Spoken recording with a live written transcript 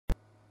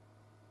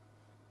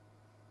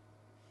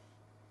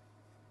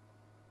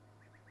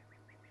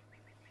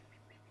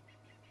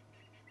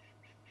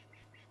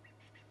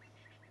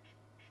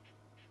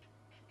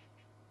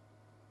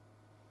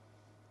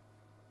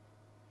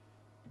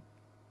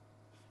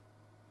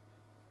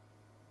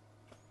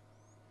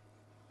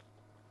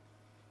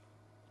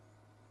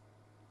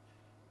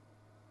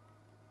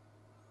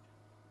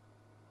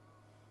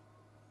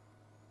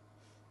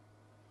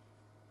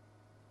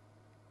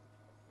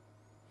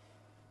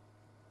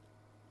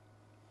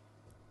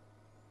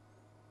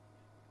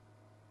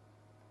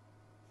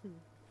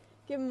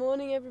Good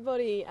morning,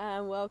 everybody,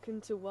 and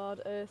welcome to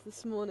Wild Earth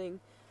this morning.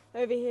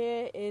 Over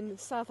here in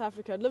South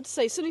Africa, I'd love to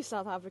say sunny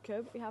South Africa,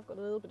 but we have got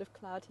a little bit of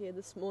cloud here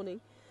this morning.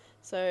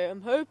 So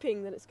I'm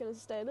hoping that it's going to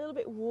stay a little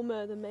bit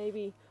warmer than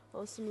maybe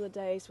on some of the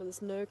days where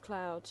there's no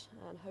cloud,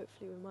 and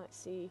hopefully we might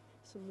see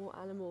some more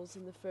animals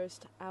in the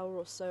first hour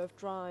or so of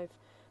drive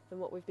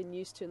than what we've been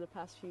used to in the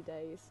past few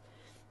days.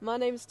 My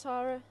name is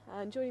Tara,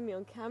 and joining me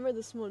on camera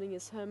this morning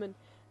is Herman,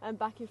 and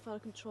back in final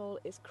control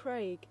is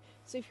Craig.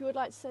 So if you would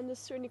like to send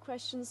us through any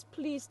questions,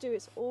 please do.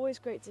 It's always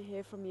great to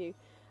hear from you.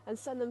 And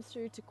send them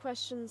through to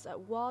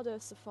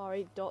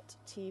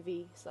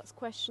questions@wildearthsafari.tv. So that's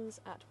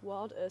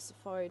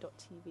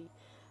questions@wildearthsafari.tv.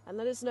 And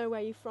let us know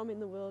where you're from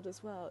in the world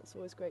as well. It's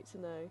always great to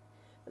know.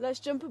 But let's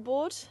jump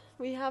aboard.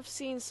 We have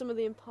seen some of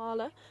the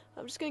impala.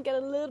 I'm just going to get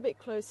a little bit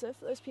closer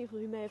for those people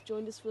who may have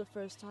joined us for the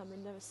first time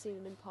and never seen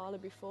an impala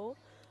before.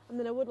 And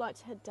then I would like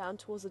to head down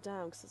towards the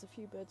down because there's a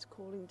few birds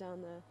calling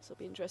down there. So it'll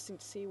be interesting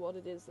to see what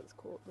it is that's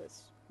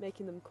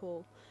making them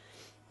call.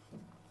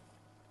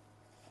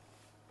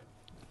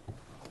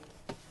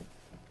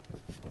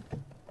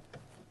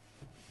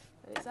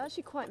 And it's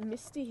actually quite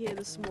misty here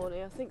this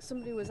morning. I think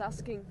somebody was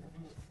asking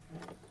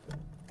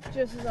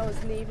just as I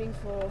was leaving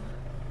for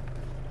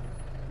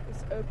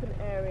this open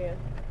area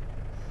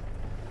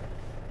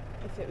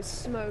if it was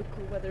smoke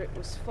or whether it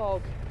was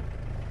fog.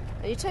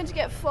 And you tend to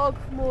get fog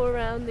more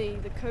around the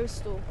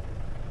coastal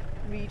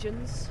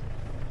regions.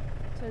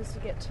 It tends to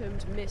get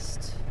termed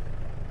mist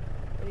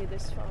when you're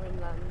this far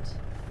inland.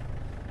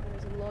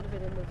 There's a lot of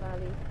it in the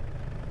valley.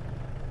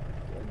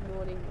 Good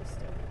morning,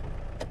 mister.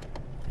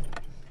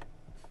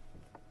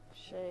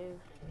 Shame.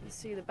 You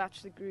see the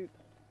bachelor group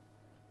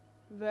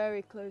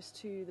very close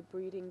to the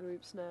breeding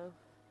groups now.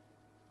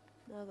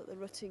 Now that the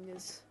rutting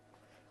is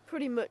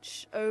pretty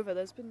much over,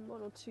 there's been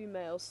one or two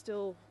males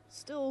still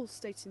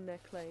stating their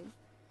claim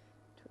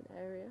to an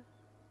area,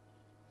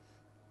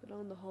 but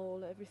on the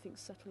whole everything's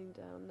settling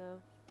down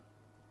now.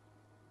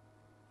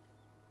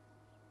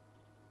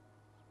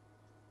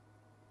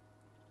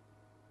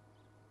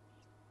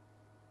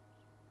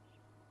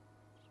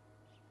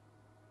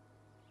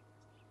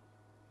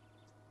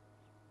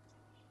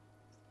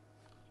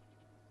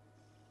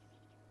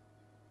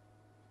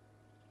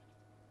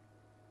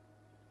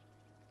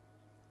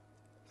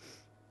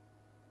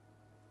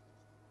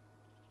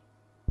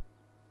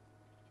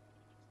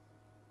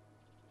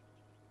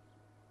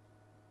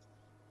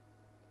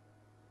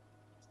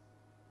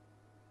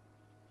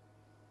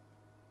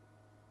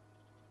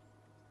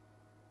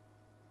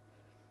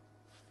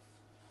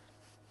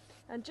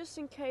 And just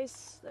in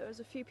case there was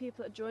a few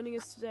people that are joining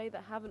us today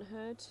that haven't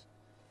heard,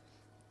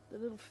 the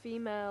little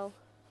female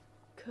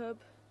cub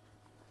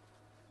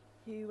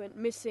who went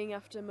missing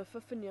after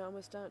Mafufanyam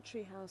was down at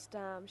Treehouse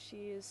Dam,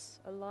 she is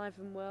alive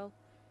and well.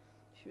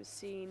 She was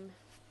seen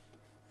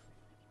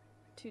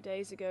 2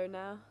 days ago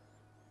now,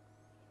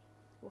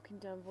 walking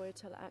down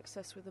Voyatella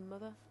Access with her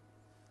mother.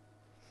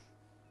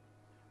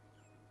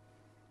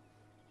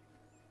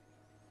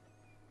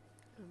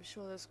 I'm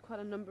sure there's quite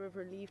a number of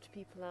relieved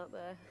people out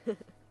there.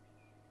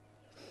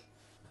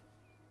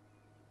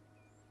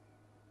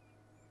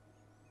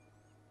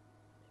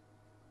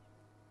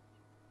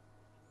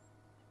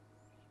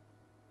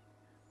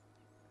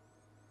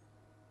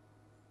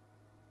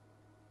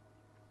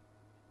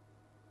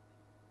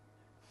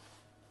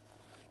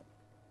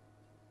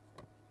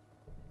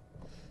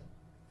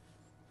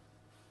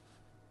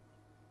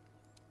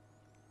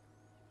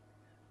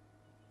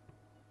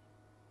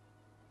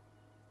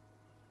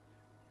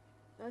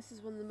 This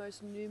is one of the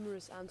most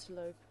numerous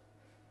antelope,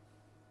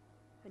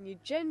 and you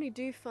generally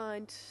do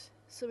find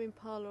some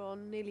impala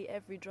on nearly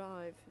every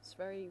drive. It's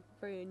very,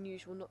 very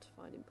unusual not to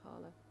find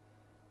impala.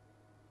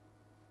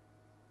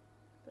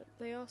 But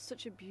they are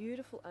such a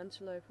beautiful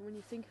antelope, and when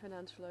you think of an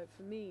antelope,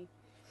 for me,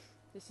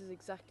 this is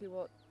exactly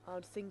what I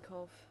would think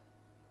of.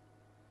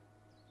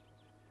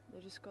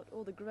 They've just got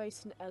all the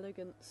grace and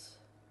elegance.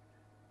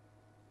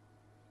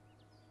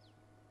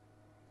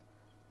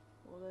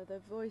 Although their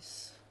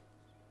voice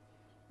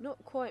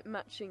not quite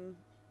matching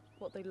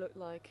what they look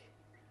like,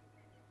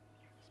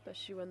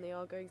 especially when they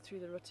are going through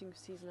the rutting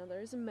season. Now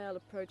there is a male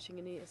approaching,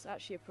 and he is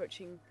actually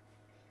approaching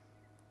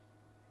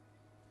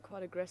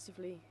quite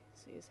aggressively.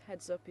 See, his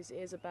head's up, his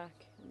ears are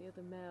back, and the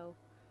other male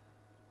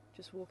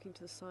just walking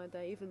to the side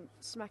there, even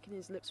smacking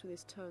his lips with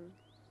his tongue.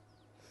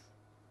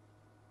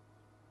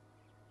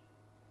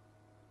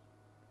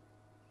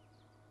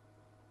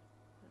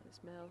 And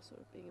this male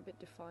sort of being a bit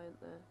defiant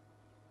there.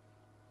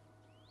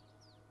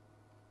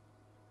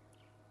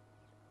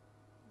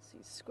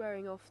 He's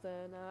squaring off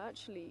there now.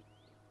 Actually, I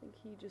think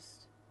he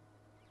just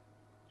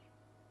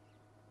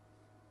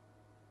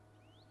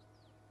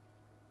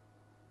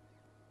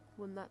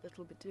won that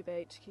little bit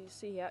debate. Can you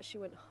see he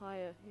actually went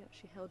higher? He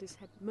actually held his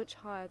head much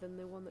higher than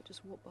the one that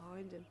just walked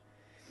behind him.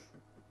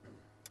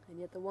 And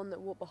yet the one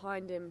that walked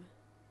behind him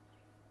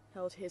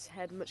held his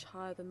head much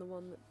higher than the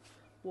one that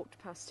walked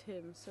past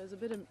him. So there's a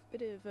bit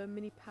of a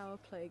mini power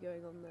play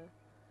going on there.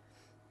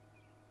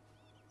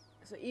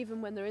 So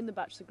even when they're in the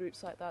bachelor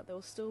groups like that, there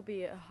will still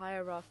be a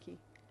hierarchy.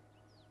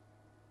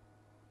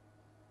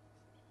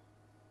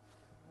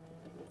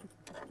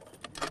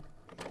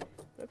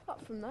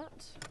 from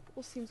that,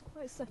 all seems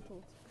quite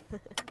settled.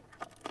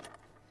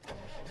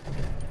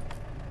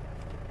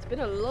 It's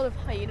been a lot of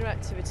hyena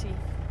activity.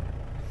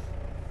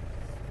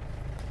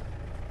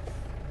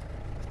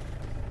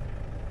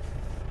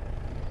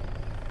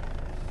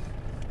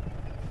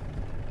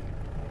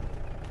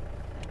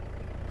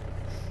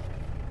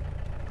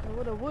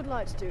 What I would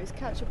like to do is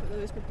catch up with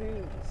those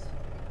baboons,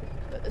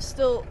 but they're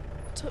still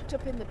tucked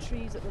up in the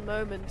trees at the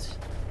moment.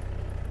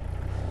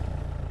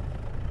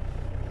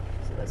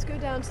 So let's go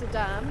down to the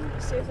dam,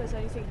 see if there's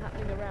anything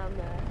happening around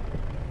there.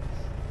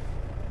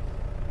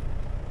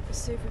 Let's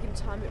see if we can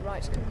time it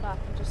right to come back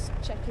and just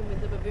check in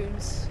with the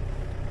baboons.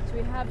 So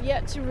we have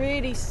yet to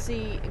really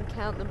see and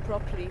count them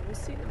properly. We've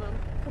seen them on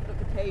a couple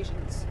of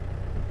occasions,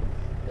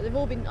 but they've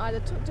all been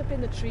either tucked up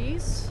in the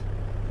trees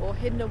or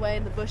hidden away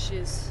in the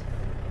bushes.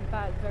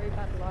 Very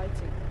bad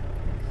lighting.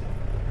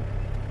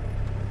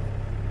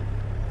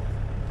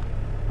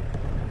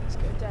 Let's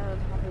go down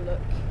and have a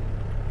look.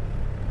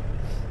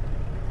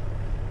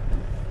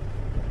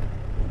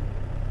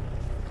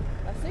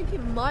 I think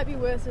it might be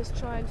worth us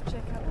trying to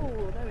check out.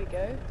 Oh, there we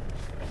go.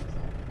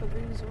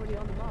 Baboon's already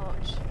on the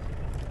march.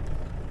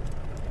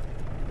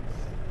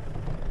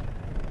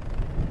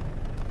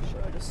 I'm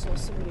sure I just saw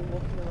somebody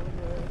walking along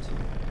the road.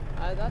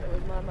 Either that or it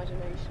was my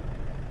imagination.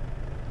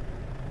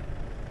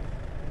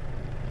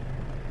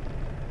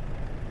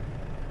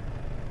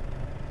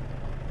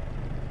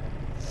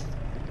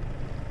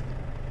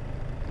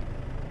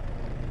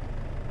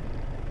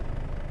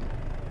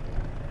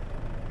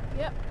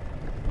 Yep,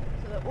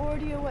 so they're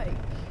already awake.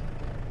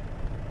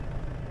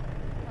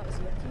 That was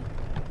lucky.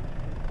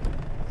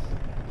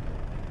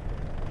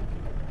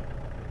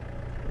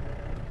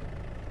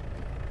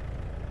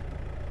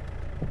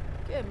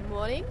 Good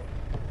morning.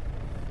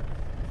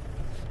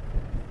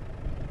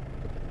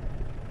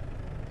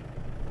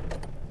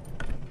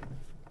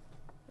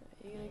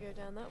 You're going to go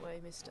down that way,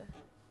 mister.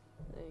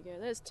 There you go,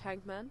 there's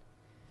Tankman.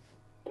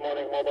 Good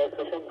morning, mobile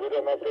station. Good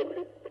enough.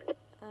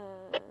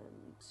 And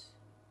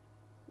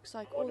looks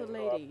like all the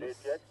ladies. No update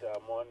yet.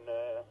 I'm on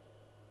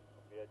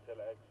VHL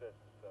access,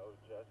 so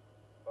just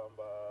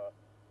Pamba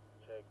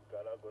check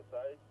Galago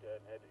side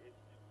and head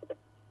east.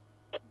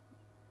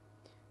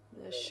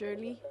 There's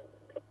Shirley.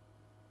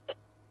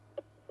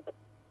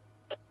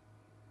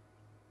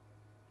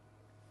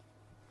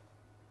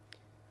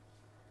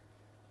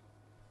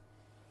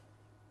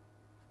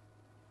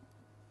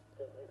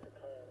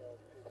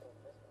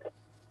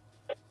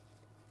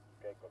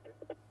 Okay, copy.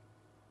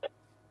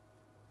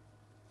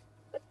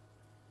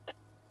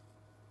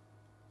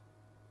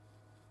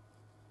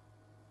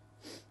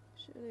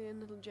 Shirley and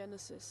little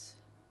Genesis.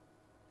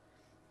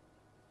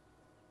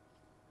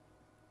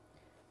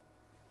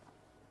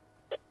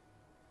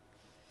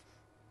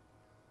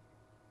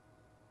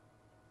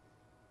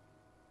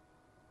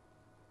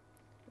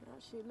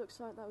 Actually, it looks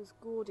like that was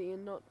Gordy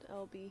and not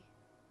LB.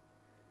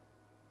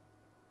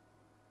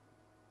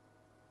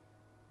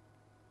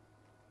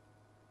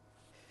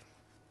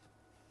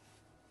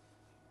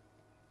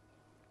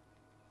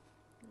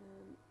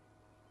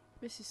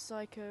 Mrs.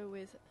 Psycho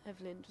with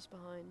Evelyn just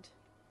behind.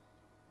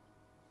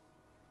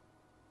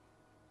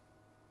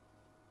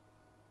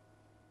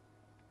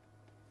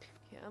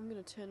 Yeah, I'm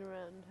gonna turn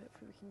around.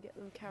 Hopefully, we can get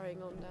them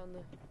carrying on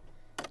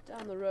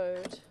down the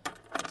road.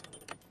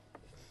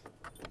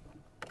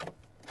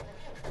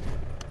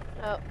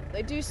 Oh,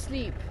 they do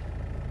sleep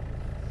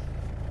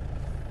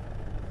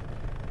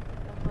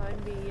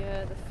behind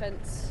the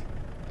fence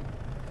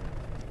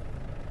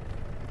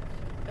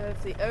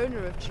of the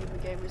owner of Juma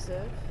Game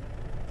Reserve.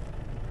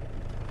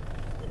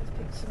 Let's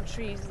pick some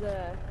trees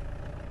there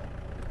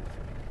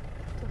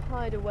to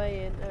hide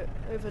away in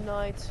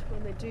overnight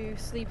when they do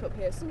sleep up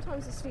here.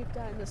 Sometimes they sleep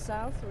down in the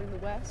south or in the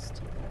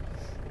west.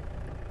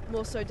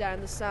 More so down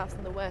in the south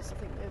than the west. I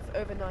think they've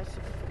overnighted a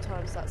couple of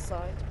times that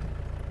side.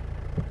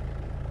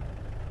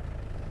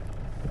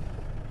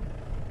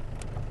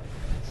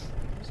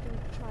 I'm just going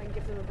to try and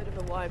give them a bit of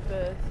a wide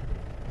berth.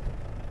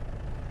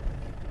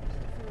 So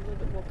they feel a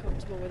little bit more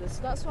comfortable with us.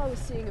 So that's why we're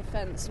seeing a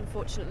fence,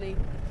 unfortunately.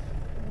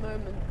 At the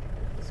moment,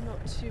 there's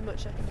not too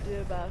much I can do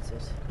about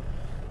it.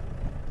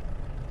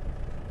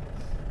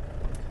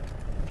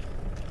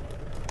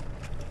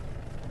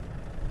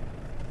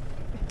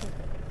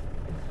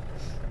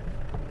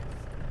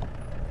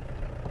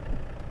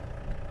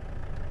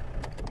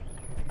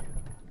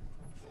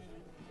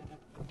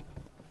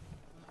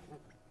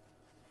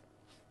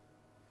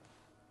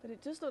 But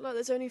it does look like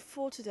there's only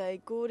 4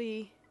 today.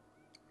 Gordy,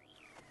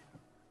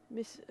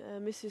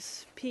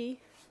 Mrs. P,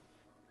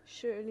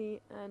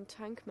 Shirley and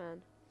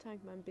Tankman.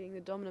 Tankman being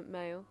the dominant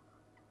male.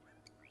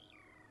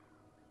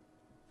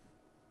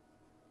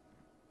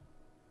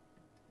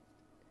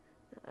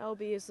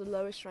 LB is the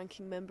lowest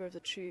ranking member of the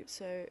troop,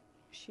 so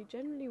she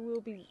generally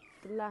will be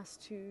the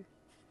last to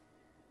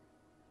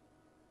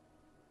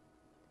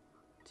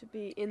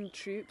be in the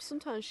troop.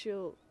 Sometimes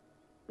she'll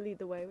lead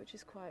the way, which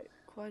is quite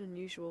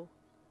unusual.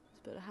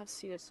 But I have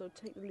seen her sort of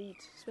take the lead,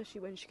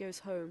 especially when she goes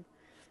home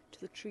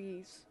to the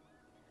trees.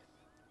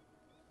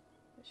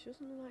 But she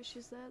doesn't look like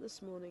she's there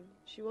this morning.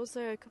 She was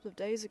there a couple of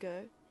days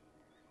ago.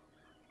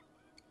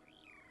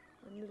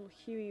 And little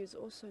Huey is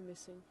also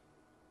missing.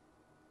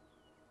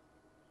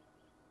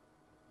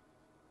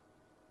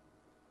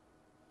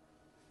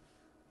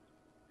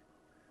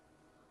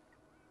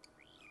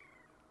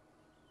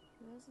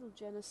 There's little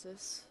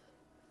Genesis.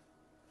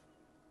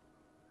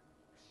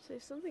 So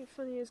something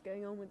funny is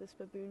going on with this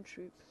baboon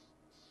troop.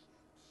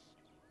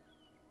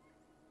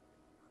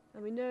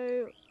 And we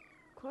know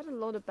quite a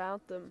lot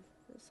about them,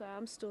 so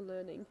I'm still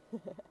learning.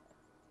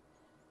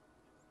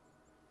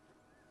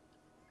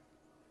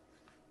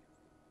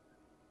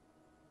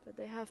 But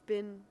they have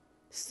been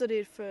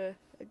studied for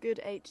a good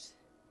eight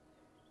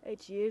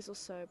years or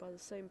so by the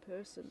same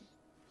person.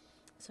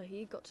 So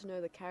he got to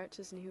know the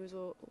characters, and he was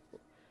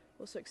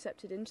also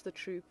accepted into the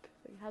troop.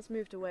 He has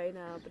moved away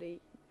now, but he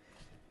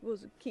will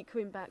keep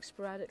coming back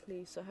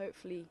sporadically, so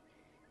hopefully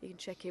you can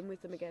check in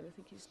with them again. I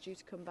think he's due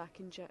to come back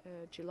in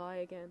July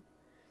again.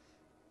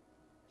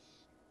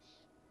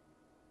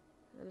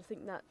 And I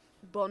think that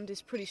bond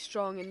is pretty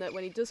strong in that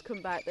when he does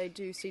come back, they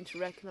do seem to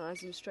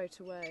recognise him straight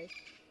away.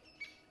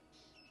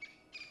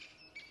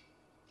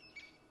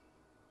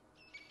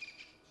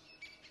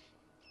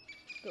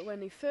 But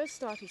when he first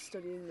started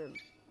studying them,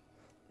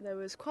 there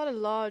was quite a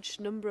large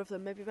number of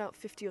them, maybe about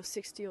 50 or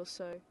 60 or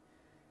so.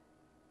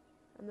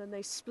 And then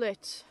they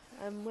split,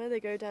 and where they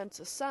go down to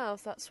the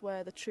south, that's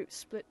where the troops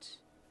split.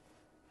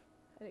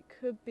 And it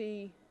could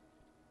be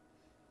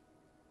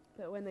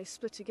that when they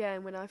split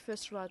again, when I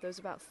first arrived there was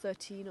about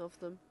 13 of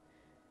them,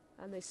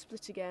 and they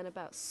split again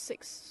about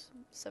 6,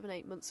 7,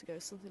 8 months ago,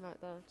 something like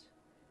that.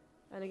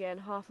 And again,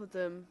 half of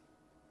them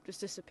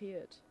just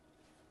disappeared.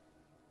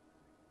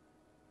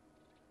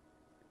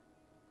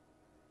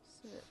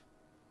 So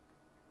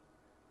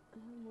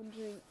I'm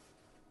wondering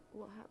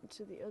what happened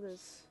to the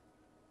others.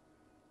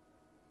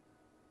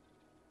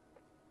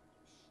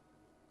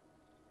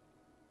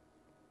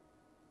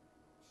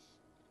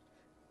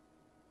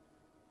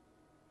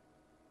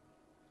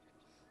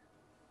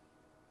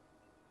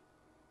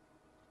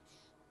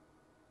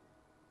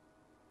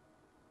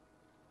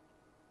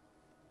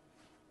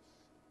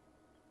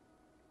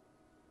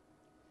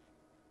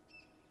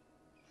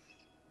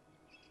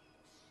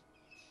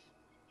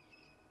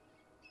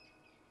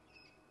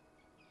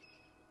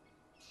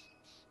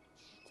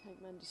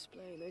 Tankman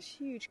displaying those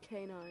huge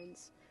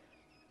canines,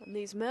 and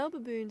these male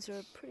baboons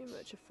are pretty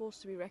much a force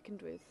to be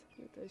reckoned with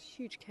those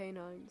huge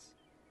canines.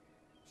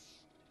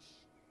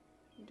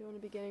 You don't want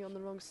to be getting on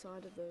the wrong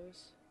side of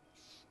those.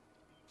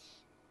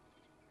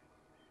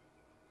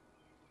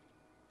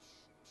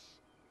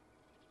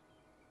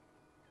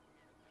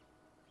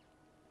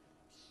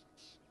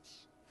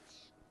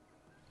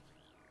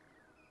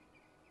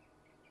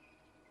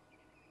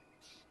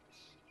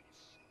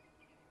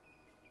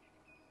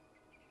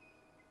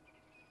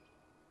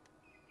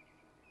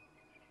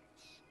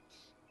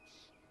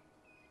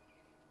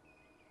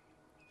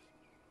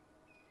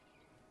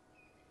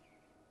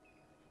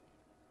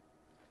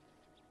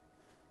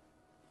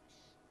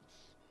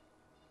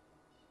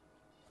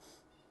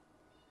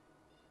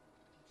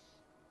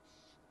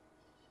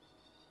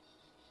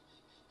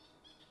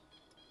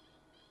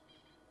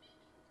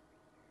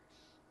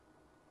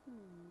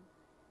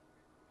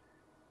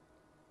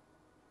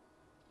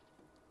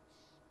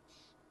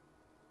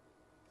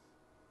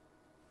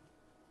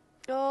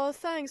 Oh,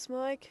 thanks,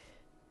 Mike.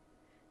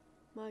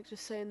 Mike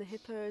just saying the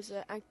hippos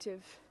are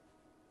active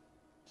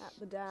at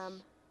the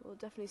dam. We'll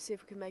definitely see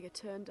if we can make a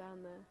turn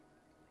down there.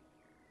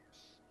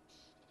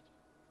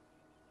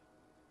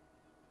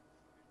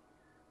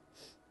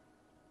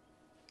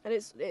 And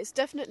it's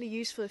definitely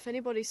useful. If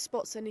anybody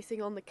spots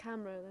anything on the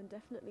camera, then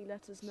definitely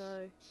let us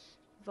know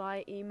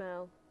via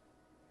email,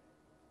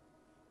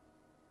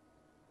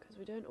 because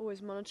we don't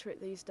always monitor it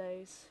these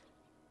days.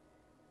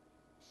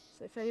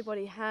 So if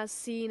anybody has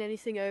seen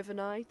anything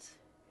overnight,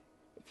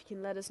 if you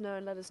can let us know,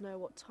 and let us know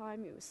what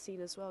time it was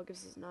seen as well,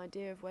 gives us an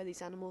idea of where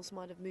these animals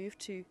might have moved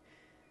to,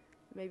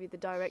 maybe the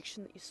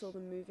direction that you saw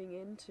them moving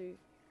into.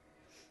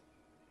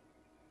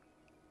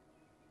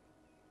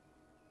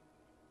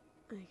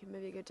 And you can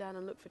maybe go down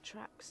and look for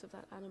tracks of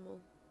that animal.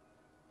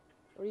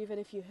 Or even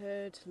if you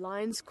heard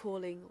lions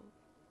calling,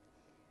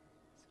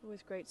 it's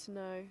always great to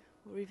know.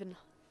 Or even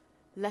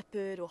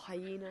leopard or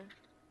hyena.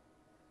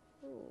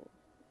 Oh,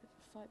 there's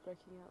a fight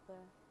breaking out there.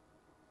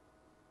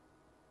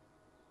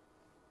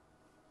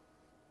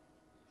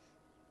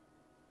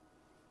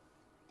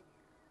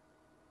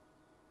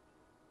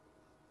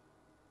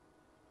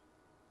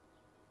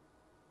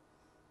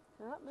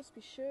 Now that must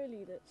be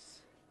Shirley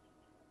that's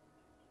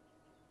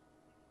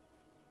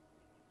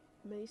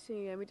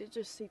mating again. We did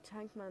just see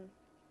Tankman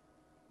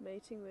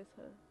mating with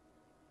her.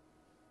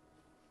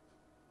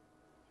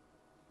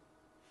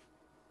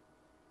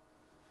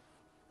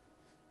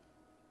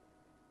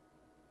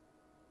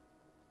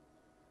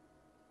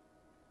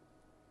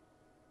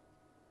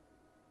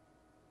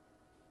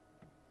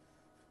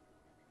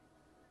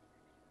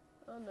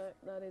 Oh no,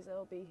 that is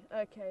LB.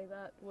 Okay,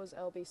 that was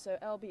LB. So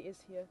LB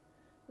is here.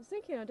 I was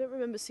thinking, I don't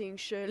remember seeing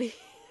Shirley.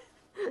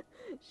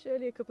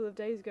 Shirley a couple of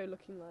days ago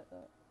looking like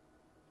that.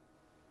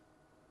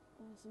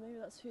 Oh, so maybe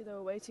that's who they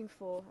were waiting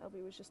for.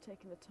 LB was just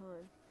taking the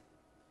time.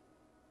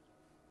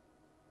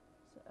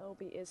 So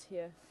Elby is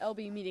here.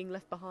 Elby meaning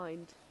left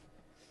behind.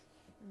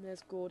 And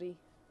there's Gordy.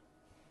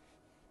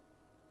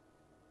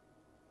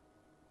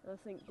 I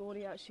think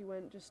Gordy actually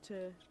went just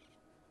to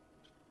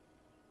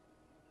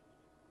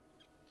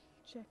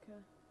check her.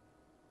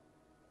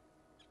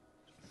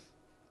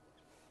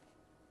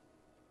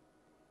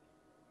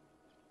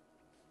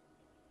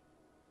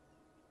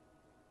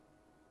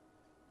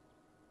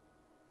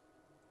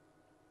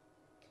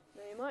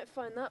 Now you might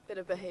find that bit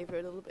of behaviour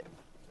a little bit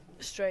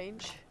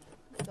strange,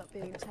 that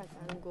being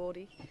Tagman and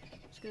Gordy.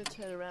 Just going to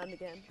turn around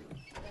again.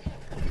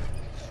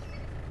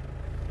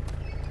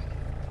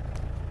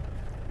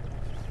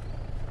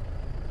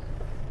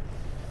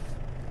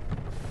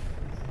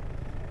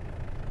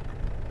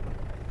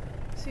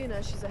 So you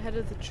know, she's ahead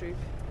of the troop.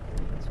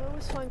 So I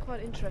always find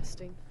quite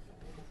interesting.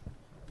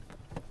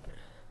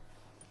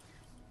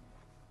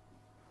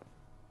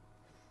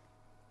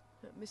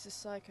 Mrs.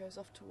 Psycho is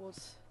off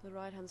towards the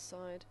right hand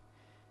side,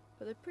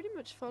 but they're pretty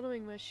much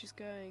following where she's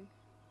going.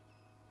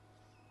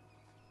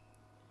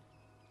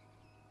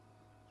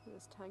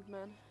 There's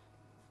Tankman.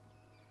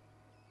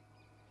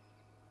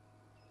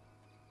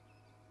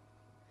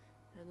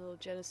 And little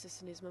Genesis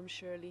and his mum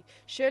Shirley.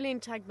 Shirley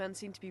and Tankman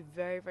seem to be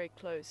very, very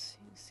close.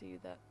 You can see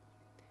that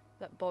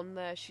bond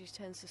there. She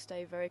tends to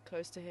stay very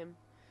close to him,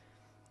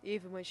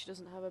 even when she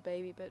doesn't have a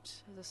baby. But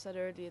as I said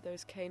earlier,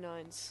 those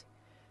canines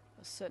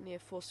are certainly a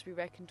force to be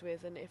reckoned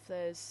with, and if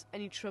there's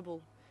any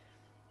trouble,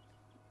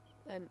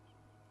 then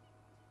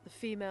the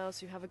females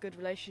who have a good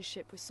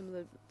relationship with some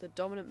of the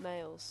dominant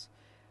males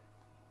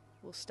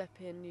will step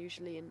in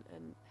usually and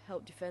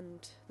help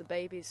defend the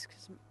babies,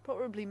 because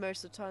probably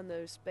most of the time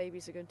those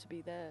babies are going to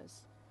be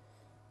theirs.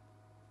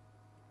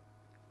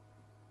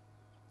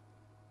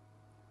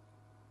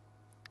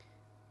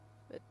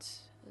 But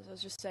as I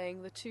was just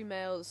saying, the two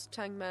males,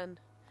 Tangman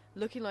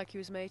looking like he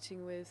was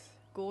mating with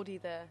Gordy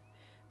there,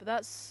 but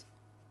that's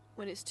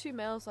when it's two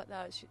males like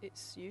that,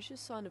 it's usually a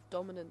sign of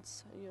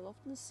dominance, and you'll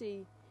often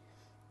see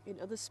in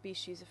other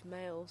species if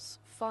males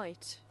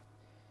fight,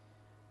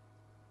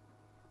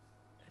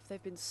 if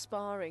they've been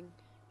sparring,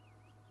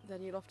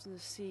 then you'll often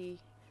see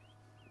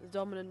the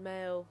dominant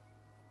male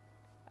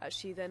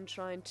actually then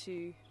trying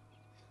to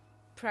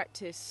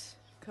practice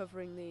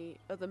covering the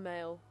other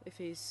male if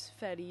he's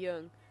fairly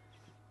young,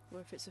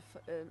 or if it's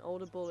an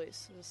older bull,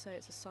 it's, as I say,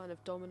 it's a sign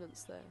of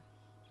dominance there.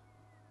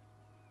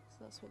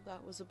 So that's what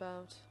that was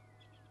about.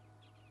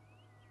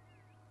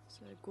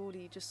 So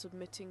Gordy just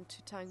submitting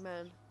to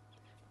Tangman,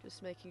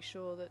 just making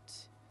sure that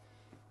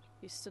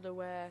he's still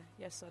aware,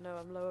 yes, I know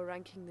I'm lower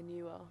ranking than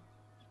you are.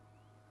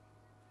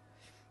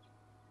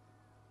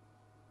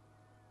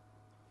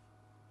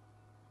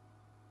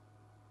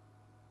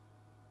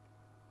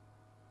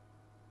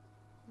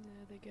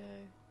 There they go.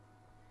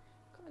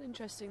 Quite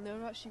interesting, they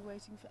were actually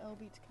waiting for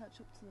Elby to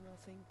catch up to them,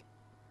 I think.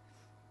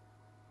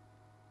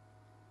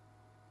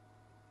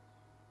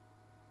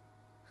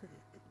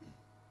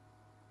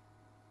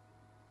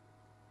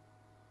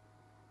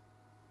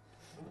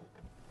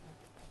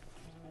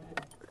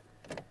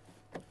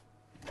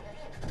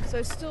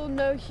 So still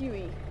no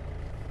Huey.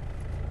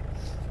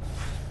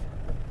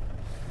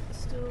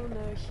 Still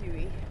no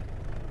Huey.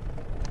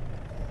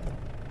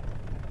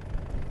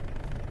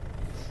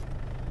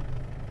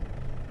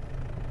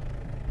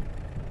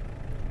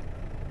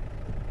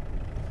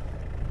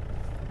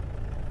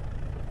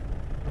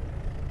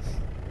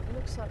 It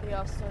looks like they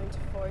are starting to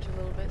forage a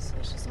little bit, so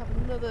let's just have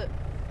another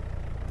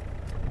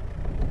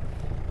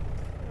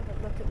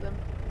look at them.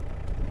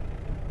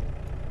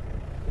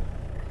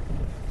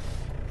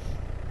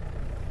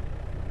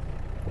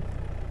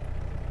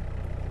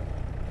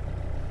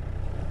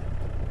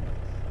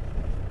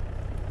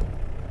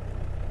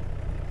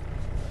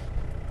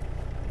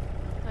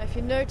 If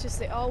you notice,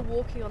 they are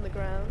walking on the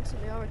ground,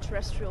 and they are a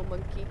terrestrial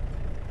monkey,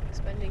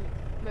 spending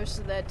most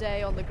of their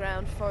day on the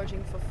ground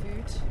foraging for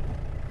food,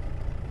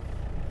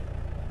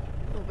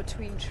 or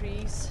between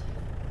trees.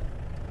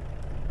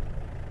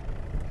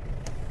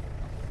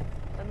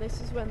 And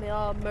this is when they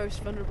are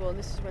most vulnerable, and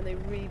this is when they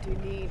really do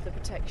need the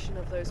protection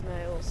of those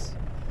males.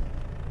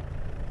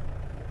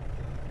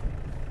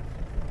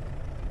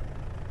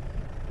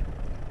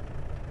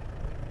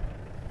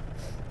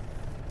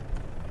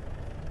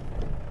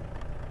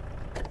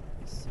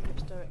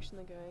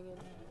 They're going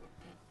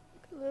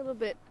in. A little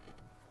bit,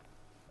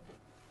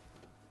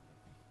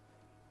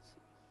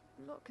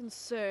 not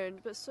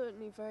concerned, but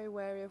certainly very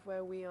wary of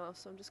where we are,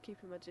 so I'm just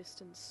keeping my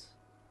distance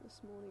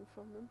this morning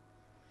from them.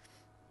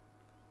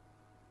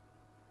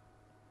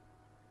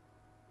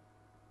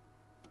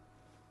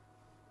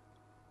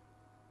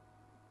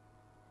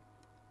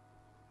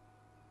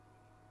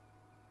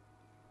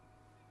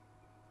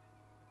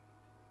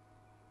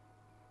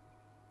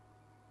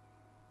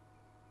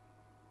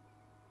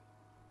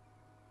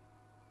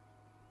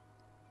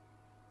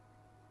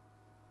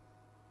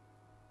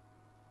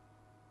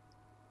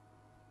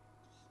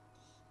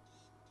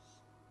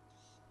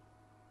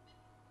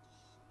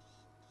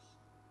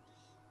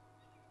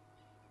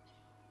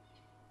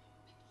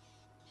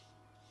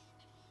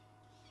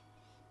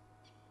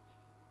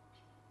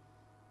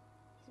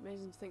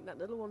 amazing to think that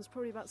little one's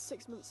probably about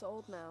 6 months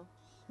old now.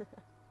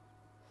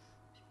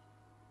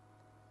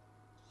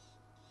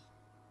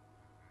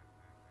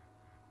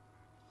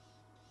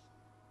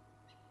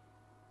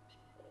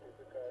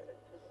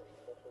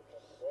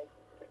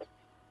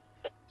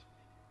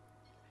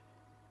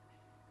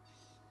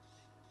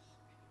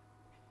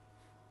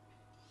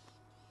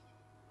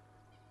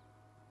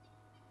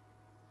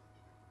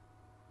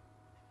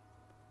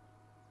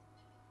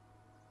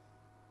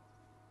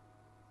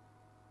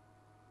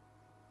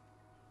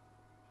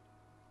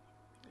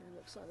 It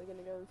looks like they're going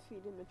to go and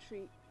feed in the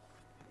tree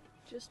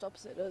just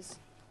opposite us.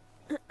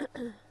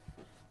 Let's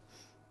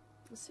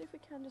see if we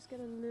can just get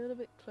a little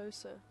bit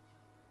closer.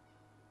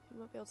 We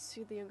might be able to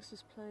see the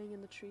youngsters playing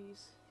in the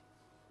trees.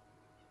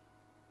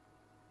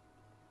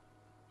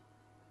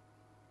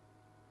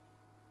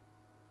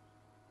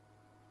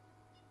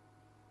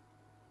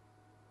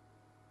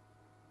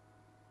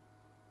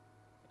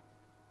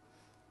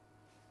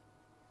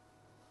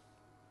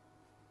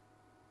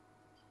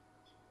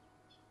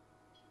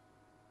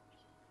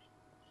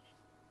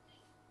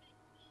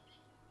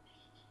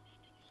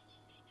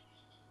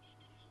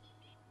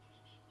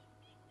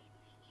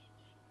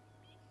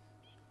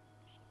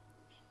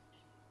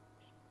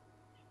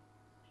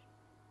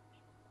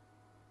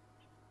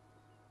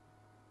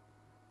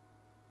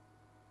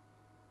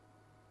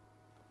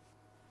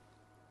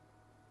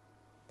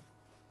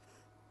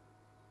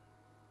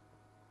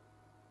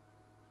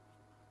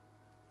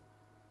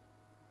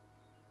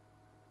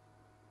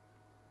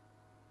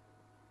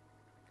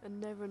 And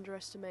never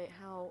underestimate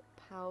how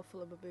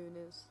powerful a baboon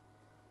is.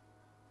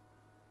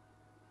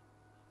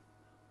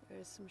 There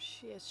is some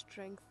sheer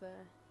strength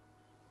there.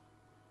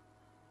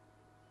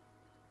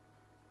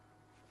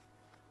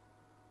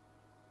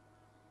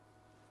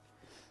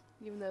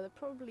 Even though they're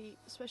probably,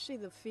 especially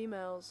the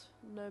females,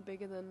 no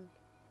bigger than,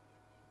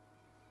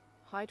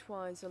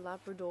 height-wise, a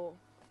Labrador.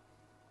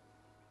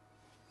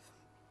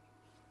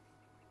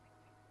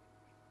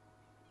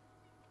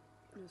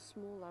 And a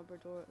small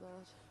Labrador at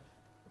that.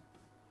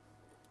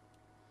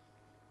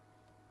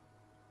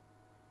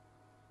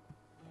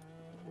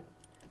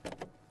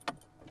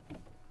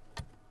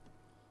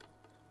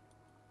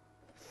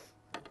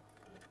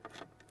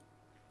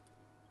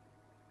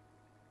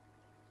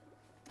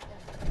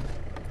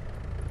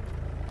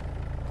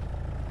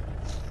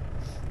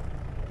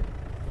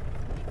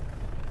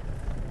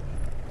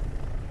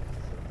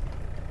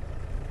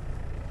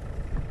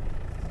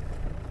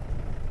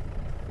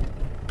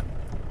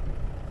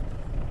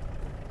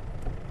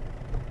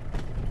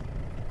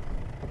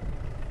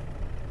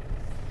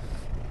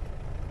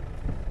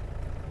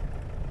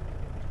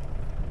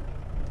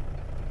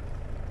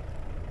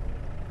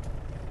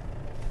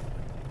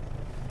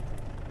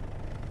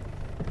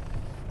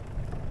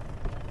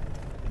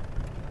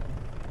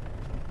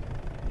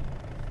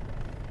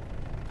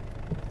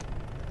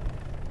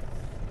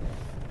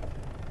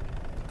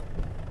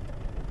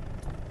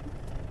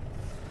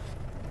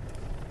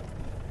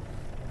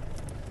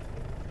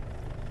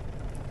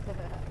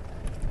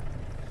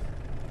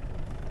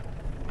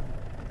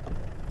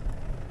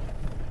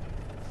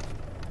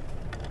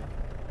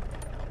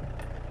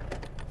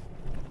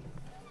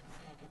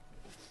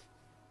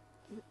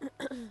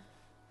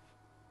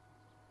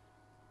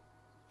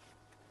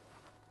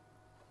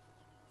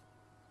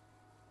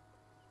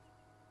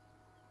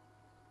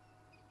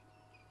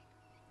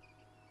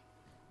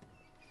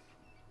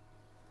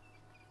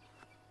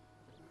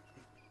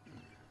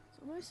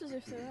 Almost as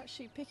if they're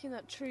actually picking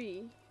that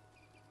tree,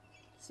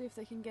 see if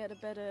they can get a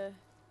better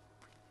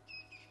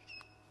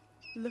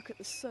look at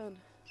the sun.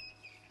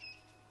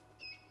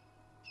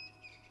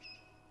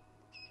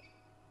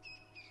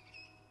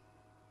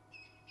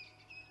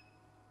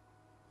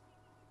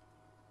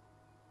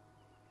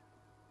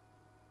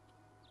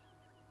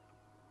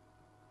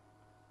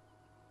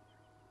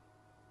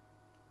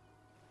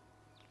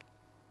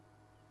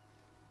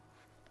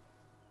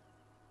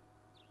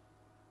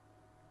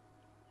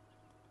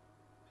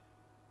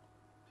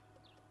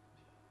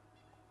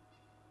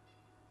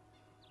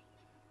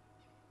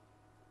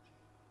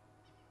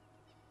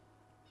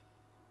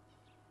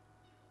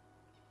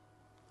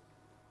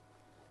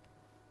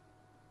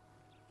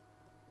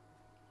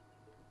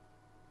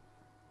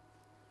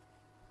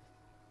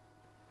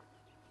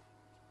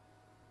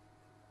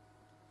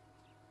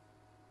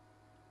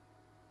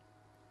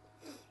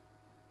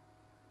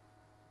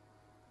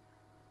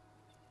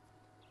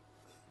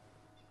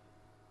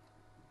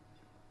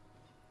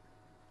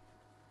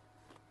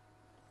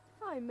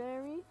 Hi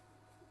Mary,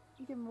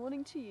 good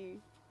morning to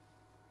you.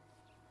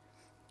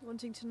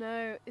 Wanting to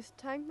know, is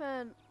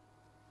Tankman,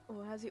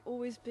 or has he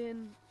always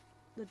been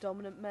the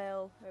dominant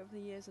male over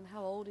the years, and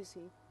how old is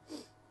he?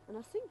 And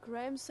I think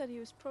Graham said he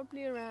was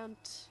probably around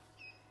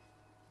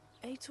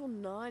 8 or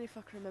 9, if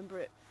I can remember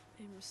him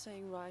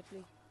saying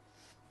rightly.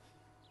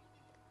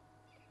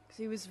 Because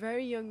he was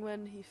very young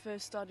when he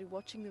first started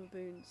watching the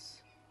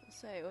baboons. I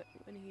say,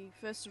 when he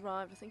first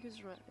arrived, I think it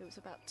was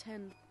about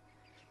 10.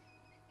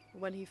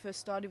 When he first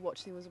started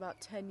watching them, it was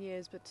about 10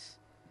 years, but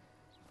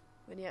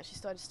when he actually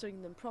started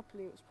studying them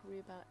properly, it was probably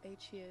about 8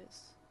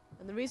 years.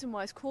 And the reason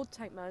why it's called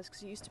Tank Man is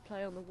because he used to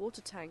play on the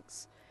water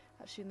tanks,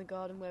 actually in the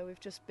garden where we've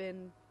just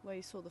been, where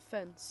you saw the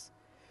fence.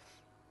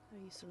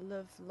 I used to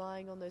love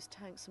lying on those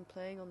tanks and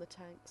playing on the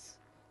tanks.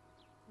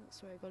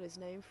 That's where he got his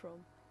name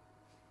from.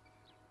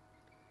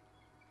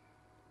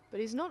 But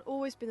he's not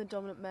always been the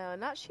dominant male,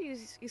 and actually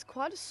he's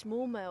quite a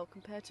small male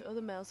compared to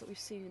other males that we've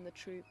seen in the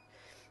troop.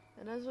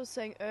 And as I was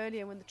saying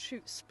earlier, when the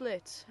troop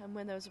split, and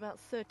when there was about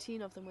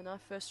 13 of them when I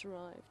first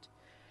arrived,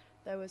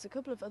 there was a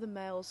couple of other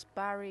males,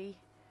 Barry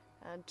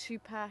and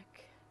Tupac,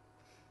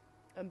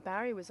 and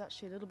Barry was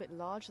actually a little bit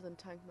larger than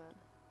Tank Man.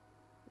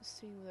 Just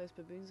seeing where those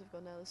baboons have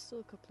gone now, there's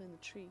still a couple in the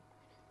tree.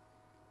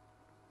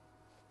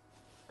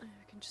 We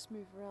can just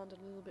move around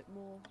a little bit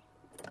more.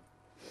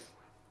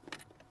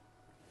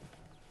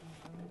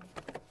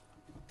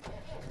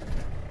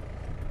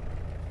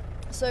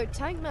 So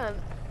Tank Man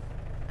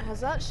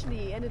has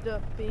actually ended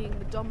up being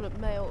the dominant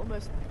male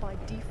almost by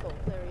default.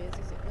 There he is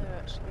it there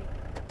actually?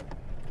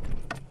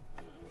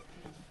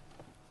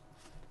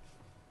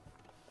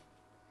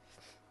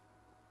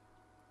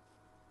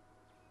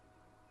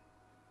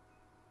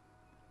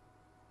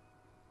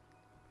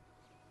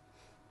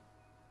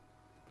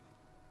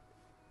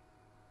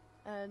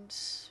 And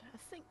I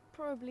think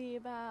probably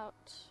about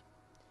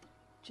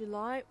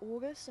July,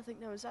 August, I think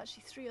there was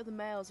actually 3 other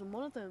males, and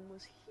one of them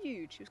was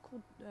huge. He was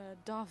called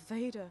Darth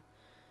Vader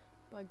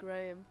by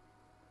Graham.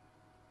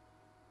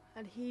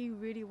 And he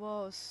really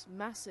was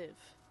massive.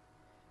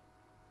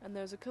 And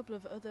there was a couple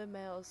of other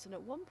males, and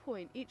at one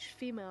point each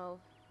female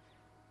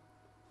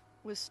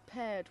was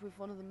paired with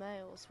one of the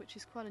males, which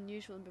is quite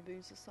unusual in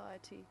baboon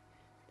society.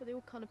 But they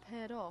all kind of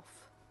paired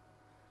off.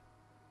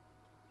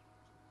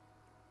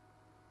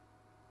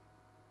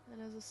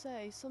 And as I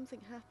say,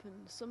 something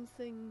happened,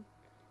 something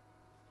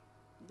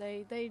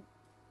they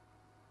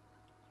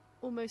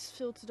almost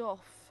filtered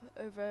off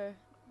over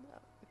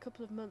a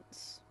couple of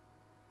months.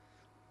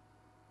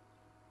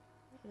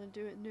 And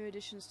new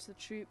additions to the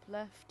troop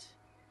left,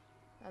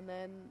 and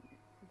then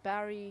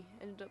Barry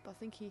ended up, I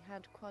think he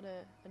had quite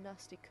a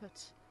nasty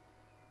cut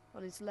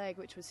on his leg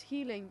which was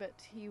healing, but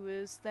he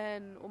was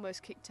then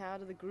almost kicked out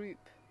of the group.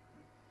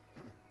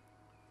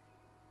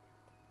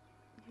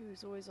 He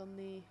was always on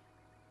the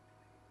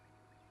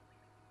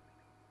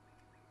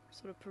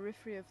sort of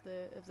periphery of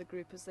the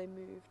group as they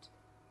moved.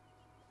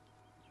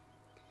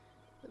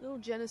 The little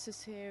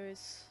Genesis here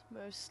is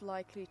most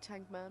likely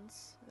Tank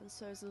Man's, and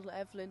so is little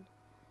Evelyn.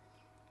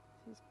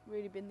 He's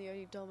really been the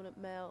only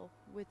dominant male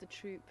with the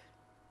troop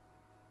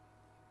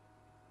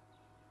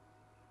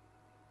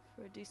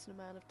for a decent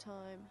amount of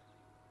time.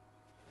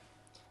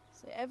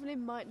 So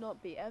Evelyn might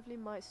not be.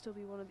 Evelyn might still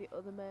be one of the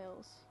other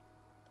males.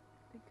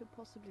 It could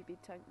possibly be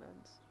Tank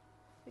Man's.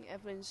 I think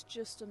Evelyn's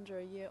just under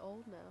a year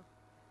old now.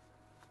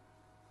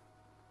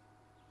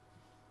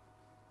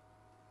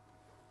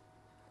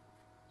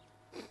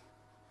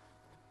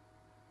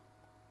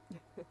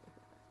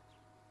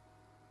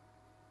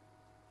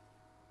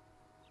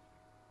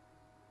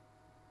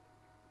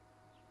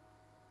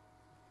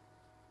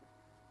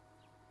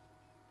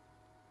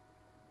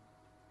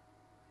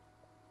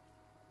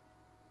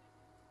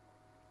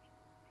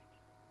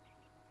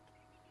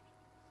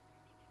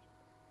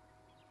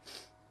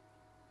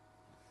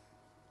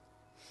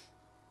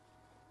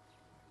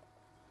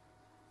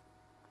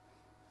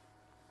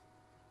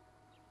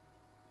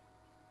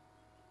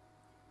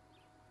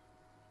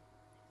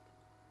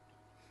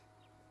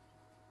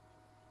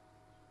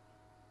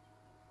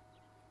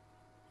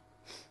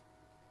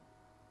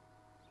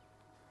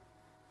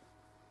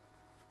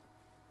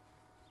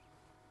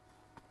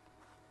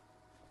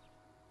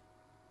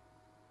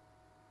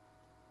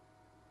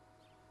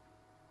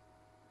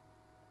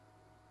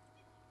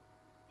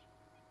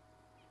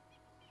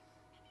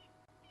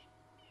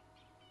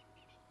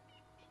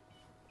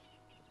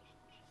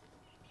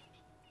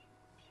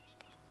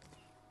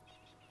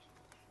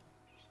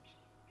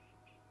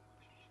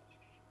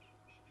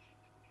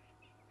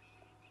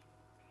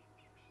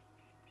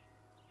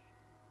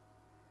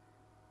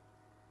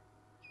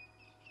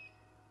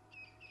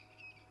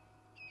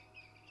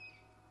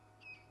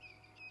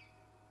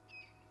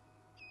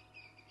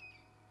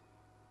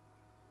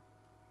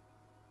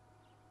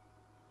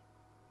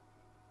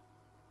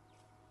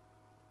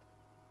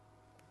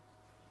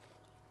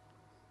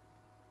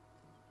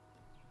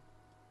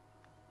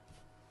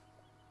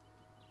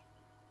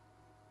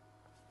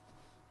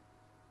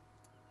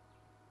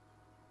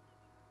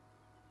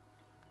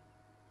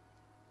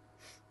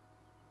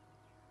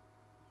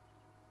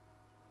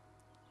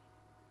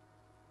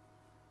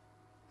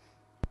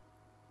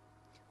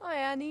 Hi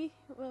Annie,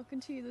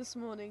 welcome to you this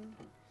morning.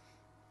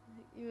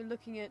 You were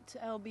looking at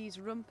LB's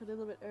rump a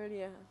little bit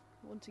earlier,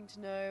 wanting to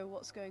know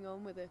what's going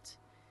on with it.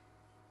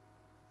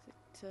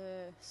 Is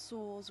it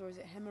sores or is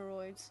it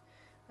hemorrhoids?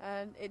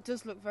 And it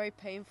does look very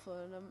painful,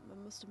 and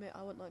I must admit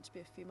I wouldn't like to be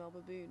a female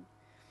baboon.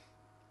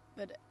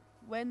 But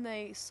when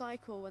they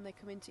cycle, when they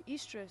come into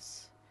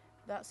estrus,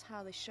 that's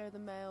how they show the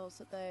males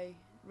that they're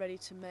ready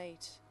to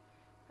mate.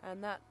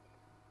 And that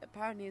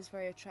apparently is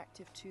very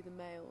attractive to the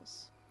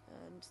males.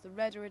 And the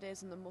redder it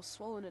is and the more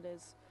swollen it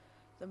is,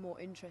 the more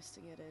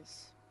interesting it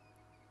is.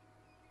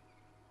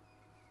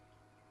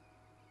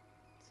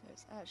 So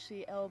it's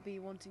actually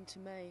LB wanting to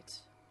mate.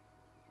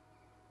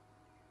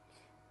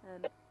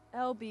 And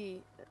LB,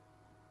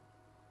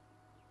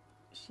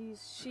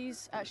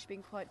 she's actually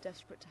been quite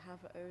desperate to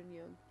have her own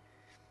young.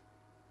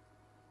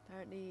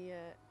 Apparently,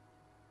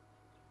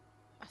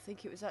 I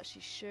think it was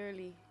actually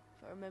Shirley,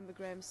 if I remember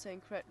Graham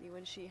saying correctly,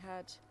 when she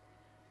had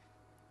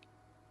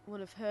one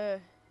of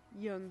her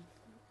young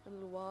a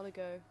little while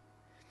ago,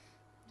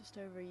 just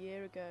over a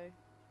year ago,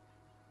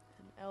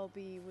 and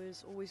LB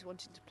was always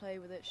wanting to play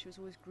with it. She was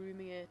always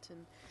grooming it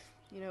and,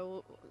 you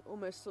know,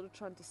 almost sort of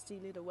trying to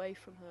steal it away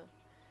from her,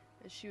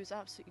 and she was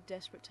absolutely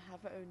desperate to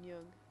have her own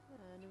young.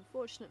 And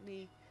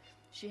unfortunately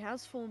she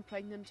has fallen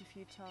pregnant a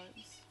few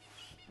times,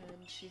 and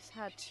she's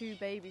had 2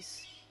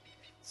 babies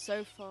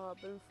so far,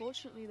 but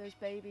unfortunately those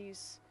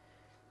babies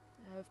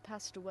have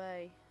passed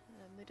away,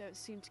 and they don't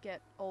seem to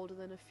get older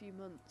than a few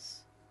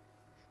months.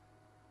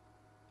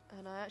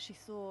 And I actually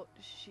thought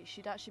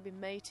she'd actually been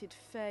mated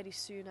fairly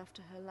soon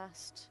after her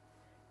last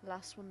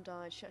one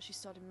died. She actually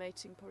started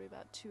mating probably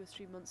about 2 or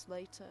 3 months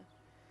later.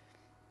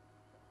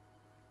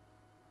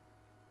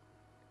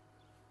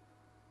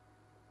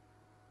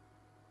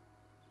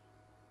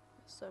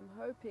 So I'm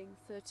hoping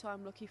 3rd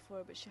time lucky for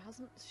her, but she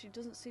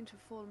doesn't seem to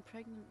have fallen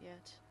pregnant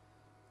yet.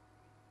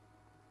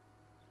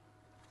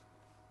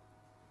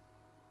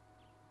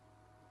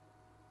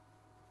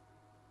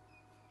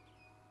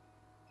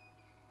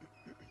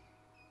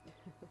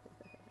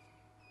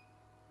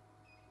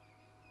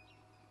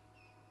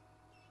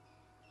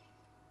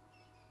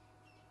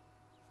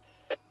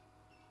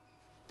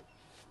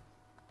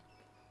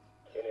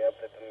 Any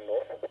updates in the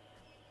north?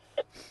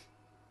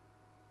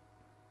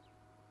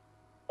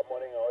 Good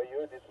morning, how are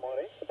you this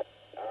morning?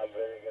 I'm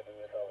very good in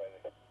yourself,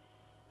 Andy.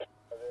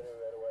 Very,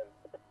 very well.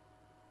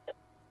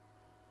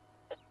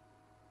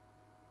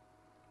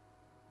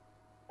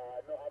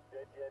 No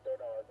update yet on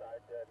our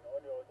side.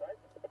 On your side?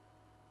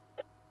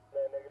 No,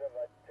 negative.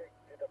 I checked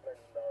data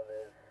plans now.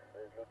 There's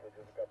literally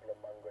just a couple of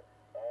mangoes.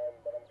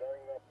 But I'm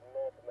going up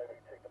north, maybe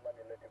check the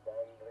Manuleti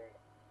boundary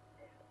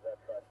east,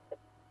 that's right.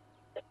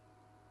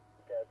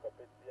 Okay,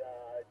 copy.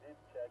 Yeah, I did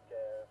check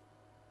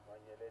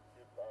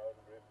Manuleti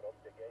boundary from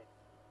the gate.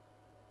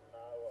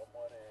 Now I'm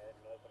on a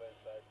northern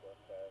side of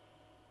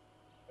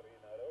 3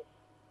 narrow.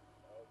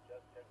 I'll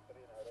just check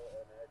 3 narrow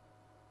and head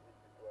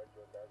east towards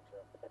your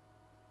dancer.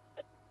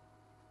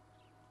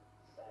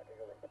 Take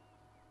away.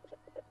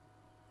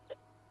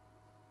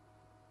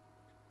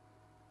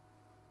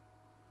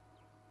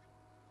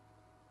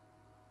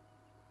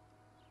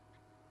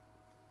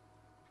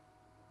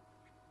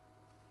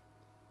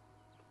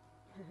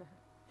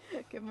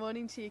 Good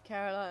morning to you,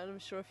 Caroline. I'm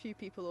sure a few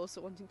people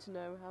also wanting to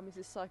know how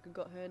Mrs. Psycho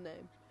got her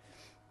name.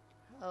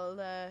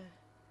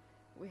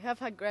 We have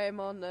had Graham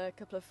on a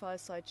couple of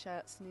fireside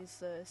chats, and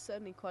he's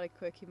certainly quite a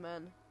quirky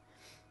man,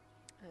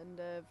 and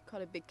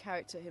quite a big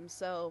character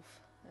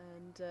himself.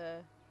 And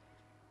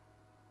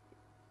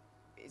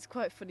it's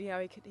quite funny how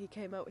he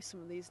came up with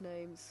some of these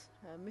names.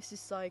 Mrs.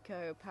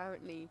 Psycho,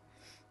 apparently,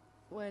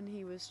 when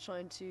he was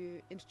trying to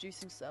introduce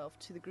himself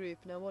to the group,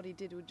 now what he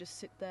did would just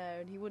sit there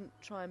and he wouldn't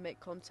try and make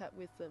contact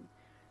with them,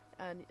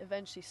 and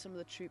eventually some of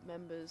the troop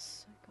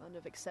members kind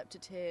of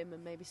accepted him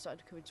and maybe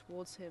started coming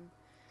towards him.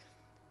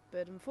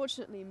 But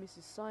unfortunately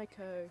Mrs.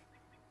 Psycho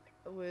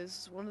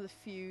was one of the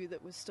few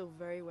that was still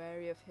very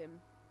wary of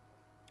him,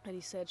 and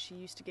he said she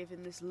used to give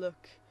him this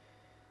look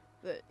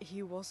that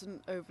he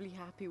wasn't overly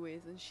happy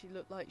with, and she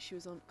looked like she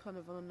was on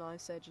a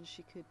nice edge, and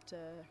she could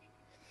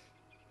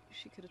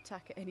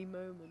attack at any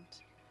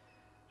moment.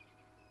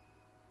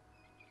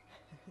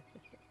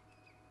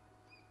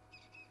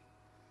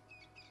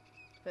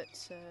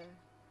 But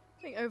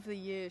I think over the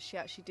years she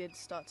actually did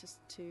start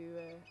to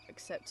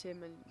accept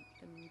him, and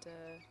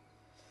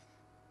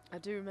I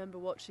do remember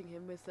watching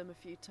him with them a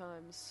few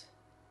times,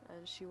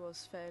 and she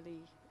was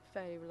fairly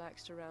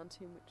relaxed around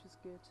him, which was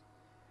good.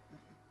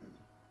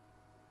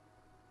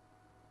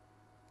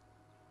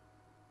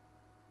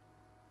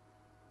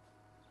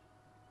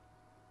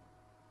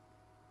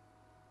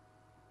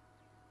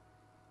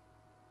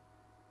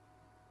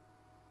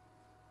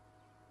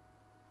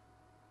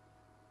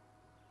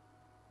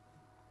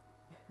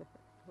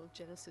 Well,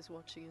 Genesis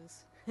watching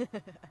us.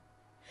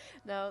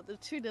 Now, the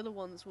 2 little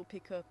ones will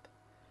pick up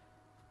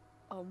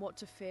on what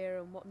to fear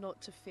and what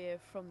not to fear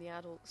from the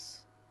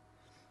adults.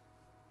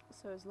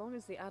 So as long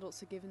as the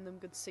adults are giving them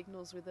good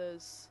signals with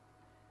us,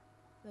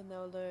 then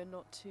they'll learn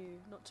not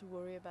to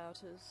worry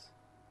about us.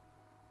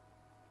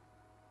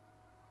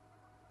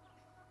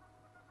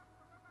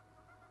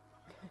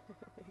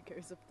 He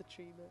goes up the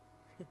tree bit.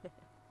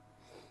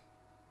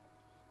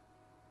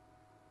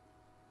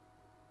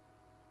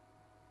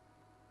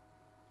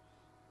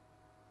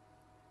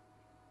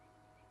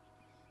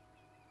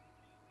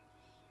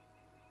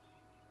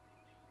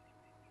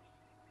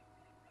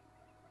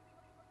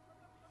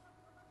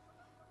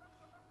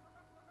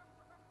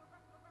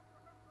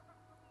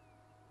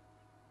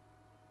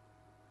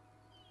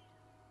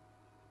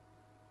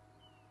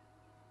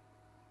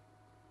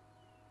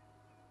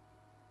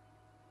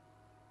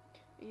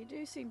 you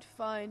do seem to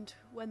find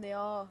when they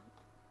are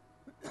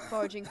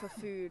foraging for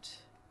food,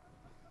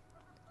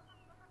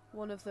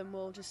 one of them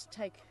will just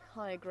take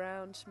higher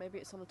ground, maybe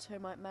it's on a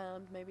termite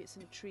mound, maybe it's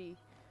in a tree,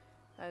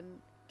 and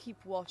keep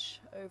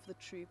watch over the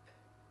troop.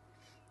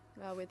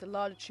 Now with the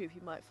larger troop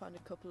you might find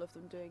a couple of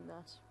them doing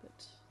that,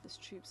 but this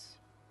troop's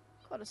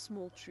quite a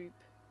small troop.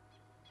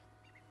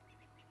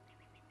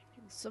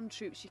 In some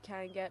troops you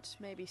can get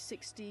maybe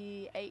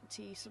 60,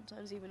 80,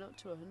 sometimes even up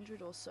to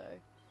 100 or so.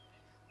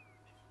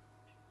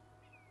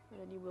 And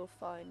then you will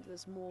find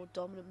there's more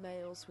dominant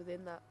males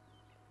within that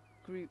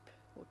group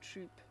or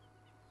troop.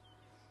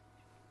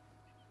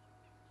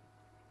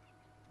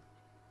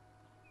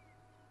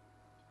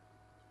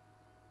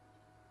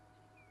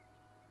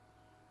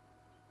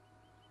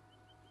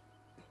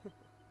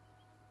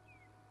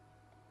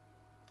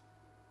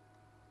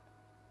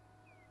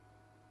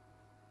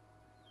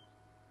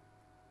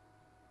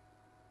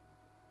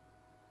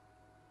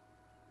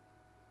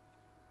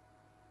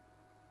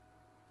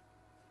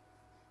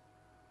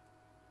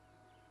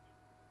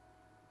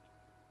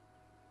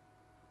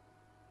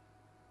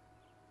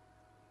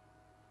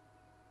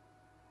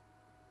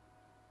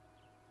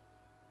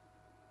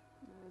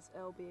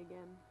 There's LB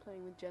again,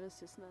 playing with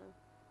Genesis now.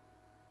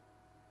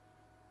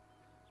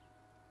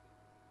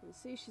 You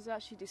see she's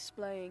actually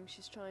displaying,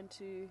 she's trying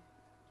to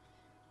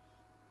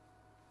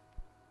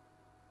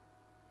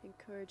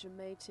encourage a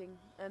mating.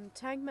 And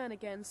Tangman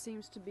again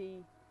seems to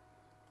be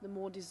the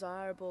more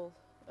desirable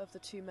of the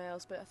two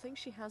males, but I think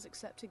she has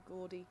accepted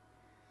Gordy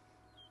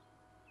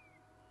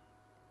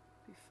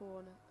before.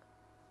 And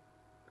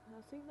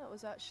I think that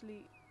was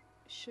actually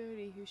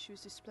Shirley who she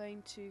was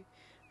displaying to.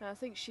 And I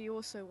think she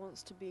also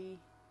wants to be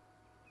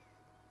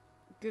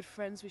good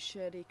friends with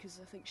Shirley, because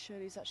I think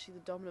Shirley's actually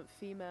the dominant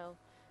female,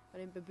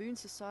 and in baboon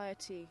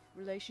society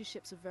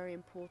relationships are very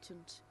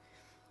important.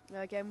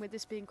 Now again, with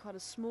this being quite a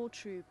small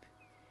troop,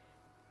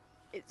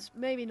 it's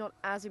maybe not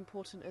as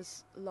important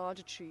as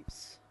larger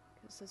troops,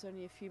 because there's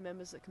only a few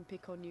members that can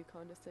pick on you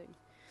kind of thing.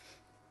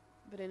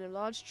 But in a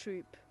large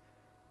troop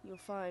you'll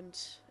find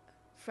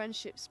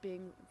friendships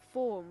being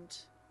formed,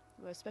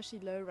 where especially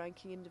low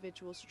ranking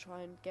individuals to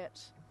try and get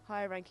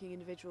higher ranking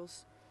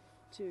individuals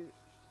to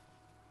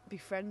be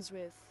friends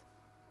with,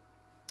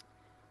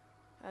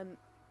 and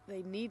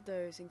they need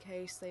those in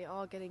case they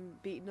are getting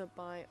beaten up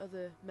by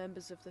other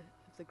members of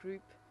the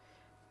group,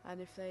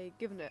 and if they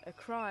given a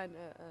cry and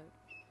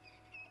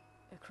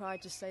a cry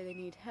to say they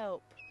need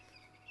help,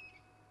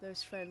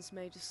 those friends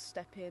may just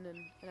step in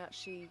and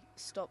actually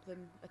stop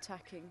them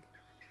attacking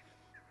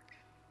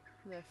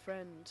their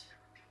friend.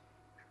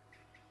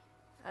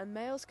 And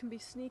males can be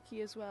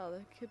sneaky as well.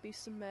 There could be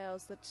some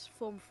males that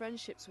form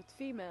friendships with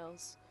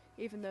females,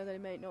 even though they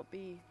may not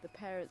be the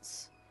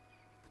parents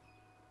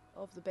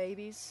of the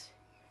babies.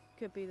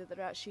 Could be that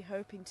they're actually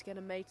hoping to get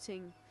a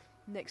mating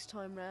next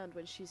time round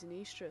when she's in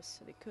estrus,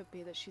 and it could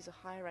be that she's a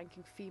higher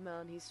ranking female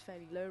and he's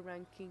fairly low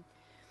ranking.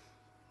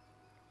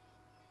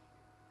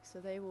 So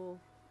they will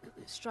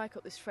strike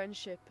up this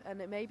friendship, and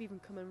it may even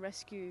come and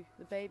rescue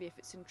the baby if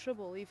it's in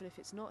trouble, even if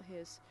it's not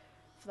his,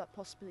 for that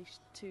possibility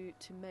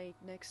to mate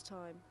next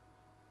time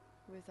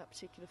with that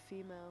particular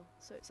female.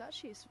 So it's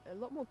a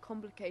lot more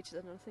complicated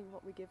than I think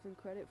what we give them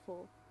credit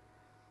for.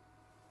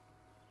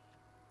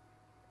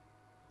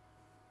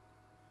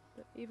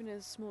 But even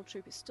as a small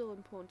troop, it's still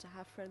important to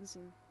have friends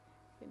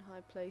in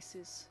high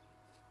places.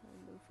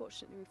 And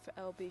unfortunately for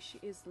LB, she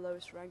is the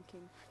lowest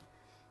ranking.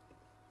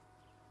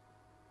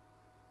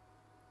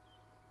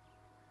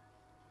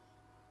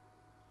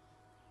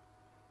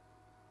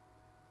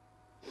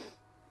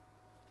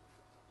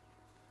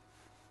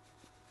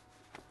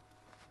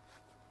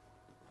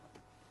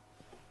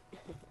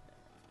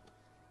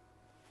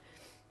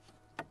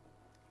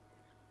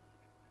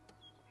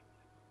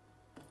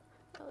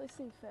 They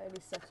seem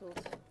fairly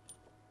settled.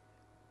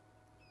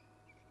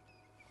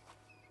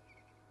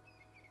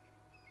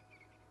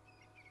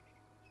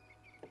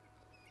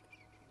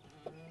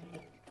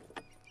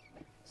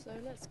 So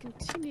let's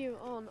continue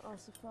on our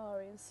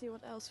safari and see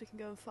what else we can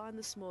go and find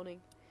this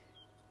morning.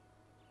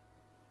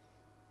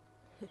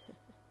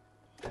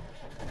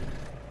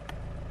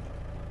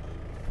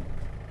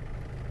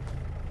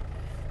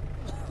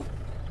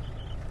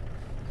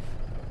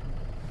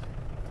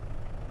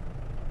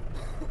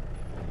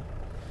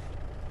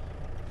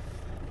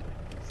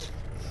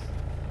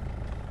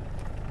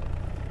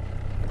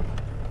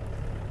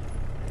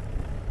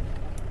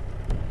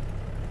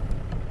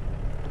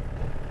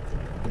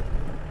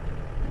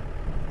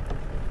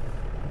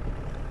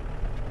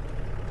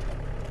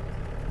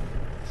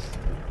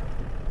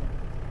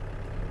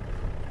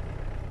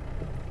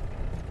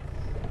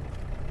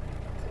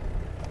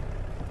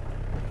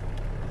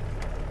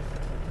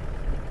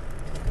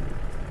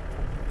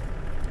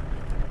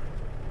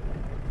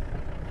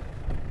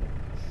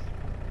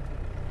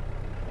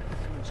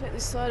 Check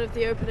this side of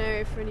the open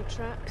area for any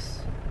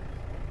tracks.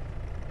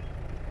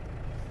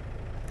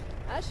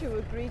 Actually, we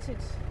were greeted,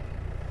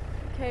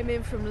 came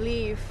in from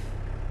leave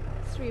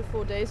 3 or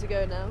 4 days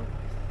ago now,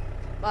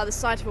 by the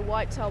sight of a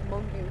white-tailed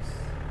mongoose,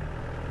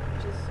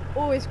 which is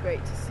always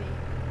great to see.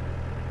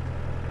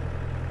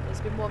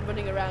 there's been one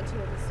running around here.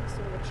 There's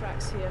some of the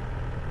tracks here.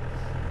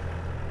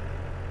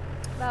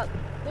 About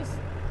this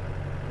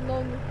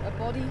long a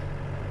body,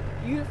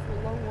 beautiful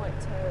long white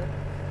tail,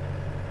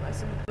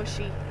 nice and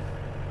bushy,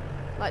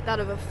 like that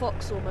of a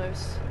fox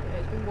almost. Yeah,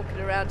 it's been walking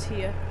around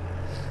here.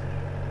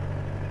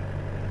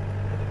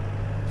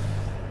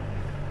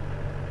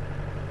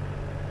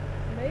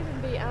 May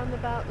even be out and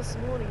about this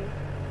morning.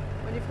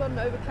 When you've got an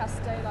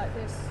overcast day like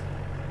this,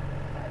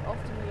 quite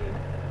often you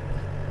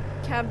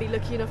can be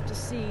lucky enough to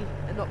see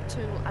a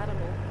nocturnal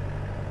animal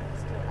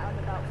still out and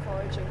about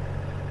foraging.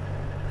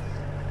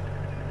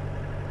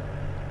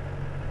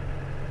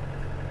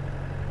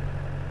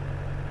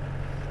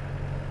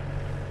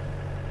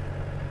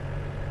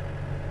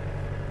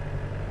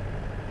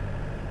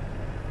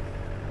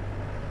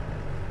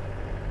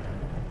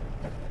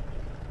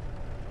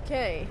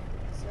 Okay,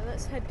 so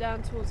let's head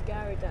down towards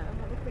Gary Dam,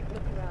 have a quick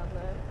look around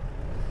there.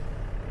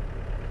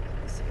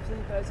 See if the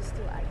birds are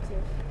still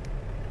active.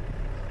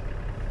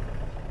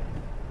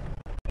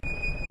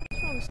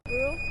 What's wrong,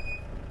 squirrel?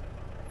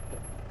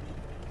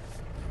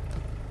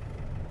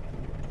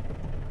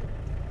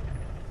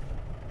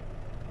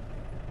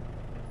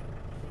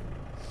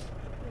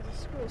 There's a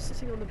squirrel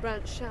sitting on the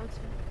branch shouting.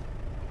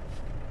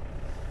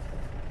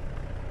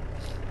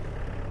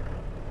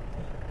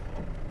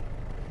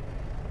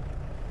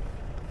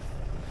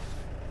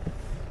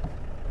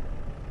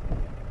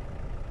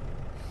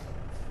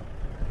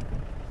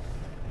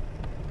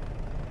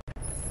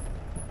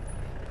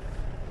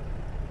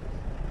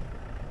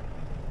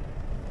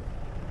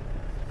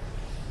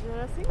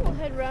 I think we'll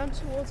head round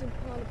towards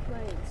Impala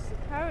Plains.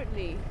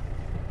 Apparently,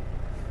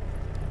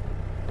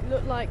 it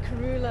looked like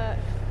Karula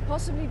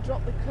possibly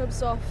dropped the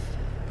cubs off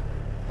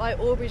by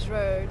Aubrey's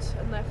Road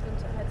and left them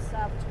to head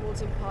south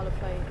towards Impala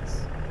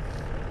Plains.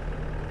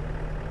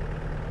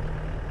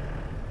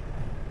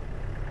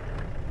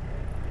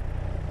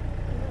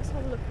 And let's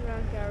have a look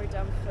around Gary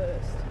Dam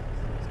first. See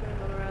what's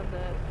going on around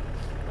there.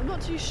 I'm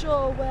not too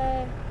sure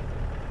where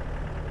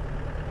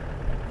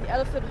the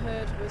elephant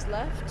herd was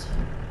left.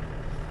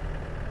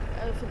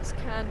 Elephants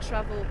can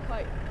travel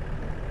quite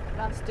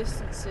vast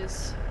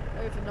distances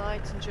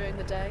overnight and during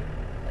the day.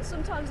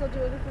 Sometimes they'll do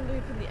a little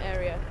loop in the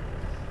area,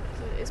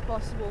 so it's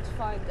possible to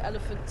find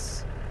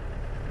elephants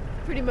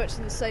pretty much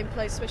in the same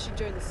place, especially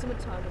during the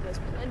summertime when there's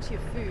plenty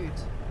of food.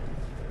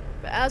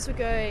 But as we're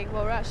going,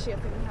 well, I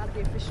think we had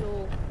the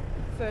official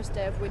first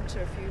day of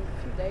winter a few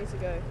days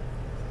ago.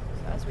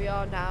 So as we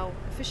are now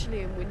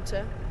officially in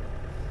winter,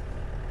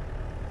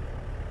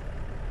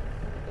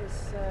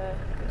 it's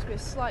going to be a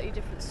slightly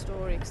different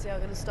story because they are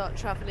going to start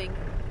travelling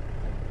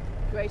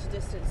greater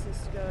distances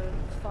to go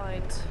and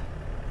find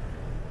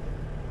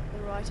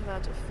the right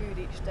amount of food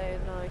each day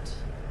and night.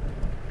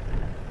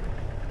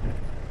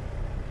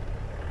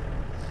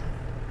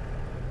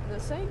 And the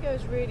same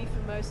goes really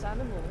for most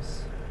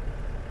animals.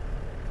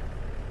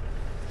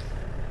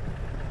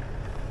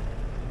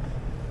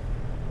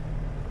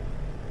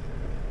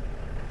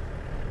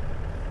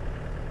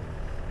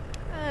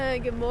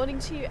 Good morning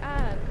to you,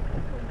 Anne.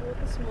 On board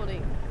this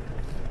morning.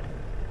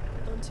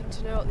 Wanting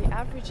to know what the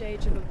average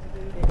age of a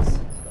baboon is.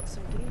 We've got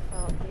some guinea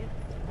fowl here.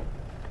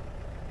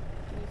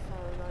 Guinea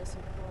fowl are nice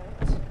and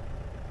quiet.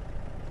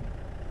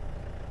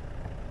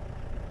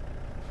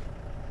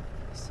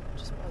 So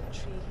just by the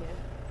tree here.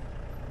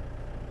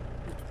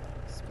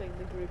 Splitting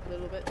the group a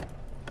little bit.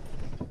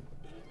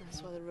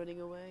 That's why they're running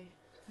away.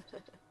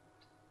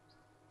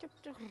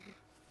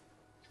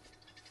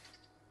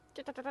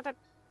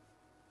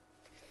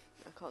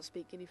 I can't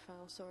speak guinea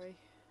fowl, sorry.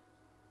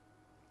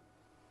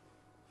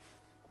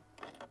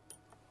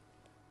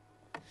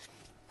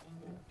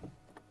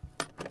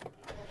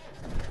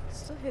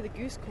 Still hear the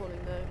goose calling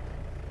though.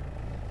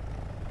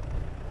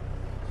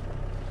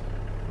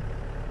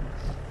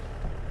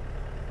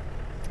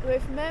 Well,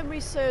 if memory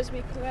serves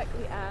me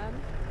correctly,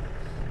 Anne,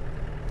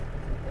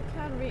 they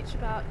can reach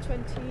about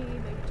 20,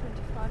 maybe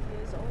 25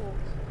 years old.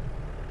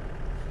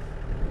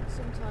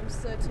 Sometimes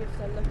 30 if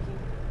they're lucky.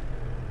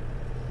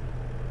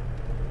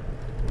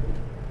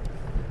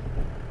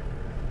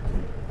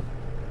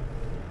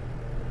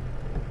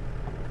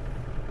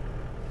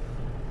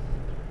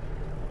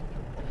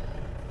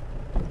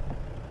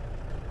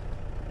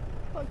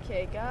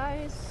 Okay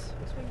guys,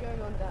 what's been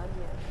going on down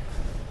here?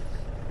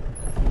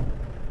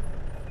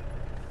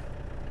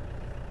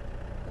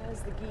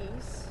 There's the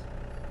geese.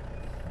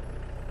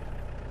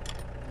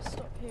 Just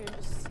stop here and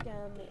just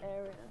scan the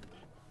area.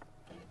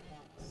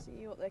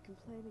 See what they're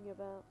complaining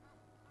about.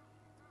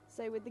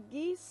 So with the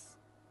geese,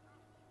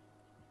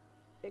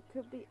 it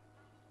could be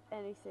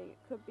anything. It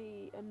could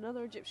be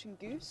another Egyptian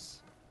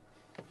goose.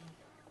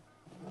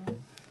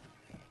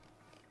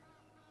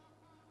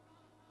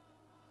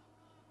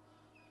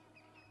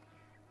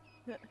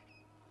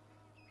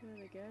 There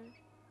we go.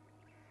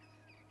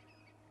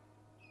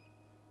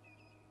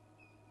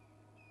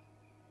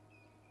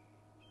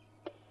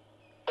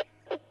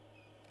 So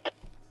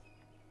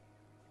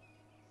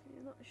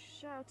you're not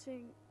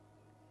shouting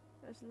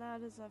as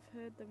loud as I've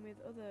heard them with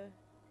other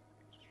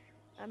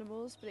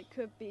animals, but it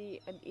could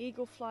be an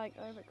eagle flying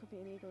over, it could be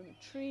an eagle in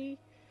a tree,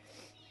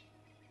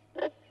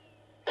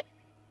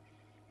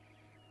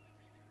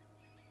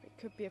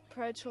 could be a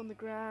predator on the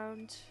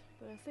ground,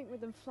 but I think with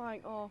them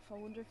flying off, I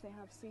wonder if they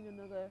have seen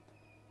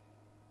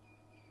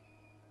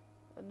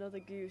another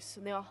goose,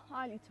 and they are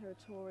highly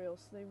territorial,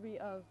 so they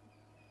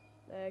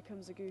there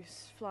comes a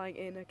goose flying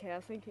in. Okay, I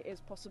think it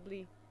is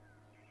possibly,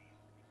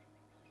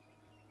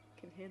 I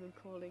can hear them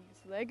calling,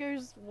 so there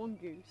goes one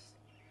goose,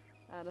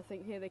 and I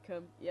think here they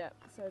come. Yeah,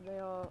 so they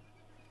are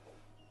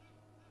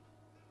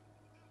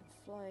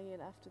flying in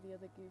after the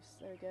other goose.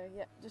 There we go.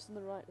 Yeah, just on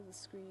the right of the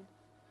screen.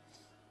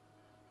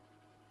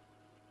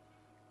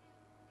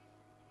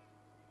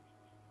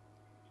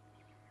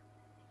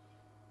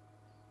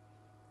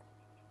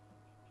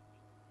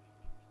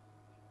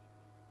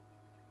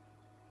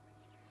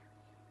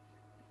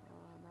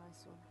 Oh,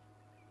 nice one.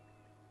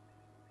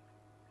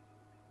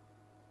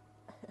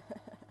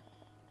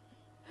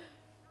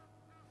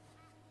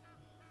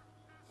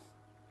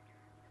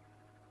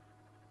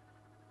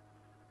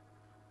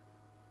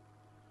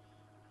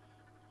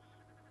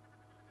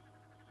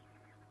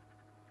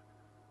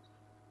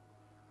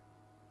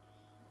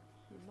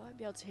 You might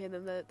be able to hear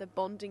them. They're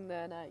bonding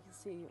there now. You can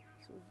see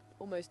sort of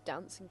almost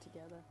dancing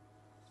together,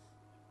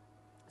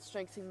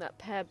 strengthening that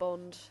pair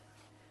bond.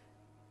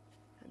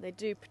 And they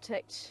do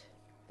protect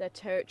their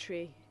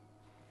territory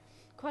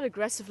quite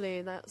aggressively,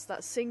 and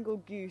that single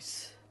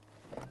goose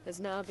has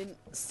now been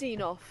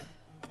seen off.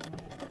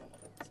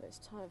 So it's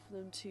time for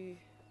them to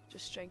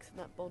just strengthen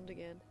that bond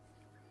again.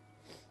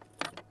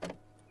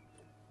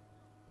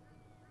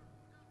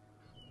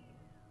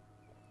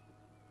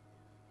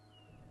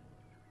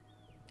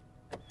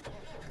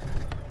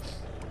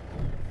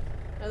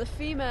 Now the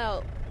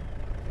female,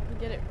 if I can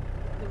get it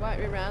the right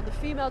way around, the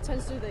female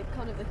tends to do the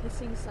kind of the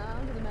hissing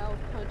sound, and the male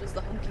kind of does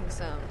the honking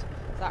sound.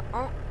 So that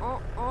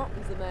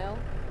is the male.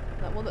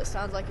 That one that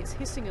sounds like it's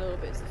hissing a little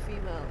bit is the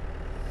female.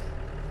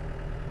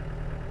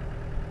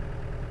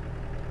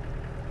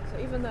 So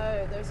even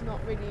though there's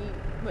not really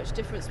much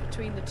difference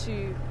between the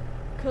two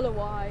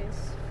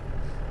colour-wise,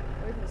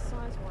 or even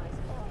size-wise.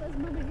 Oh, there's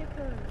Mama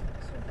Hippo.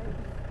 That's her baby.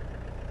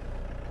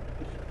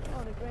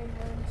 Oh, the grey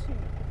heron too.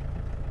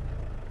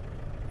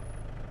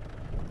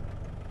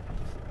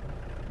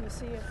 You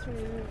see her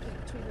through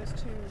between those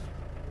two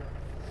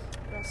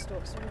grass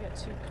stalks. Don't get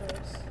too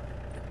close.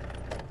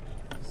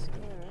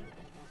 Scare her.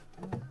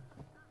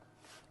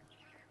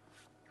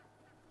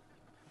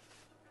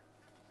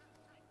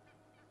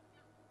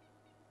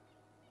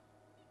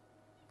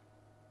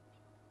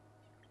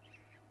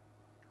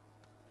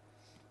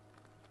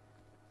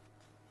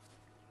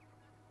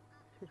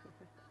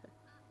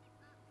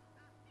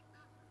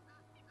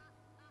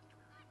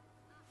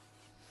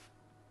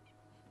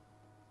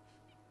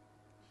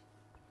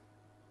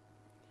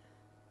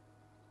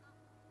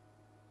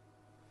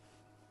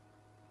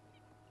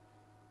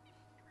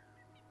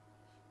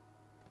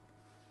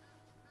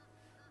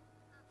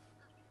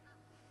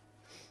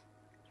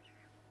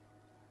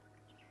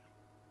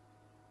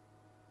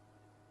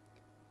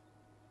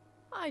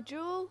 Hi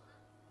Jewel,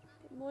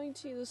 good morning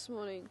to you this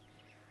morning.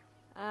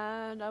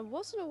 And I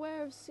wasn't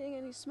aware of seeing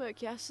any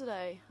smoke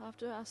yesterday. I'll have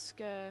to ask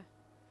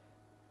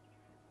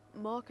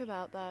Mark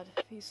about that,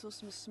 if he saw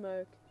some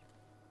smoke.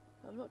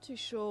 I'm not too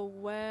sure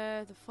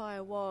where the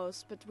fire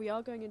was, but we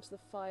are going into the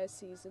fire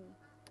season.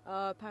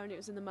 Apparently it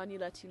was in the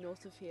Manuletti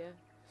north of here.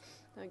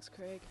 Thanks,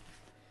 Craig.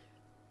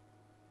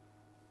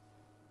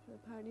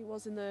 Apparently it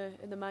was in the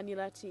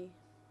Manuletti.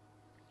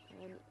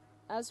 And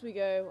as we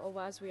go,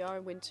 or as we are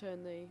in winter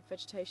and the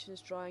vegetation is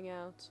drying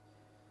out,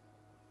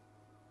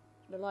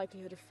 the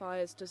likelihood of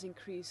fires does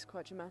increase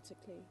quite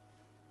dramatically.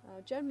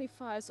 Generally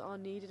fires are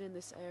needed in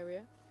this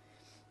area,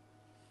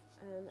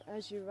 and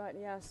as you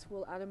rightly asked,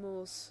 will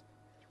animals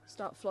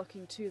start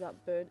flocking to that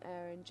burnt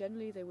area? And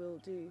generally they will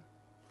do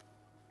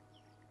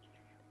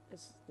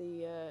as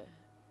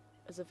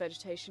the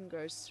vegetation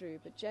grows through,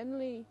 but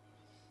generally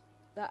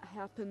that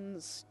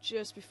happens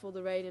just before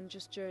the rain and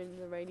just during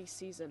the rainy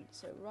season,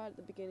 so right at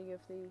the beginning of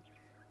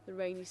the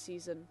rainy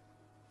season,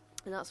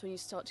 and that's when you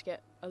start to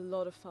get a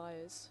lot of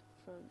fires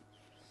from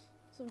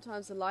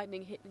sometimes the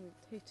lightning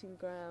hitting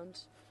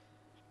ground.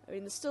 I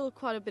mean, there's still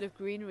quite a bit of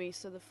greenery,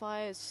 so the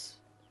fires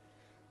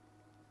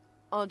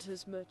aren't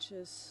as much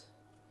as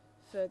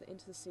further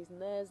into the season.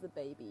 There's the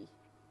baby.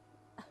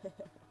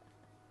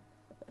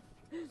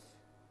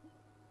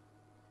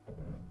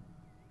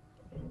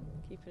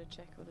 Keeping a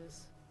check on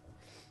us.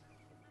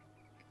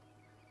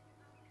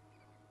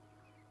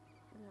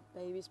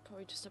 That baby's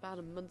probably just about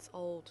a month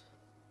old.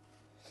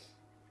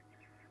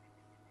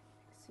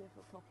 Let's see if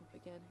it'll pop up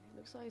again. It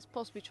looks like it's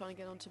possibly trying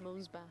to get onto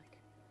Mum's back.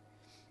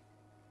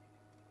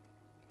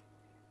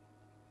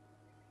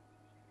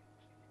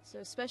 So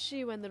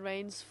especially when the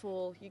rains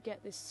fall, you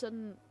get this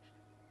sudden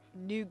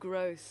new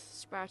growth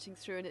sprouting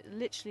through, and it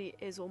literally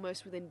is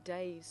almost within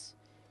days.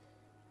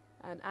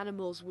 And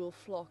animals will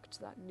flock to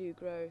that new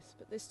growth.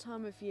 But this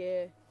time of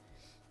year,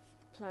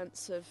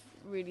 plants have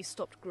really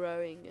stopped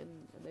growing,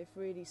 and they've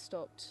really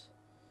stopped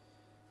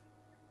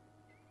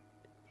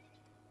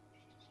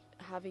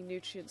having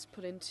nutrients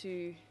put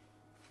into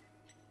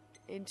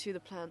the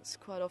plants.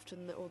 Quite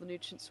often all the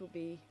nutrients will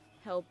be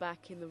held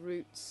back in the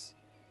roots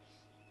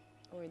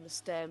or in the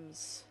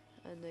stems,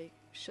 and they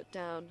shut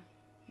down.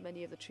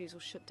 Many of the trees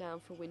will shut down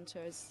for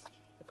winters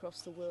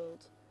across the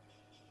world.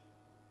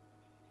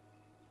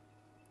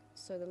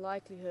 So the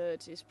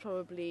likelihood is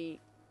probably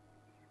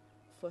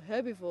for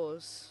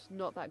herbivores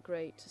not that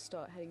great to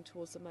start heading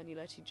towards the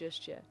Manuletti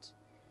just yet.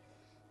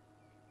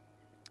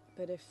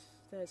 But if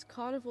there's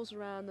carnivores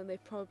around, then they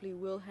probably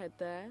will head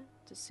there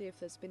to see if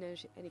there's been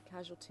any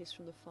casualties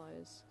from the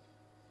fires.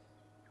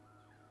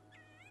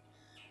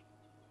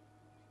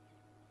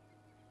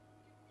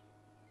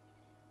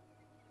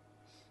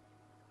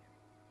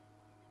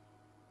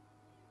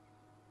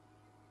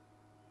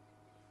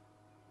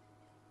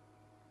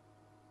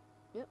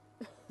 Yep.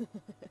 It's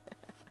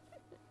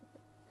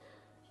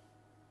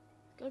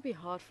gotta be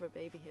hard for a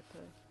baby hippo.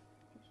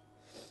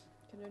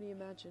 Can only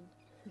imagine.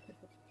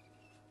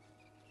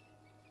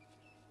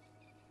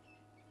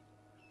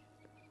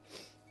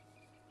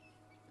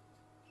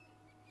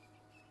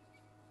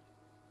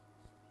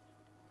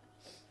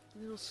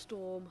 Little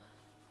storm.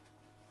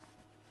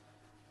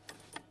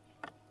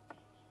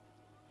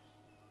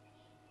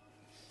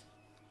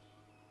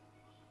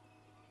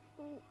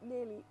 Oh,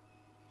 nearly.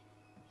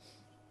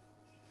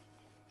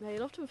 Now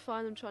you'll often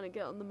find them trying to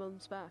get on the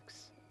mums'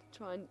 backs, to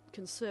try and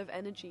conserve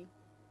energy.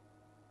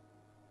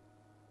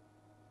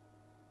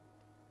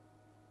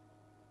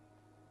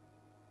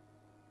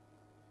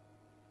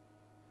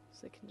 So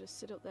they can just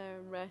sit up there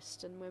and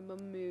rest, and when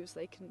mum moves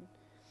they can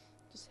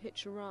just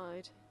hitch a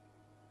ride.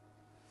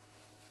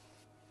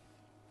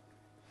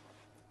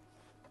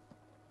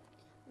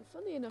 And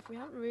funny enough, we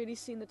haven't really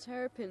seen the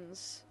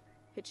terrapins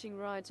hitching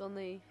rides on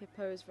the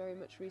hippos very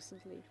much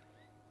recently.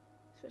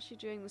 Especially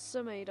during the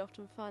summer, you'd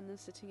often find them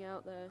sitting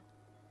out there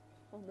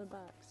on their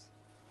backs.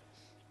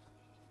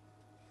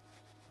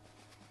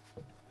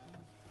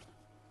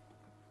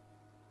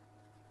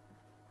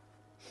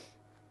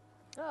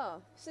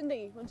 Ah,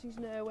 Cindy wanting to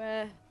know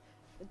where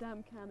the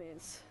damn cam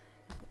is.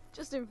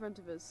 Just in front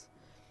of us.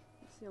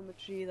 You can see on the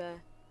tree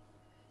there.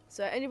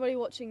 So anybody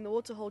watching the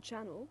Waterhole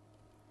channel,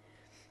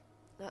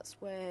 that's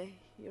where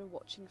you're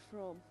watching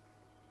from.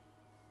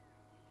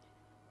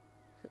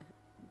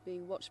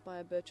 Being watched by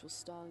a Birchall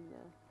starling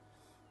there.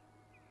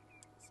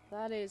 So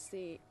that is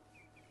the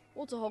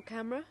Waterhole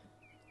camera.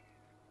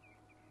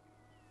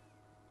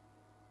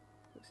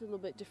 Looks a little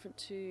bit different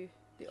to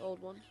the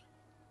old one.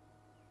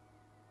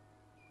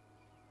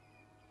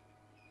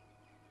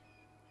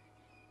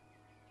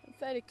 I'm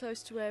fairly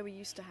close to where we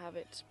used to have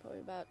it, probably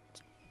about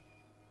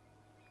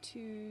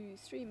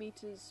 2-3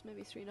 meters,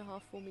 maybe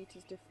 3.5-4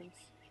 meters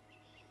difference.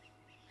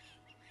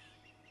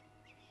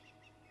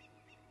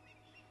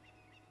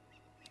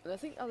 And I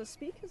think are the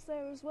speakers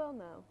there as well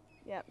now?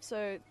 Yeah,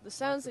 so the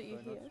sounds that you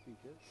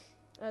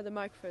hear... the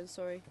microphone,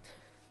 sorry.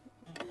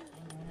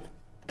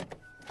 Got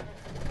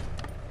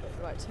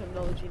the right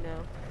terminology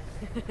now.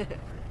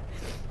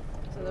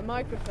 So the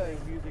microphone...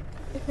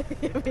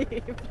 You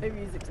play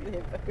music to the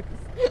hippos.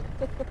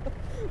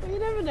 Well, you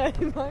never know,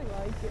 you might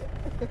like it.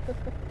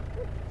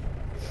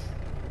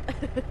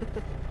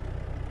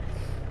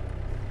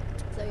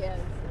 So yes,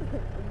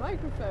 the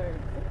microphone.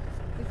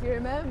 If you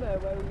remember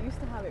where we used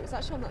to have it, it was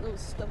actually on that little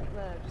stump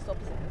there, just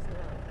opposite us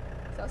now.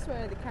 So that's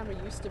where the camera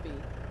used to be,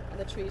 and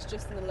the tree is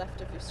just on the left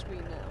of your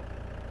screen now.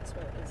 That's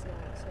where it is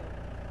now, so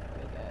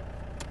there we go.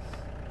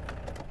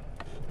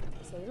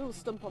 So the little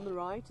stump on the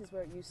right is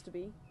where it used to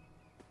be.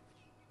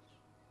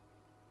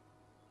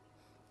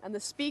 And the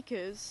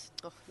speakers,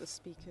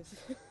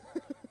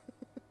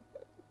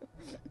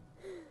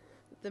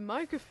 the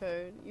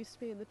microphone used to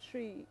be in the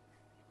tree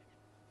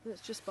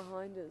that's just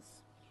behind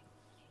us.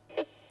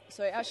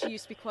 So it actually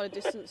used to be quite a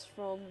distance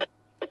from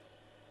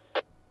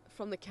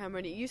the camera,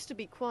 and it used to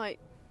be quite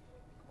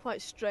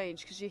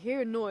strange because you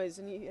hear a noise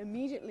and you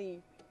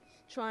immediately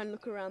try and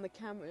look around the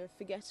camera,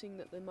 forgetting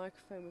that the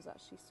microphone was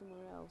actually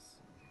somewhere else.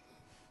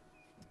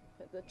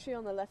 But the tree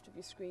on the left of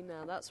your screen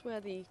now, that's where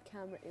the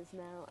camera is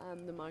now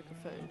and the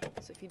microphone.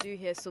 So if you do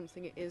hear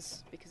something, it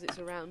is because it's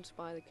around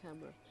by the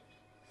camera.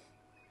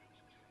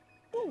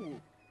 Ooh!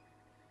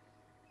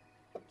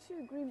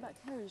 2 greenback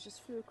herons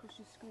just flew across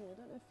your screen. I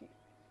don't know if you...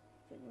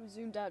 I think we were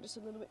zoomed out just a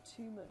little bit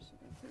too much. I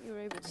don't think you were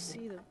able to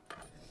see them.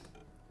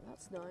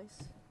 That's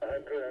nice.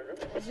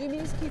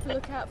 Zoomies, keep a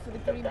lookout for the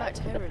greenbacked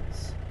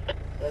herons.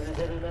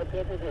 Everybody not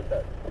yet with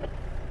that?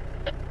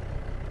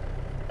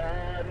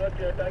 Not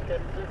yet. I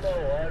can see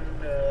one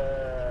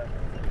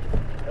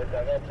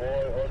another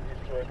boy on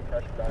this road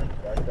touchdown,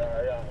 but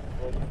yeah, I'm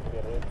going to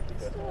the road.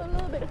 Still a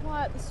little bit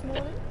quiet this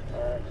morning.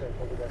 Not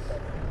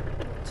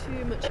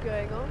too much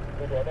going on.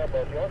 What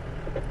about yours?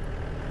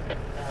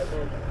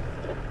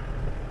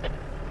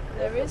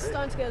 There is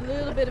starting to get a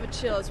little bit of a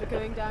chill as we're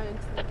going down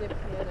into the dip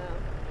here now.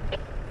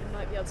 You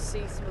might be able to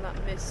see some of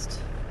that mist.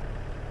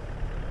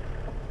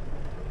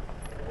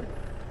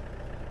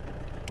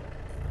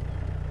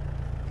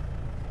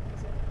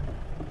 There's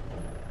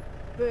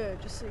a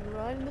bird just sitting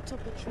right in the top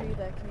of the tree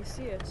there. Can you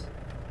see it?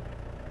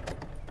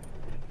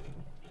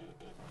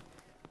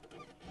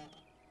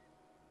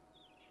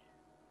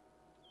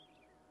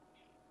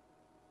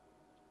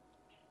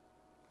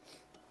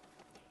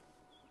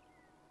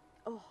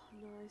 Oh,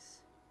 nice.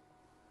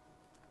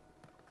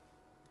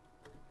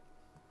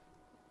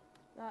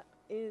 That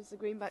is the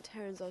greenbacked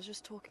herons I was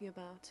just talking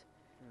about.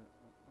 Yeah,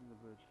 on the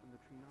bird, on the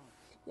tree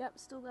now. Yep,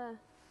 still there.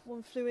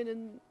 One flew in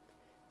and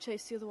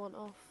chased the other one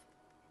off.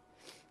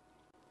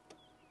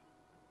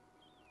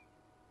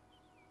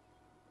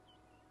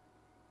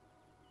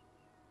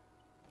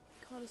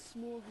 Quite a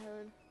small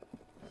heron.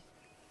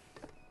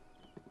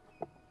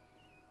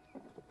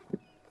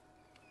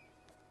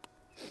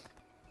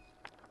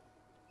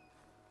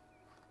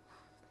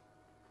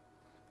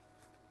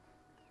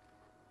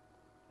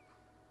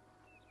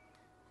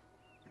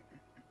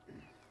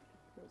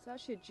 It's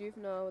actually a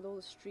juvenile with all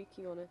the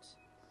streaking on it,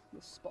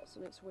 the spots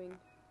on its wing.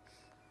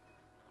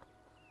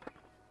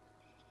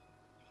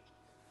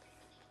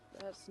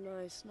 That's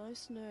nice.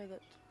 Nice to know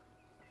that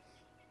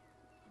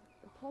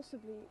they're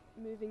possibly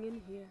moving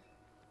in here.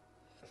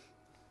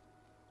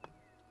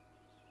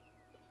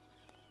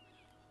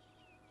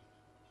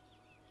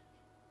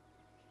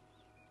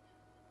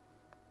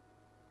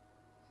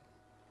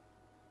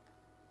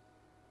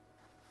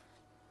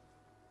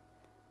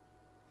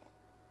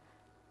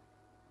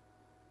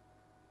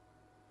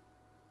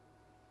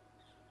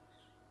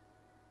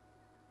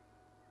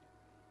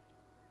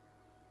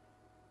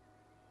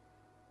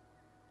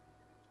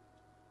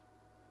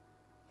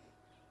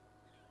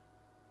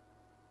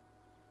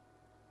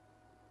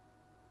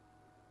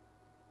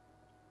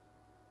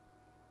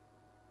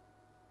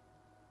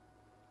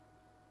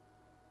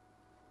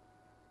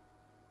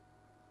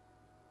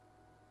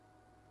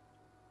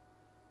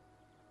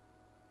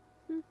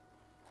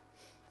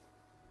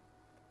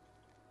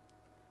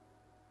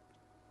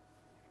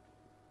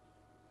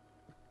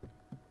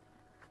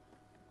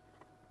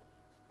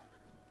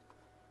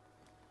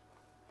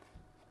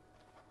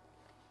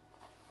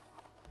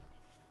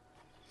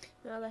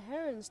 Now the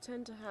herons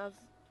tend to have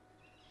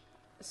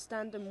a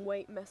stand and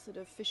wait method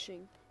of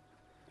fishing.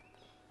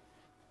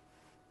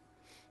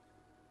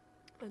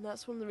 And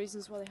that's one of the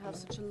reasons why they have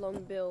such a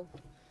long bill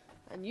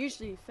and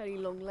usually fairly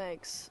long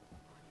legs.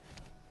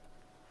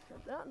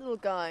 But that little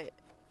guy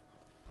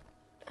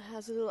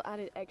has a little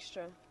added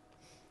extra.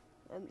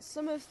 And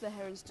some of the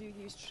herons do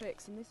use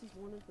tricks, and this is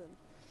one of them.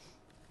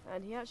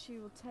 And he actually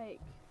will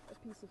take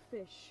a piece of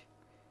fish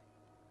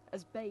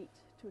as bait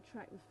to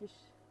attract the fish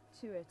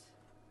to it.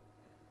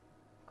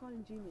 Quite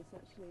ingenious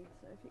actually.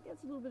 So if it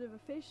gets a little bit of a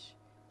fish,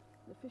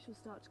 the fish will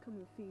start to come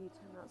and feed,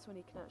 and that's when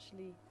he can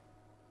actually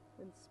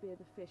then spear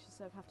the fish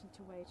instead of having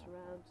to wait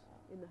around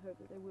in the hope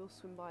that they will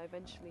swim by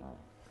eventually.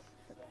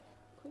 But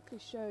I'll quickly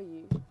show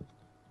you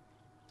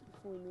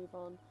before we move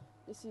on.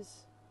 This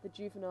is the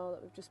juvenile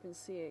that we've just been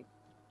seeing,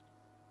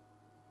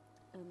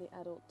 and the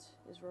adult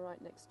is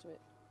right next to it.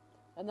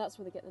 And that's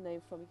where they get the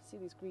name from. You can see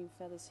these green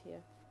feathers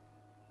here.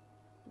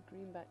 The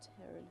green-backed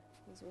heron.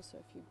 There's also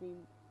a few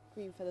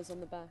green feathers on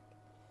the back.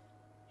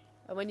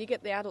 And when you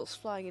get the adults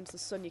flying into the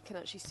sun, you can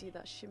actually see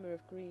that shimmer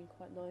of green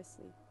quite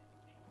nicely.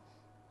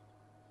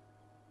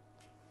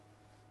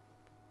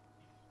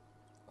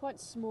 Quite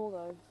small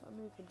though. If I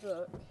move the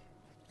book,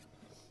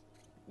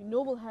 your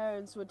normal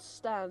herons would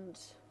stand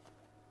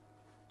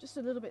just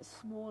a little bit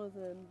smaller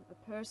than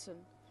a person,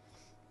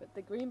 but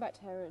the greenbacked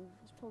heron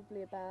is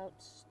probably about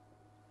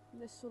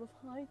this sort of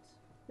height.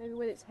 Maybe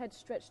with its head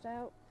stretched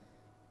out,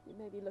 you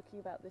may be looking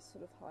about this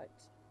sort of height.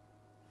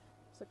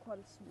 So quite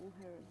a small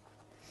heron.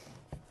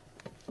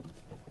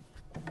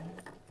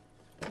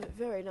 But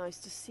very nice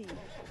to see.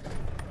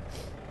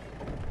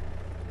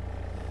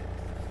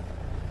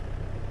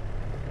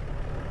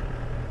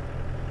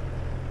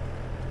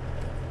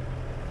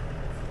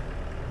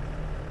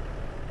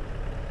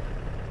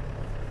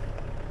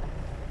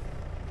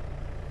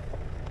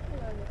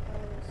 Hello,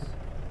 Nicholas.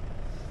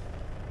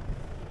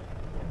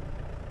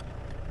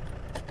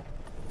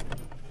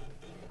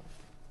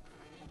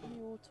 You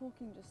were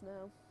talking just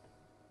now.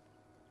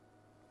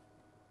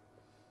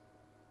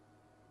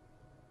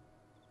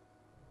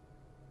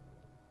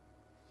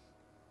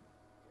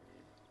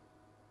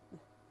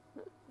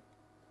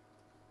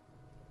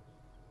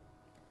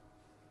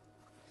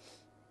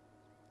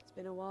 It's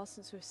been a while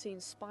since we've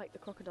seen Spike the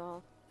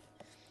crocodile.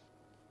 I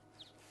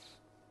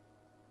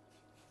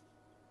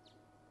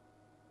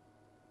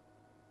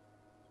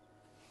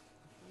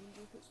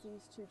wonder if it's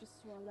these two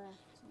just to our left.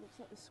 It looks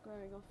like they're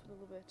squaring off a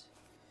little bit.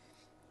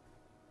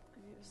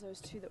 Maybe it was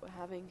those two that were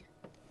having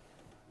a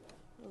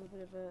little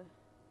bit of a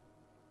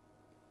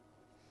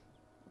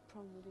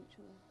problem with each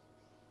other.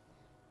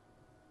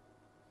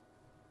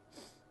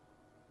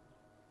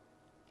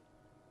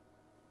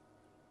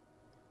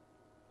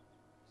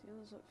 The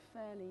others look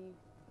fairly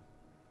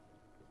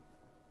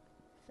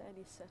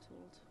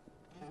settled.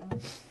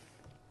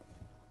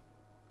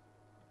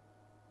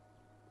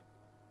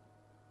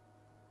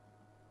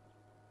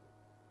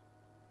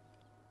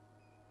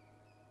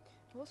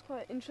 What's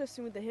quite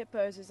interesting with the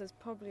hippos is there's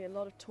probably a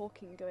lot of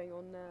talking going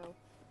on now.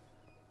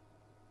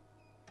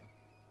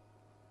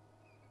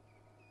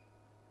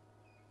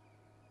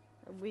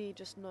 And we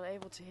just not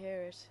able to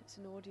hear it. It's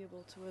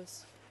inaudible to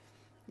us.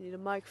 You need a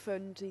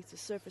microphone underneath the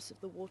surface of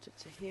the water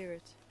to hear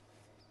it.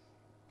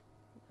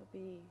 It'll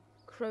be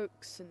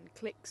croaks and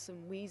clicks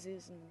and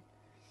wheezes and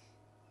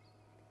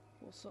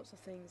all sorts of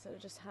things that are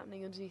just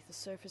happening underneath the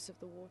surface of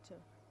the water.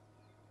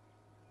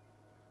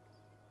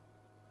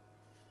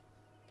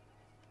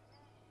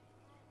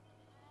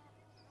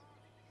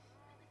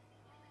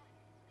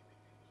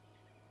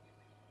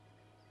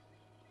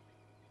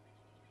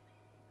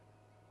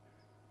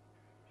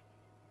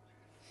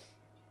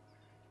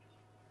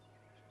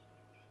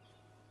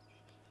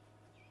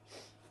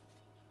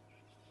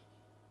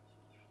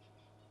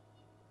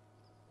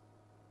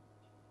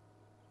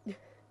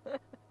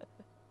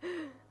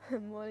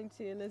 Morning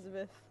to you,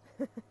 Elizabeth.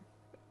 And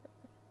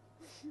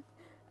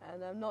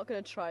I'm not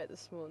going to try it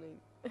this morning.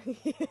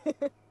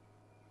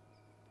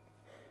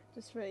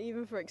 Just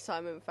even for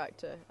excitement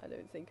factor, I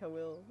don't think I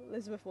will.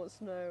 Elizabeth wants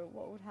to know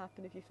what would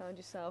happen if you found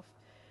yourself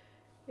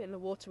in the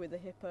water with a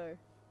hippo.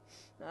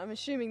 Now, I'm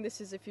assuming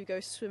this is if you go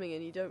swimming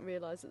and you don't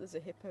realise that there's a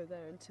hippo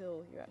there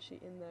until you're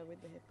actually in there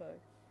with the hippo.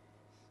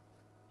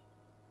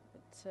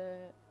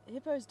 But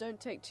hippos don't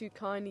take too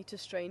kindly to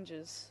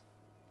strangers.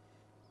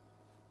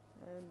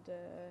 And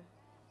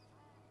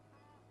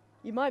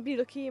you might be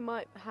lucky, you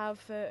might have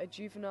a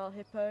juvenile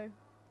hippo,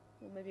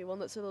 or maybe one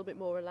that's a little bit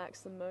more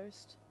relaxed than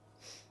most.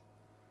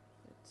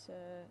 But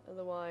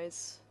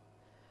otherwise,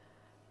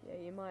 yeah,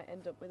 you might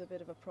end up with a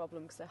bit of a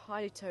problem because they're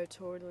highly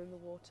territorial in the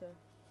water.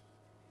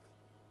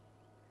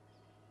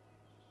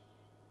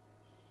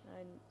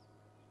 And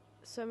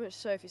so much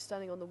so, if you're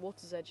standing on the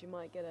water's edge, you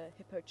might get a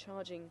hippo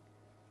charging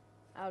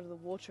out of the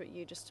water at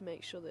you just to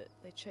make sure that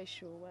they chase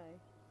you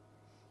away.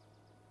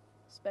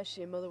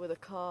 Especially a mother with a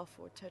calf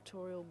or a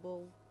territorial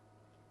bull.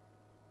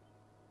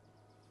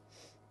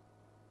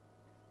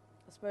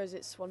 I suppose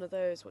it's one of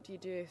those, what do you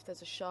do if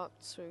there's a shark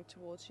swimming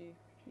towards you?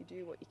 You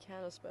do what you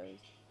can, I suppose.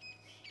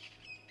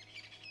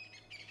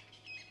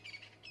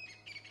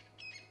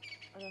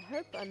 And I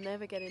hope I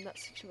never get in that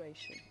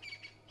situation.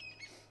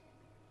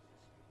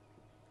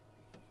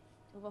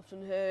 I've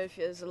often heard if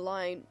there's a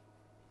lion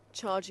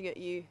charging at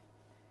you,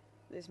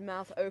 with his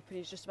mouth open,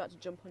 he's just about to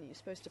jump on you. You're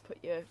supposed to put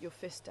your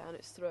fist down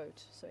its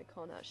throat so it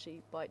can't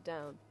actually bite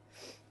down.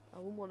 I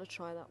wouldn't want to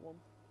try that one.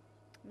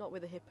 Not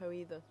with a hippo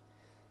either.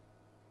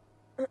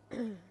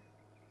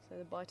 So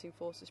the biting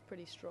force is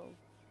pretty strong.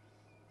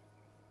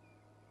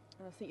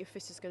 And I think your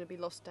fist is going to be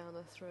lost down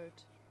their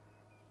throat.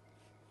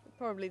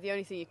 Probably the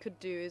only thing you could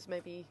do is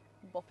maybe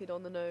bop it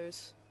on the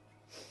nose.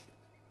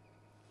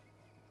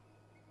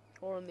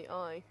 Or on the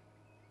eye.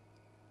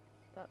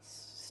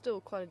 That's still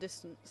quite a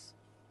distance.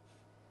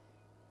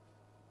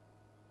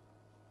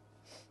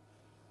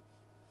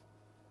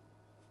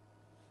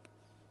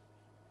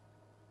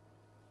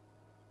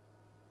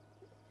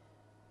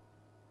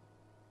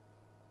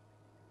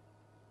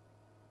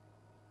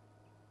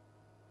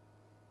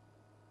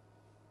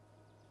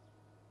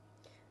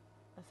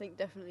 I think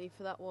definitely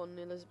for that one,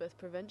 Elizabeth,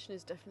 prevention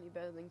is definitely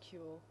better than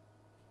cure.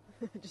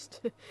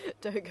 Just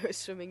don't go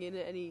swimming in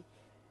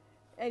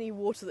any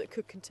water that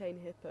could contain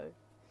hippo.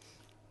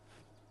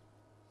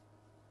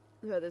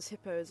 Where there's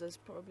hippos, there's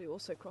probably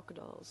also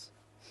crocodiles.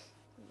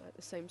 Like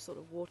the same sort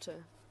of water.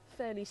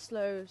 Fairly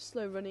slow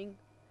running,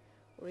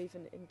 or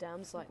even in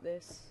dams like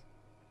this.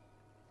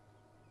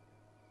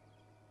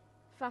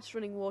 Fast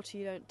running water,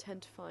 you don't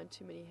tend to find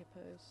too many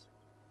hippos.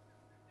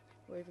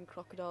 Or even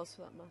crocodiles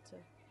for that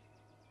matter.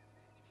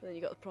 But then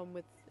you got the problem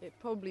with it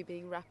probably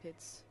being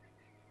rapids.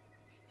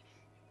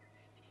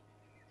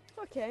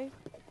 Okay,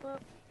 well,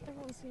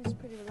 everyone seems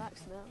pretty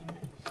relaxed now.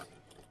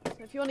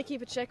 So if you want to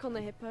keep a check on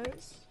the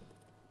hippos,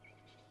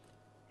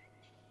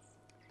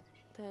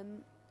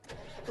 then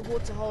the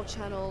waterhole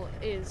channel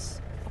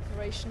is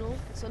operational.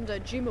 It's under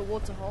Juma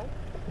Waterhole.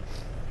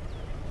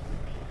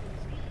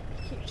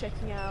 Keep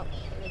checking out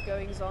the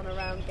goings on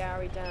around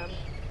Gowrie Dam,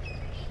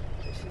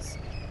 which is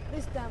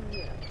this dam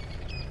here.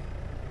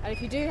 And if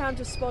you do happen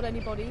to spot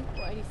anybody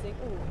or anything,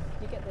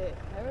 you get the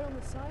parrot on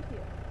the side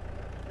here.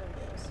 There it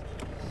goes.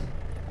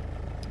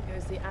 There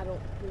goes the adult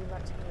moving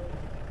back to the road.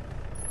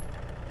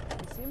 You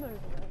can see him over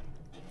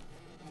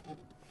there.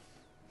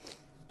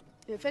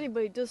 If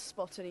anybody does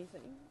spot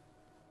anything,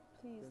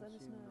 please let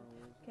us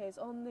know. Okay, it's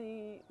on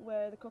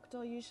where the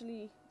crocodile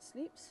usually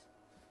sleeps.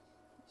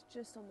 It's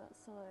just on that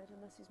side,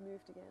 unless he's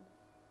moved again.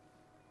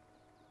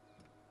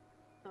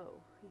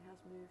 Oh, he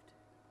has moved.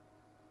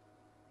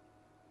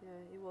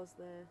 Yeah, he was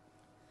there.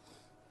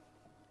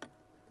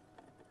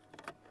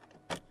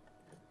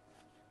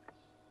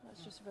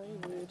 That's just very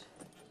rude.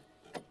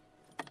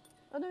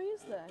 Oh no, he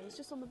is there. He's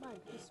just on the bank.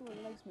 Just saw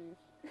his legs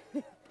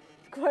move.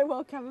 Quite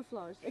well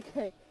camouflaged.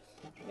 Okay.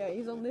 Yeah,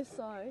 he's on this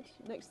side,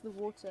 next to the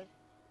water.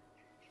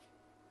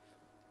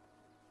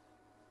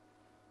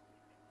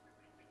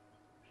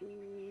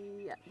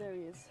 Yeah, there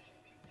he is.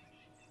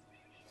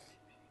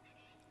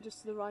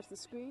 Just to the right of the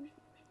screen.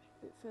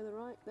 A bit further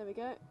right. There we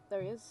go.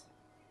 There he is.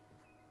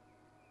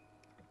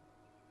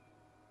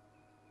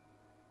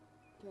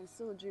 Okay,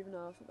 still a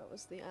juvenile. I thought that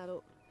was the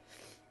adult.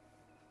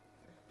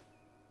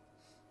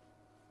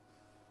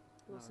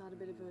 He also had a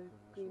bit of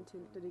a green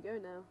tint. Did he go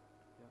now?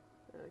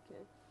 Yeah.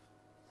 Okay.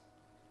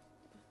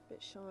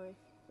 Bit shy.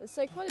 Let's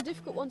say quite a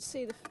difficult one to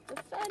see. They're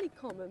fairly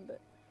common,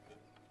 but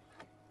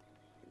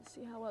let's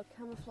see how well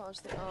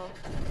camouflaged they are.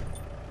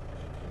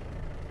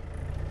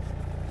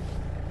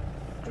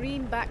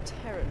 Green-backed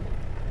heron.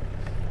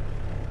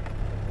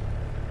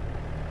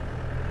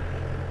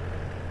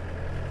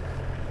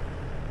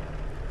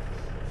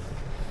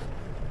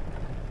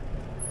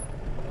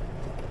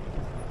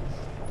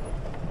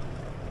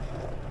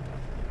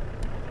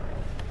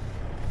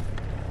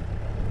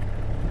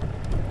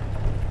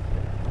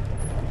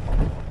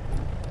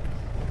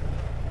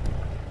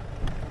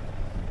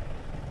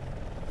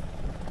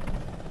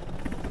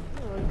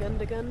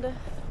 Gunda.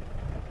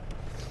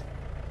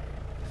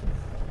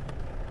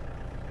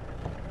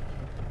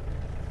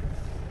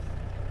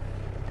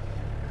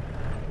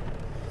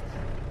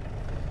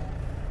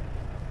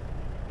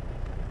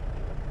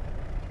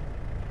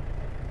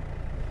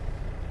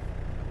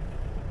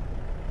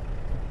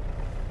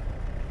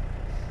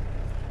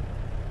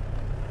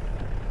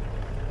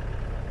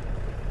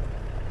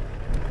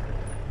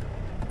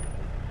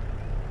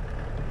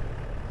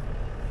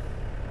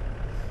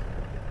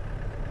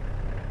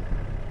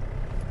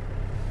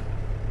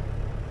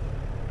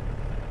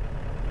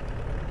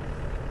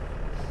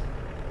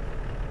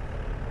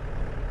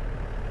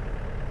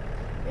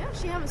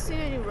 Actually haven't seen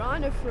any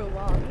rhino for a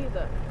while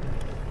either.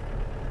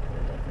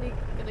 We're definitely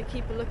going to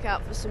keep a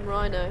lookout for some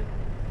rhino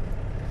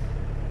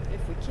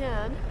if we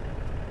can.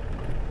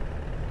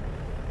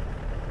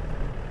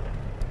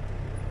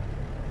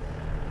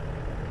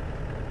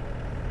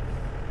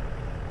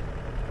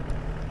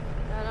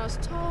 And I was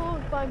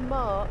told by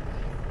Mark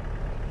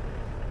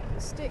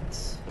the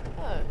sticks.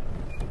 Oh,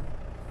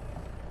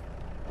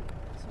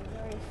 some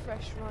very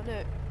fresh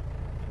rhino.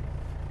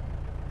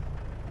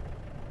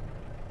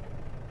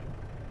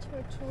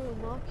 Territorial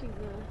marking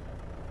there.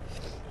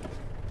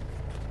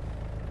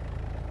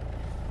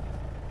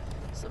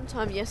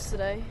 Sometime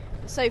yesterday.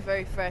 I say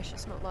very fresh,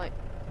 it's not like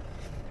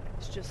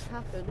it's just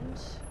happened.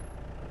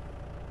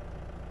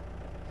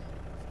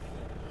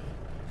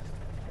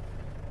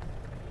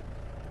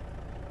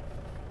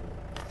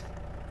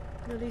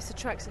 At least the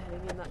tracks are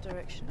heading in that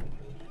direction.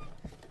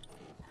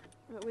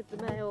 But with the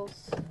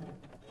males,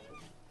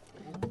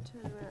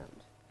 turn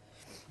around.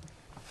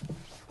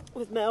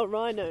 With male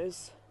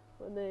rhinos,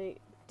 when they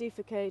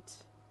defecate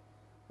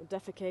or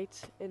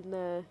defecate in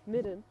their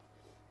midden,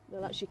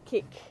 they'll actually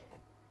kick,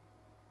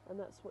 and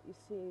that's what you're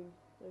seeing,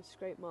 those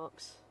scrape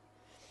marks.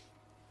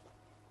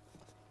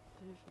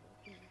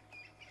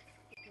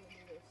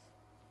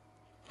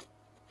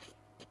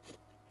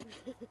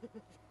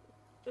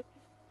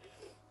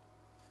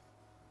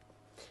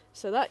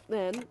 So that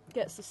then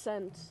gets the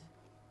scent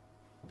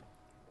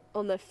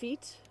on their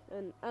feet,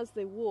 and as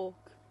they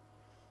walk,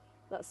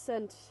 that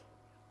scent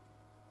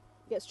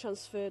gets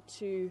transferred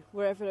to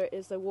wherever it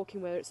is they're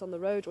walking, whether it's on the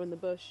road or in the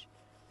bush,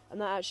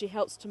 and that actually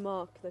helps to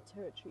mark their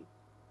territory.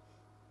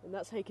 And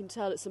that's how you can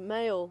tell it's a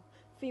male.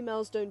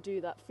 Females don't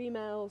do that.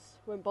 Females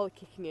won't bother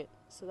kicking it,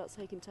 so that's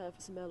how you can tell if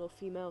it's a male or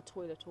female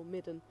toilet, or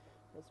midden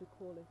as we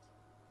call it.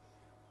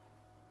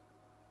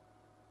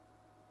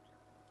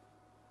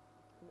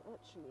 And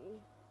actually,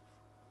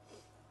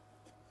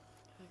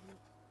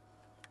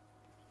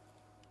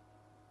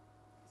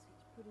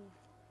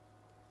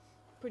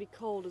 it's pretty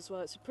cold as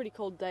well. It's a pretty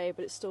cold day,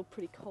 but it's still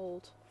pretty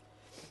cold.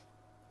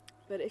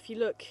 But if you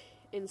look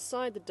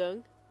inside the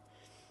dung,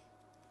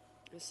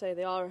 I say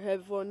they are a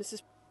herbivore, and this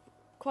is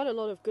quite a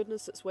lot of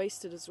goodness that's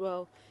wasted as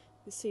well.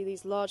 You see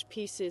these large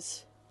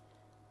pieces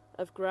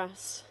of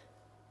grass,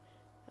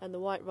 and the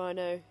white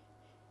rhino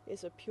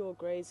is a pure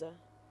grazer,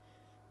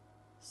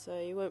 so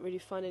you won't really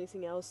find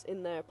anything else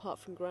in there apart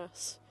from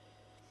grass.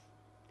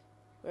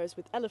 Whereas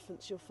with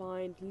elephants you'll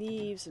find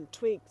leaves and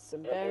twigs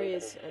and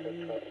berries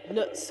and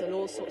nuts and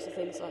all sorts of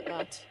things like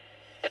that.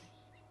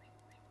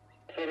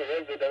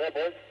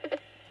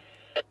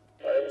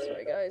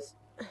 Sorry guys.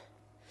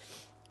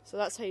 So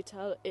that's how you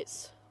tell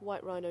it's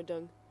white rhino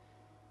dung.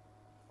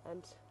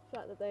 And the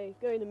fact that they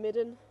go in the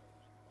midden,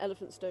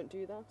 elephants don't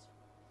do that.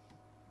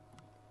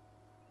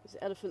 Because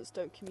elephants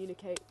don't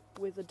communicate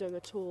with the dung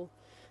at all.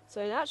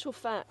 So in actual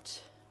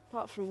fact,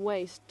 apart from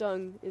waste,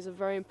 dung is a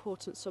very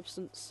important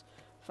substance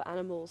for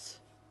animals.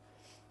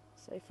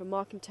 So for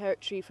marking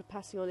territory, for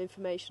passing on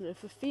information. And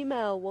if a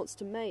female wants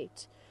to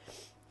mate,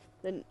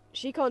 then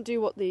she can't do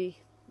what the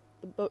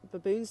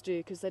baboons do,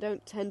 because they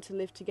don't tend to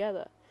live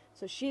together.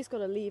 So she's got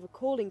to leave a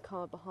calling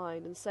card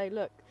behind and say,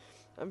 look,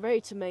 I'm ready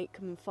to mate,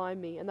 come and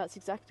find me. And that's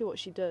exactly what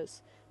she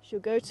does.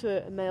 She'll go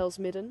to a male's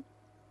midden,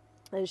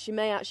 and she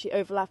may actually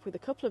overlap with a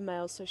couple of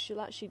males, so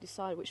she'll actually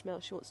decide which male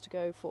she wants to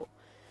go for.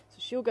 So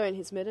she'll go in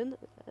his midden,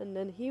 and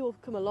then he will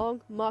come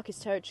along, mark his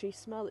territory,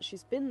 smell that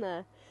she's been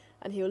there,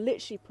 and he'll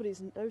literally put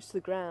his nose to the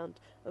ground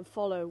and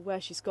follow where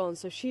she's gone.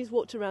 So if she's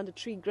walked around a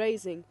tree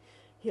grazing,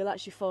 he'll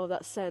actually follow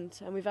that scent.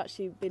 And we've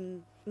actually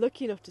been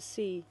lucky enough to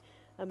see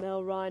a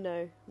male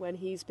rhino when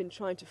he's been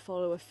trying to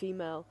follow a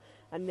female,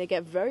 and they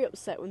get very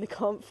upset when they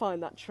can't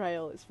find that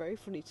trail. It's very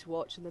funny to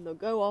watch, and then they'll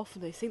go off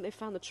and they think they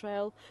found the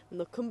trail, and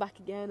they'll come back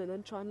again and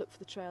then try and look for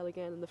the trail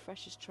again, and the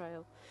freshest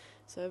trail.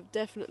 So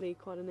definitely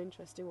quite an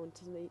interesting one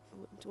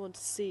to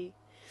see.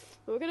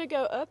 But we're going to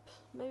go up,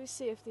 maybe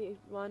see if the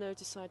rhino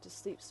decide to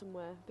sleep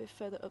somewhere a bit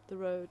further up the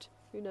road.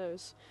 Who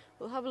knows?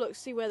 We'll have a look,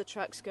 see where the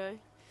tracks go.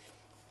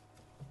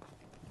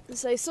 And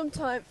say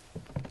sometime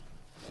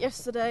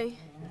yesterday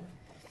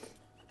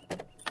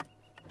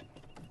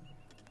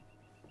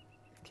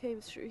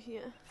came through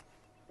here.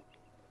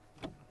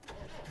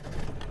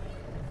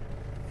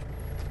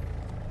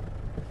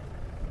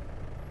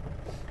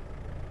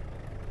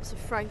 There's a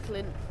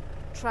Franklin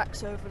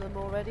tracks over them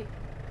already.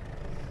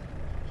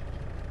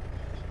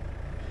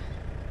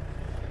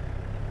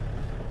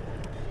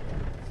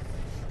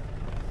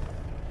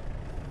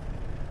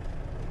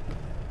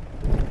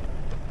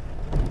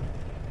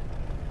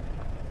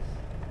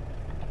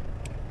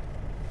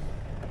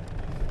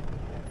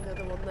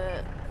 Another one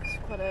there. It's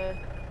quite a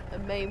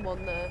main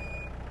one there.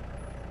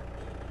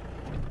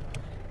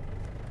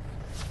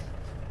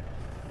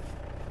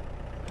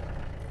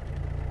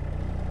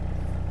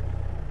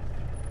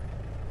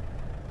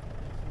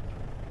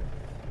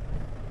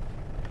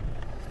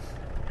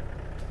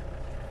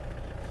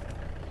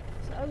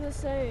 As I was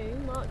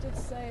saying, Mark did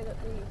say that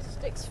the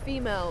Styx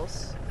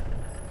females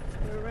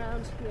were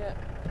around here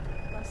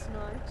last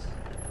night,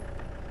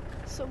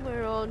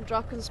 somewhere on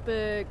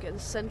Drakensberg and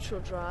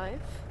Central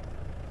Drive.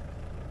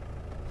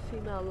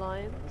 Female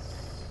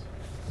lions.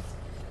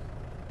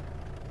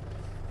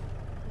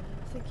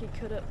 I think he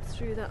cut up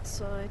through that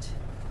side.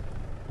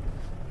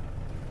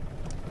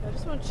 I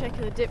just want to check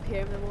in the dip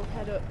here and then we'll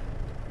head up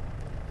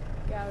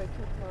Gowrie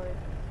Cookline.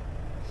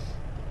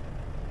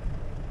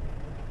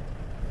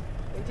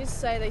 They did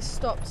say they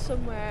stopped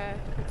somewhere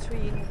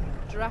between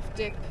Giraffe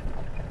Dip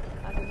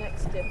and the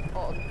next dip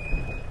on,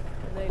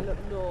 and they look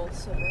north,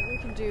 so maybe we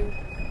can do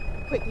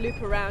a quick loop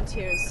around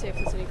here and see if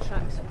there's any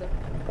tracks for them.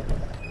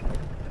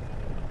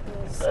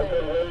 As I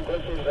say,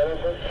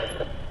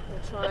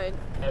 we'll try and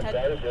head...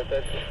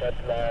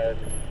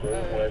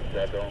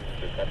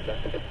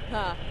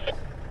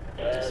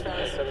 just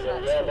found some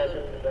tracks for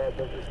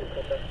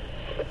them.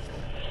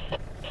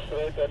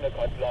 Straight on the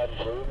Cutland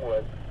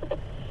Broomwood.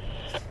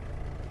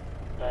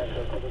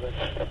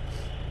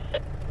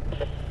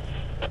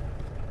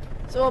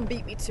 Someone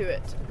beat me to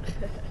it.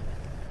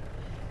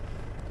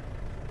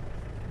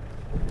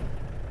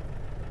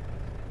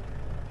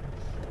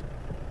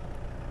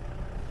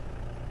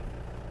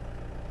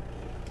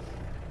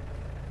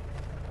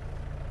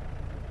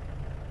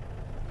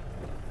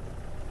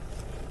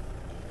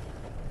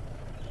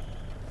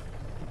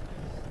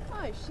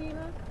 Hi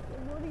Sheila,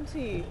 good morning to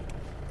you.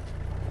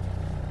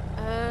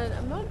 And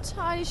I'm not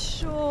entirely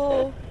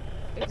sure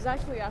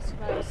exactly what you asked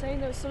about. I was saying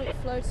there was something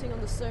floating on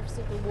the surface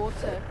of the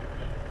water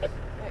at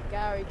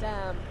Gowrie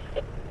Dam.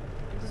 It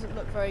doesn't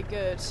look very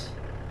good.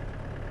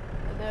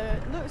 And there,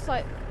 it looks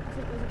like, I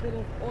think there's a bit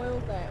of oil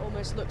there. It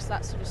almost looks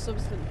that sort of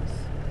substance.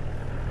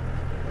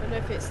 I don't know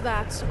if it's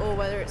that or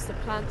whether it's the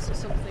plants or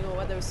something, or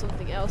whether there's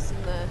something else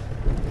in there.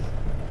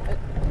 But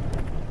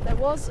there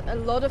was a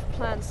lot of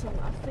plants, and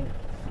I think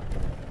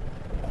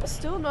I'm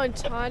still not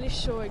entirely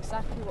sure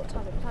exactly what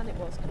type of plant it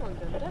was. Come on,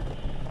 Gunda.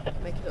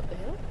 Make it up the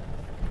hill.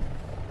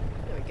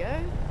 There we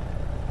go.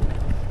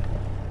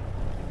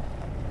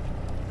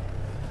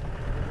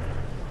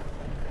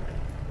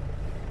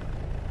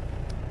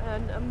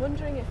 And I'm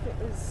wondering if it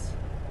was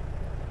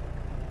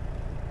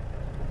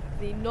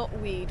the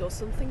knotweed or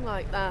something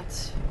like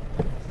that.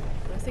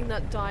 I think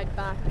that died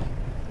back.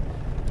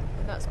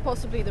 And that's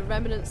possibly the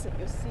remnants that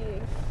you're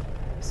seeing.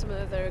 Some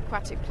of their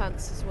aquatic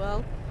plants as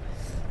well.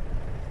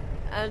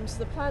 And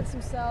the plants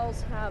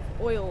themselves have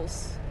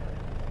oils.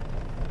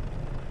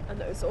 And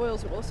those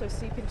oils will also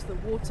seep into the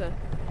water.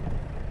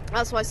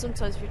 That's why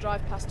sometimes if you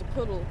drive past a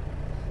puddle,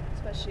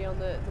 especially on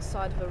the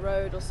side of a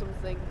road or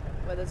something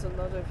where there's a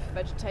lot of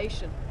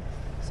vegetation,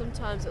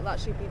 sometimes it'll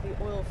actually be the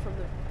oil from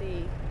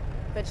the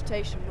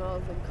vegetation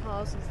rather than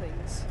cars and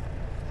things.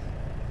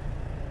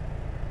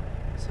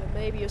 So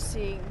maybe you're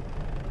seeing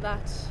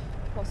that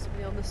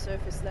possibly on the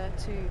surface there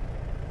too.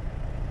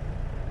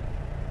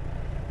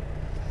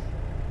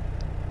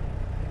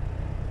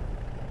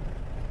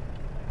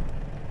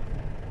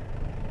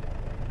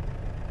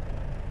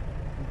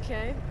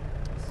 Okay,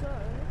 so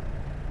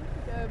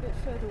if we go a bit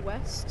further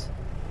west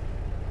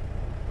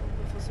on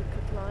the Fussell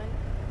Cook line,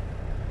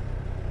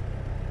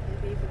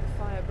 maybe even the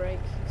fire break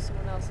if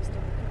someone else has done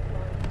the Cook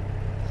line.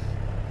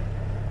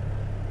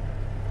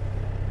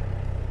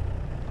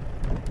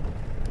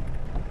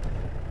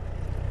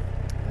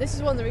 This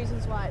is one of the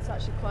reasons why it's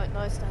actually quite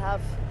nice to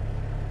have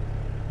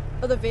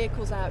other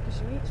vehicles out,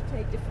 because you each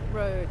take different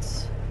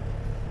roads.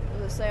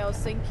 As I say, I was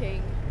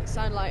thinking it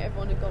sounded like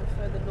everyone had gone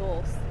further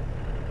north.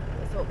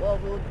 I thought, well,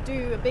 we'll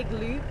do a big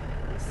loop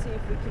and see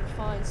if we can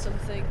find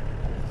something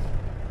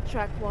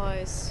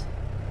track-wise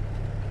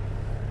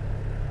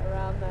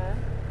around there.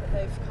 But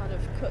they've kind of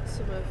cut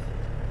some of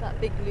that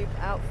big loop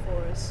out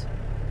for us.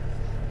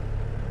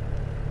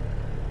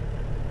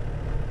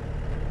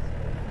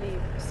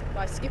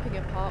 By skipping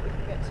a part, we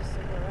can get to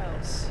somewhere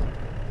else.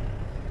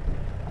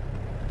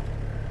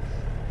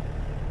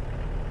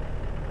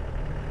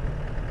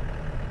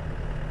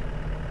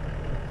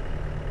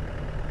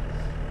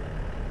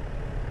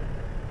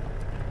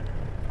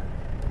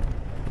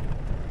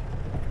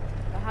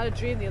 had a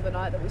dream the other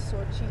night that we saw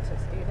a cheetah,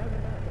 so you never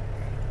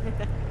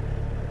know.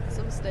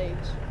 Some stage.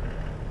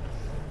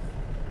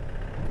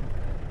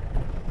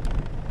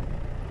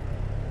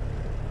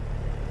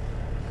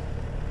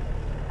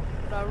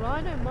 But our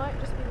rhino might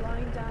just be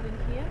lying down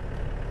in here.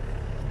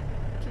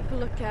 Keep a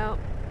lookout.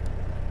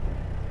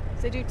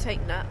 They do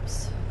take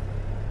naps.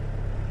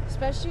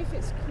 Especially if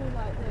it's cool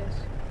like this.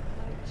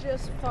 I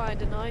just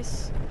find a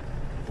nice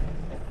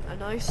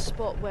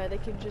spot where they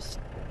can just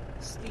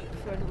sleep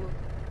for a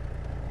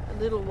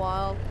little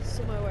while,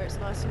 somewhere where it's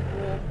nice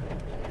and warm.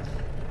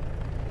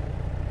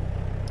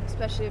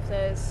 Especially if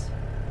there's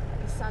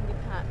a sandy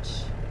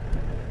patch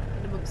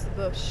in amongst the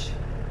bush.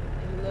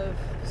 I love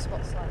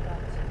spots like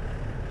that.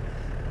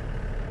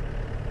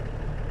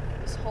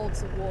 Just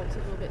holds the warmth a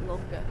little bit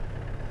longer.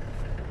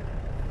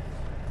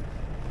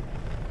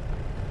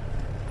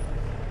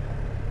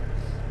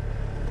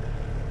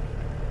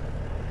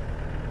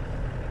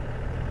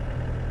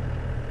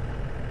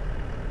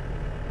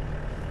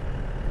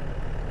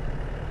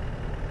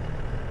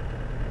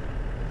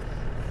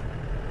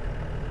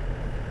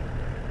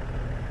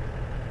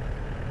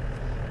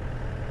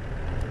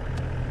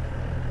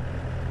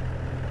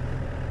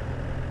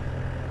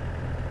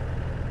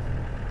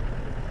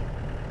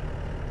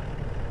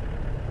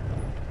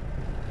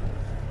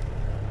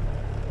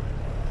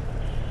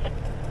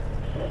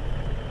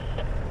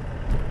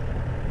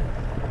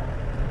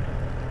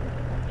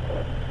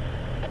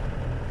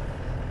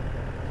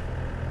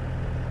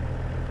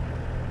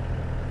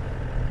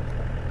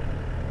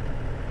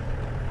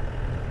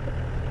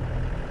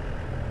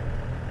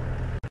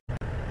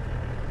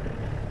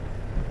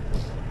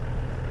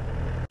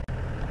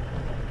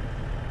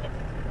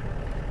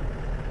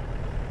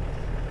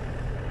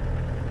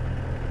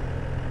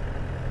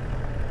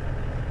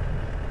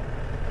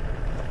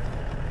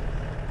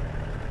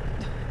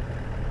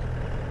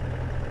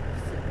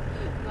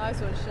 Nice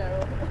one,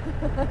 Cheryl.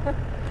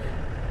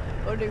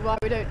 Wondering why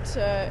we don't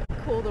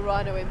call the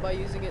rhino in by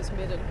using its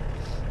midden.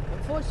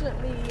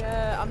 Unfortunately,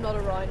 I'm not a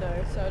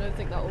rhino, so I don't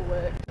think that will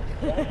work.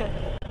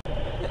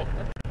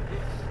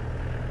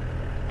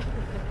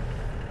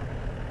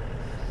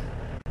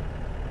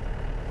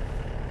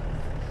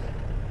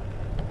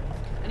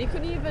 And you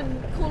couldn't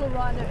even call a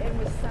rhino in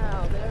with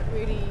sound.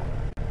 They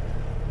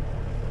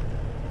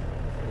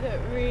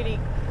don't really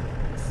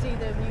see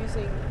them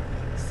using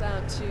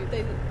sound to.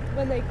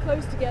 When they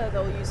close together,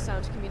 they'll use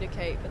sound to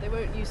communicate, but they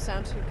won't use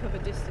sound to cover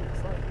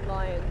distance like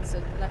lions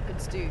and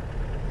leopards do,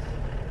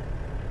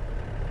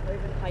 or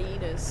even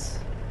hyenas.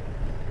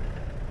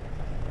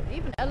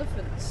 Even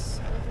elephants.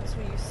 Elephants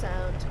will use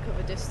sound to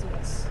cover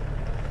distance.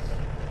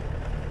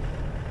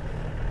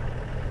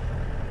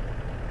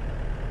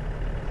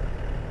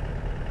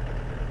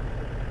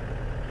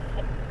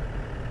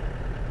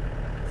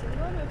 There's a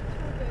lot of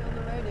talk going on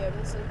the radio, but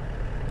there's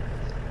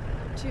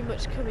not too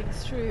much coming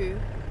through.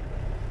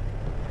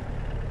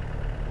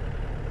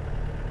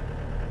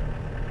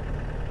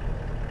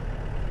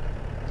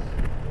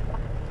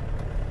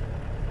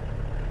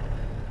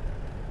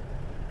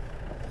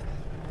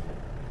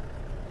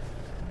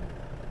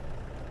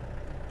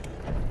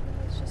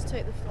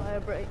 Take the fire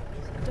break.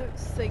 I don't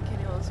think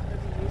anyone's going to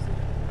be using it.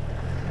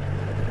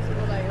 There's a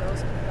lot of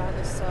animals coming down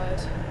this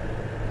side.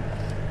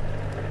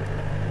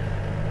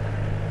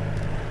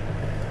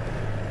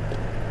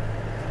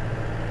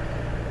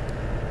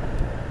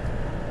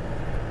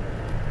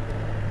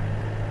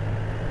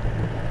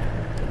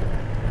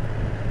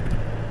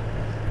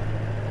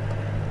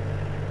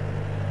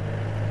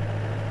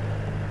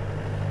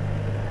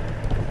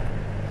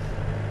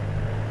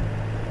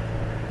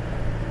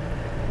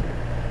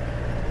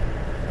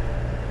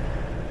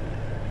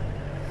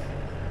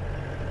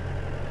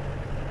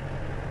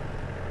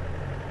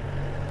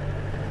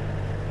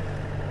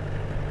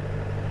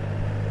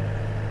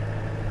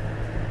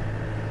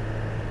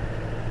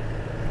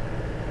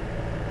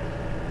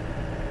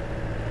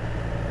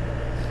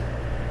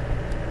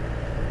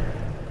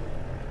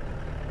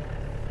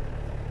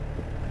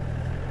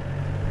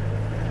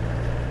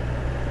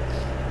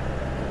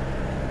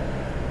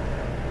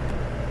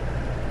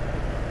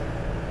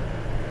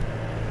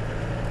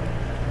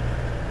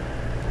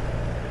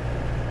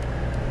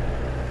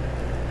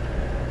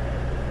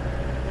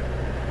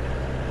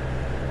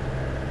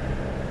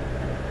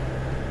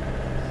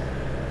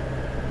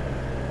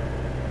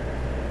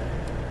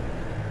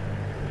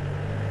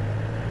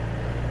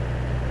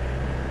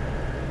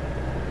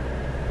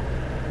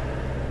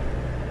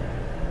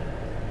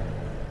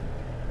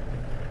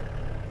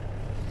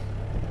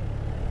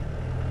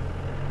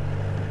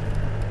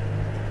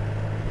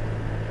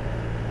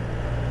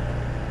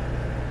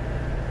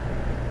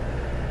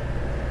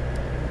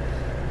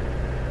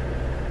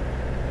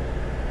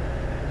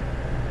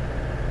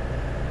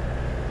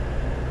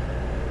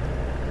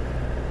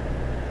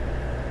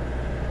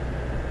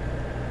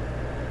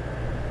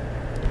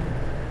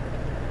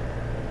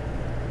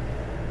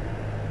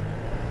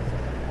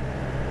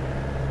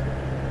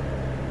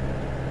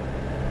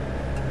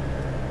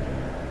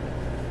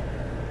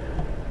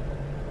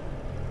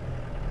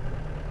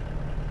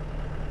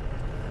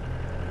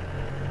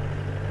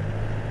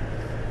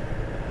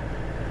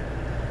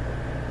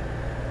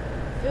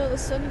 the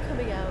sun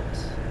coming out.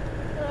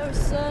 Hello,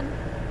 sun.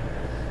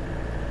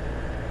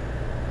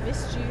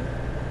 Missed you.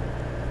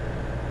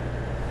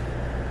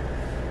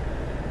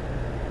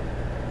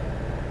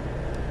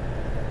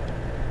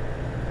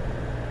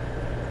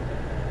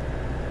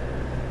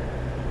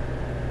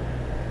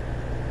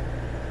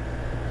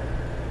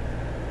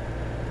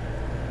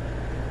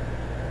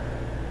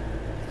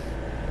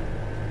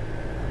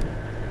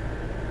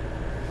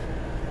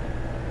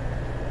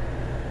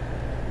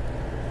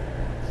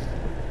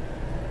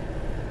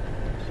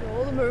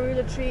 All the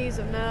marula trees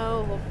are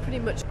now, or pretty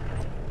much.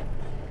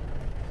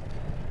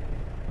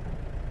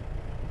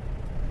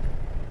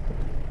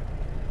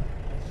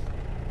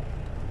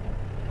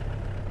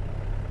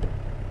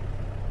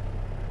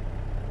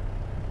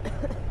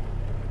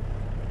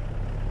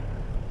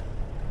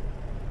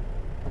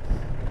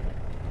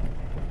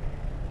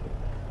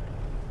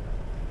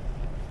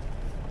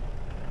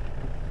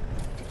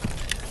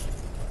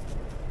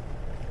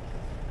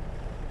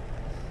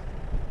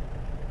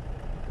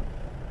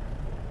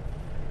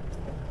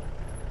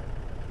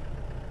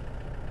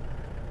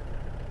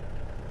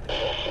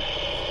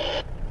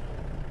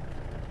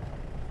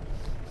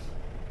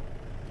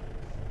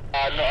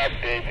 No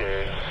update.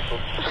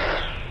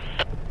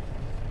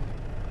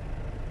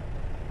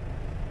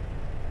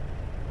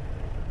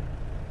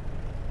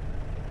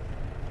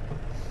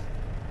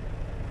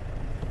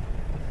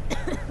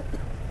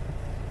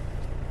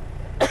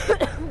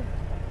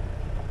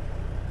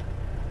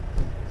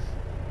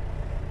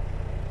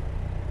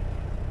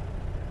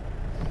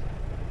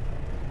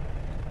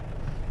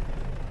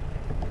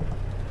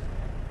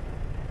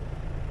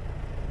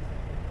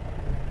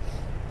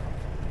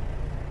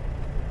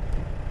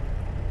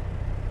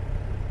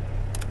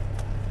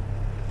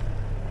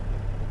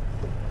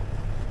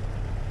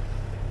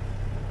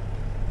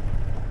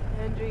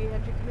 Hendry,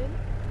 come in.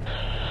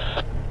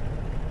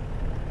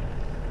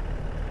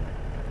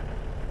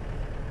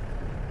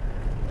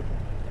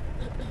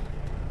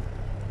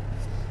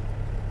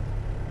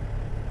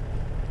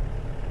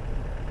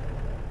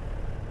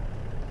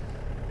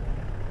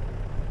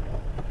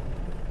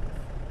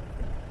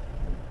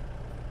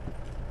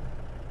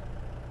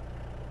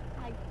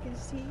 I can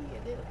see a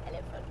little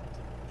elephant.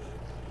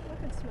 I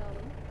can smell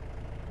them.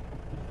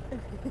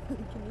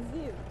 Can you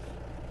see them?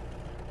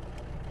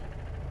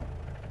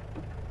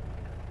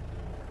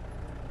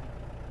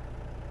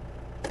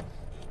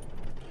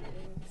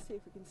 See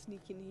if we can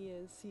sneak in here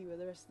and see where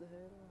the rest of the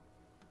herd are.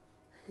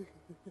 I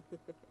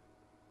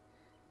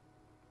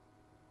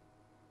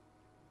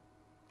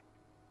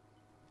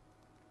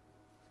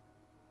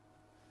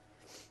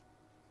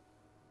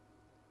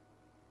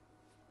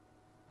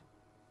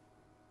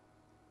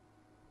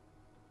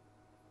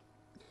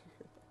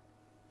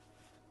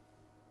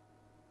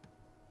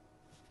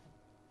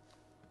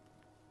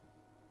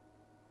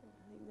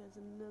think there's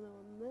another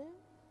one there.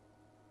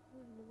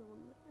 Another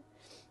one there.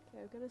 Okay,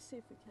 we're gonna see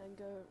if we can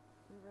go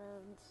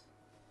around.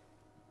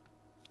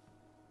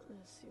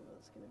 Let's see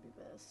what's gonna be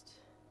best.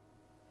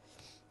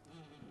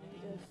 Maybe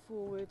go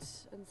forward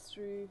and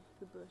through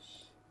the bush.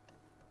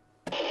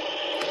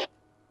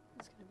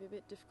 It's gonna be a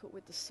bit difficult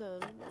with the sun,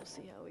 but we'll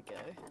see how we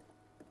go.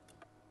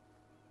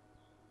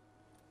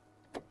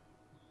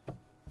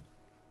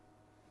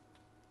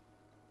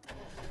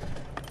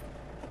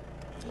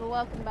 Well,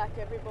 welcome back,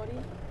 everybody.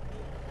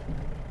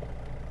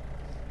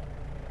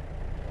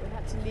 We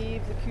had to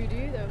leave the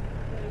kudu, they were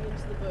going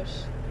into the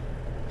bush.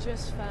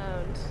 Just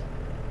found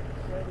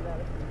a herd of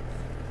elephants.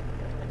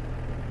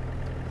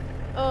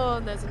 Oh,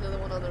 and there's another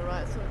one on the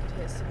right, so I could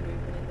hear some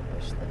movement in the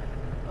bush there.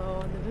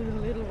 Oh, and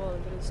the little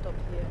one didn't stop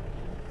here.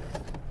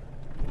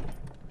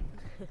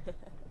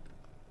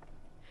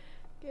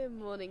 Good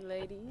morning,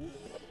 ladies.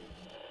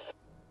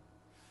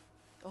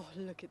 Oh,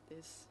 look at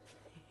this.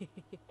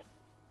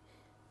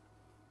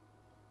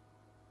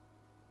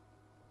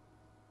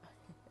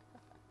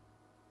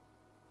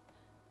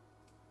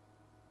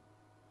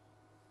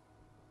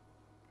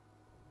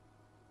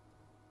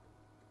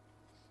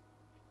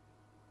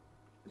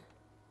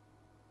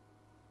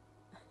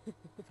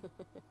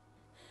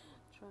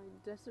 Trying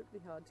desperately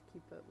hard to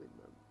keep up with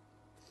them.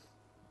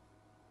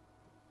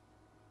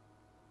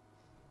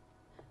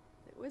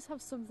 They always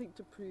have something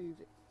to prove.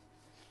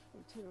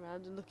 They turn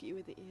around and look at you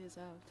with the ears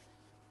out.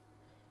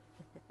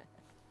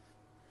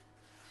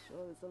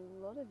 Sure, there's a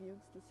lot of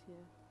youngsters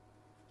here.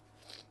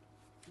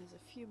 There's a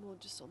few more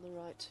just on the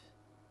right.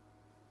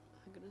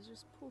 I'm going to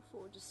just pull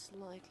forward just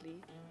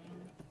slightly.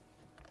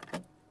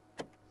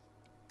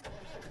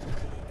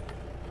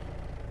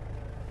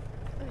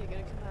 Oh, you're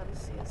going to come out and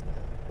see us now.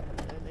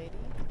 Hello, lady.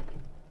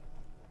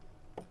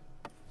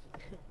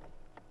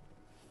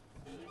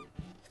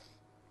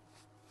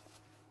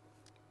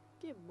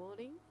 Good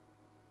morning.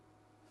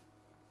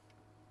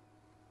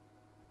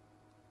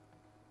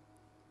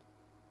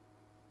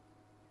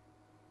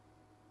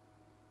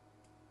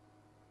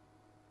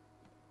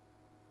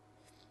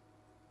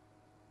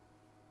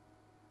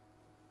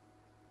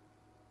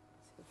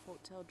 See the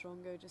fork-tailed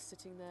drongo just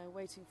sitting there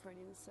waiting for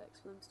any insects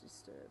for them to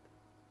disturb.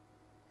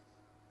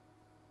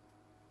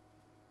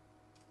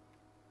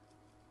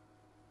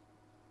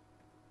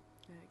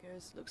 There it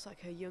goes, looks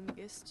like her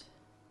youngest.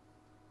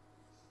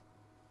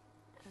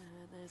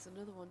 And there's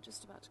another one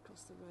just about to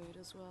cross the road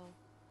as well.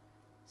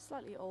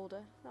 Slightly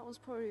older, that one's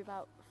probably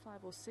about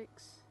 5 or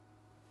 6.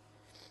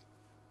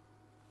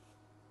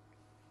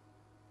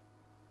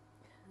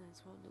 And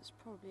there's one that's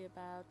probably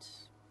about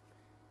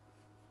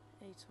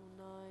 8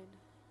 or 9.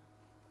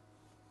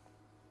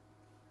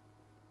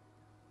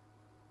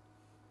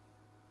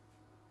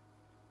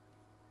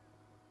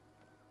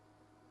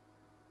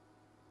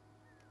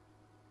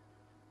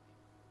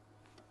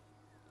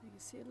 You can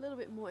see a little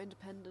bit more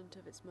independent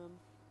of its mum.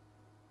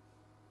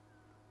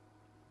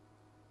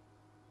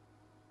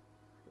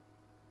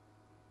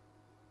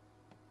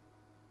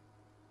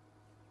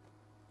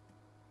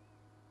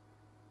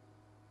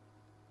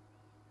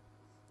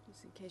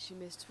 Just in case you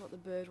missed what the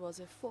bird was,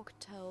 a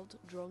fork-tailed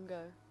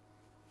drongo.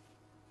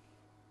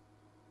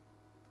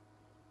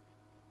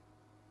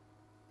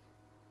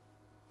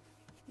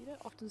 You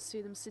don't often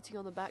see them sitting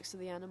on the backs of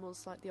the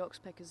animals like the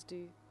oxpeckers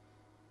do.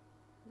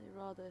 They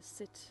rather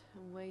sit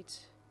and wait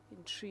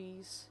in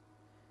trees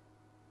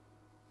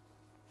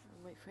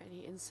and wait for any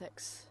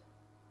insects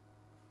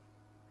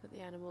that the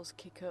animals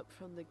kick up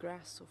from the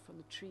grass or from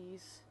the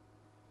trees.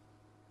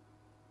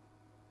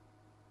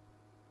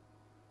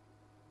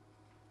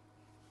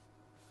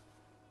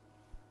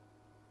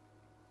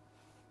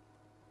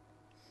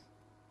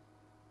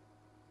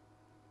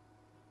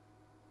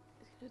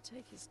 It's going to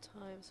take his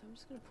time, so I'm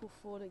just going to pull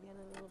forward again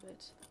a little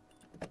bit.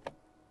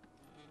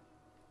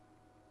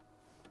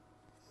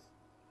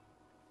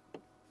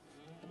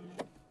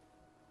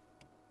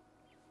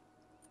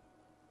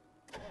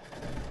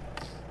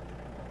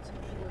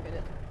 We're going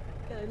to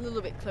get a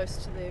little bit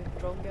closer to the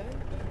drongo.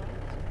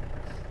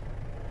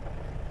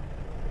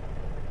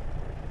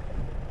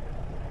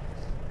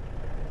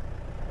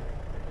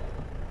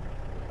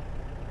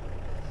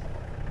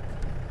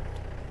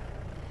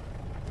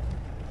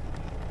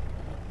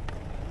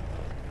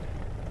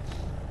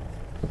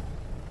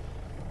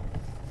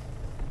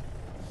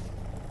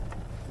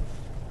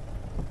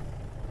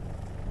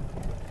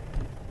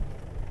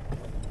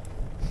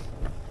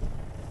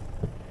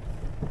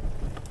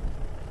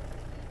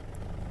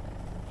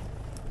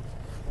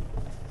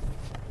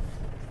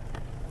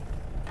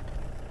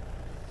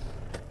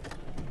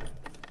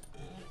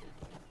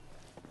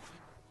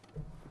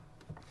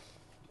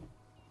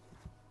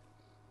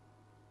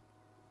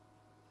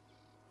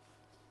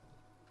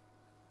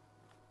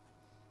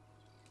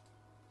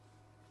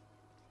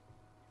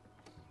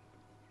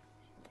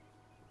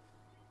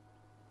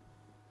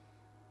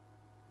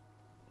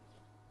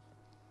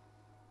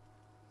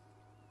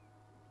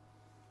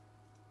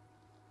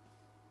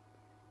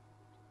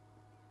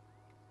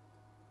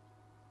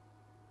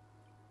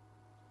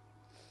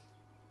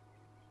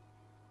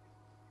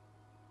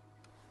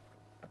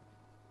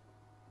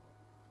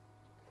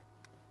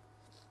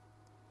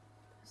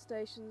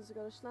 Stations, we've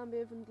got a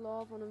Shlambiev and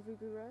Love on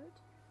Mvubu Road.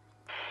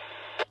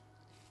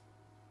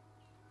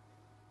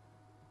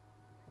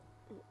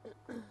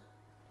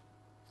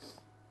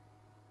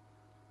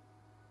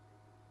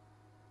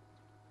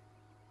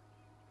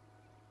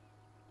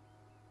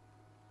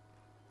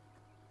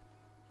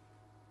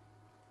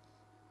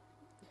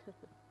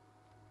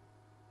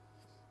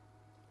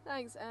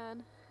 Thanks,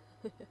 Anne.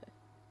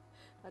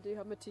 I do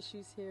have my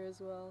tissues here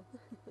as well.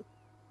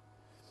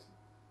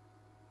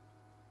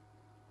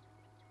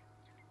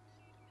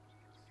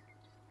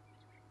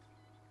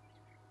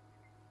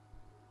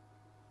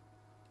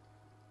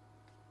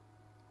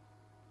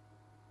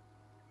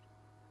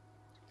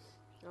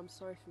 I'm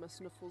sorry for my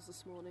snuffles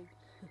this morning.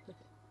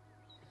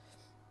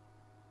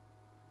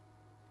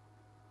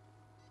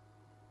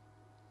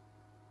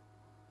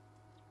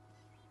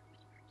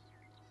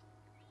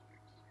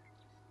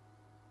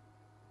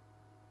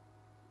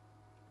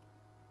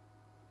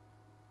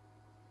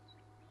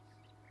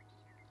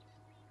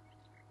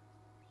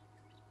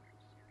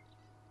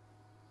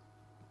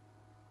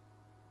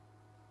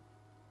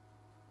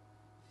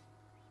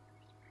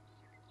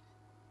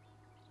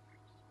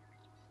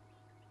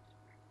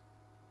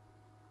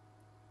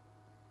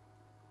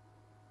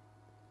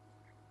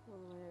 All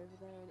the way over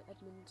there in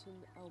Edmonton,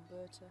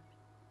 Alberta.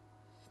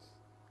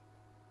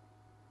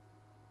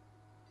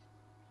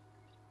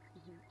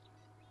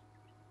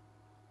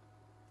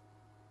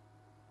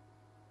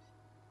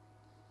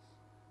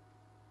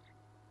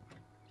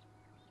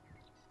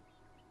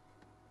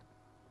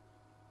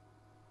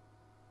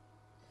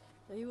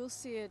 Now you will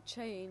see a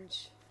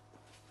change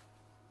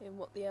in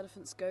what the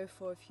elephants go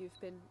for if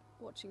you've been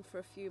watching for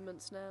a few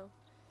months now.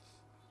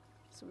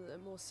 Some of the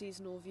more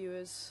seasonal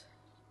viewers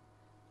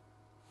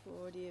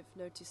already have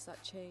noticed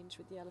that change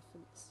with the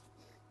elephants.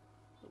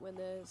 But when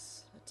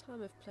there's a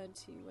time of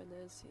plenty, when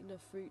there's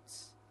enough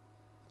fruits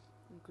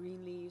and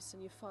green leaves,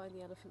 and you find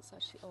the elephants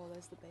actually... Oh,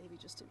 there's the baby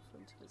just in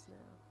front of us now.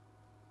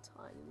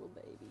 Tiny little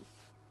baby.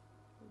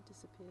 It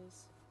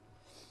disappears.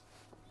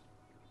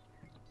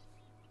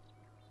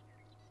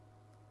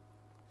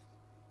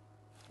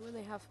 When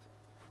they have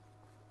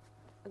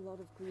a lot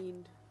of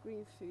green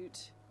food,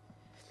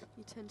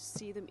 you tend to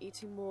see them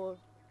eating more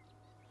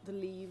the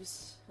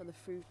leaves and the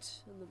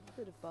fruit and the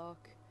bit of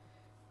bark.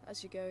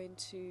 As you go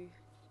into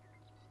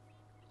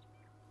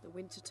the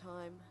winter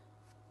time,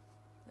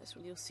 that's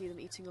when you'll see them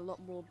eating a lot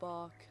more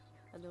bark,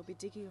 and they'll be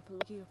digging up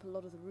a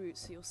lot of the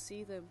roots, so you'll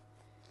see them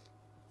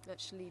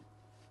actually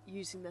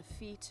using their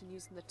feet and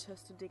using their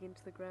tusks to dig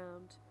into the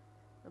ground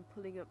and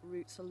pulling up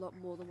roots a lot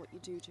more than what you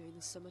do during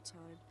the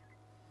summertime.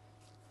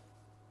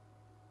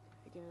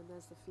 Again,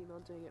 there's the female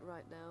doing it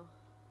right now.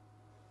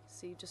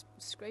 See, just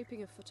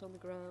scraping her foot on the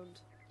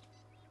ground.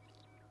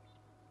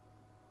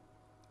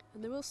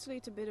 And they will still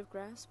eat a bit of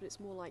grass, but it's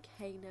more like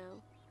hay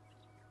now.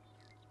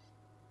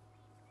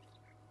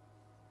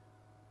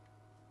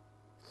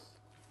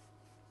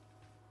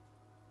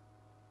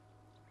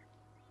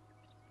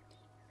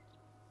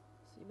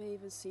 So you may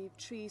even see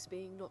trees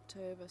being knocked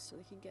over so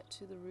they can get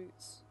to the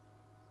roots.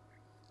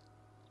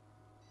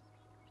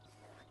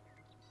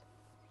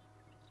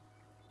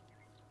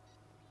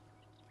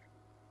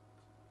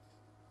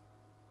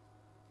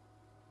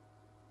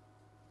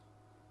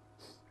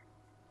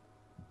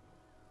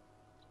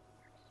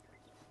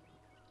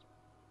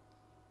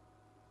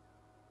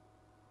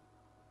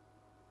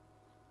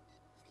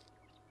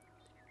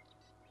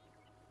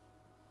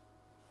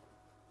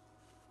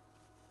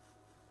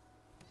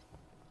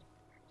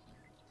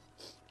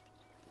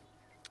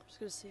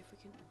 Going to see if we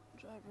can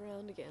drive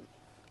around again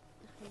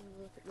and have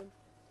a look at them.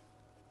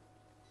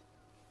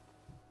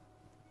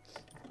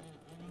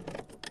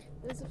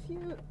 There's a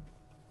few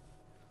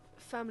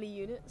family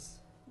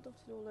units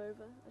dotted all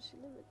over.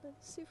 Actually,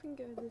 let's see if we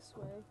can go this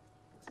way.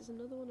 There's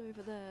another one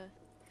over there.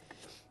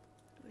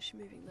 Oh, is she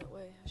moving that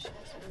way? Oh, she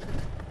is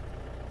moving.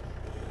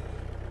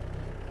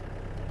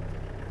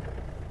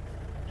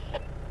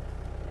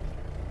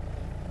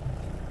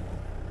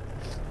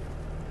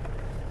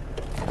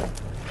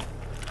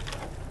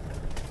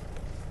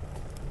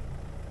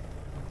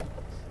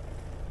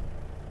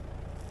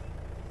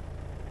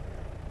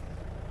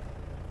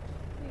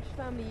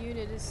 Family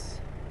unit is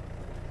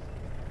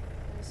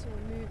sort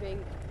of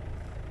moving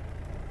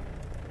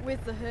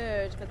with the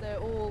herd, but they're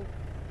all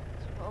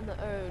sort of on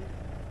their own.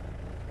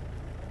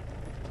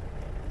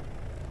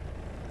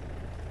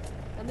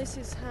 And this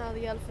is how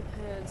the elephant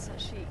herds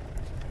actually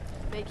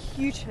make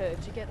huge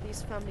herds. You get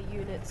these family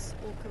units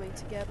all coming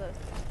together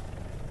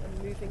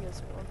and moving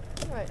as one.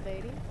 All right,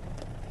 lady.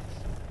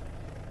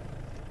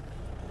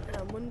 And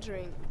I'm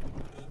wondering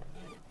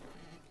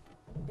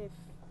if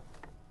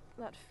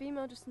that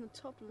female just in the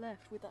top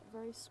left with that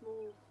very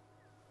small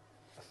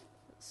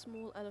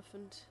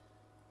elephant,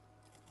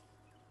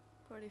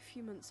 probably a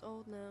few months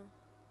old now.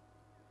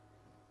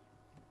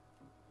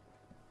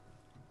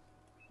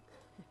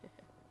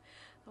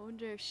 I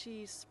wonder if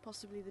she's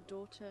possibly the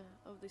daughter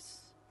of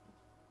this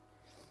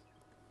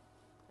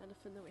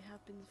elephant that we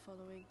have been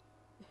following.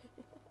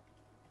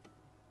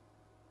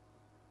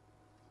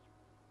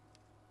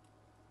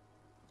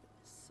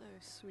 So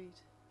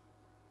sweet.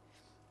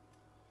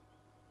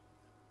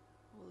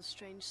 All the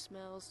strange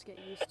smells to get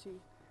used to.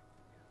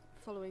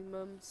 Following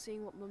Mum,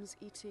 seeing what Mum's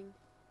eating.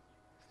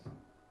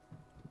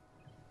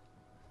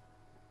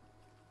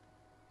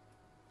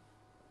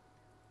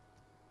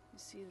 You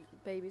see the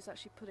babies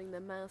actually putting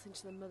their mouth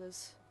into the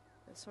mother's,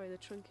 the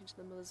trunk into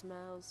the mother's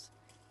mouths,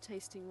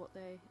 tasting what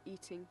they're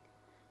eating,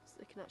 so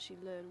they can actually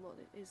learn what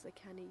it is they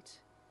can eat.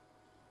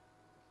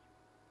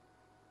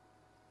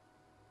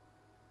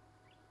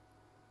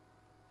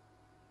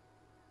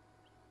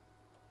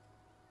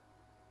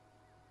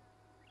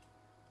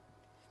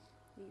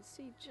 You can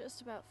see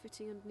just about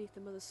fitting underneath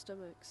the mother's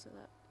stomach, so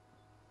that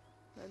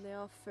when they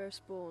are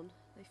first born,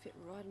 they fit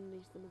right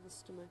underneath the mother's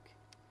stomach.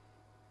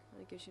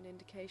 Kind of gives you an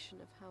indication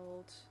of how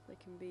old they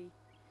can be.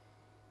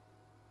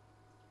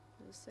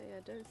 As I say, I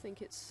don't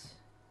think it's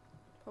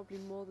probably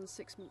more than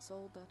 6 months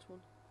old, that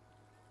one.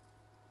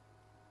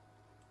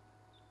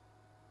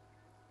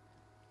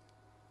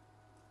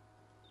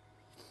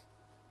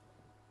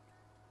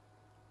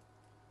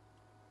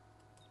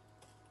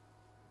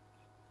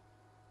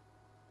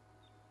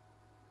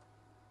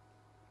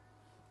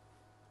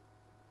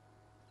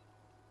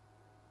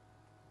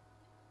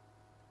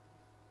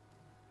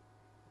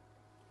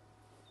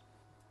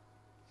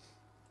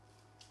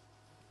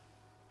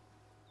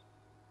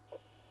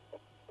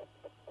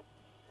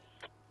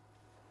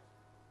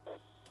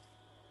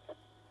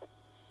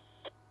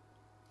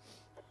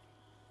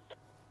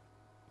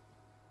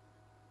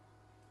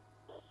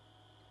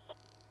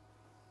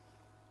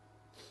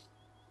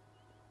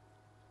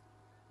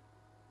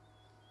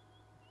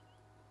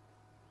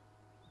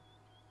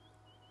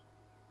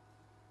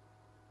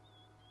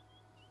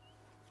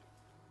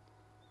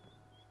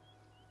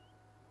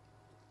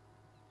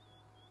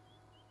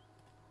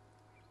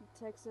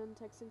 Texan,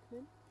 come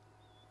in.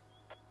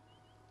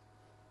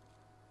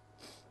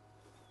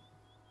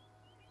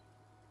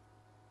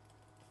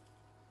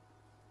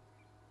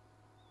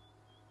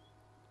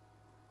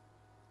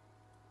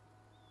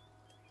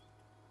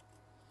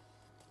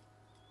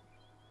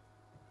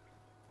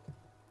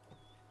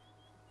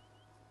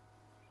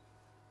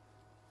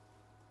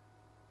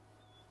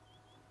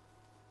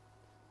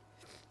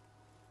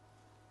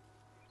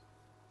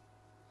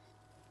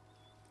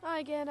 Hi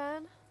again,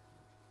 Anne.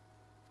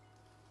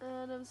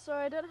 And I'm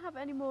sorry I don't have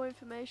any more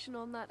information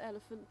on that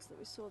elephant that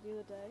we saw the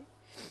other day.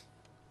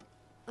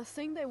 I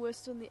think they were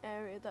still in the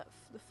area that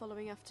the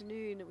following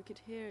afternoon, and we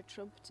could hear it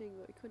trumpeting,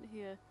 but we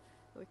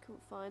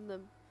couldn't find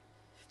them.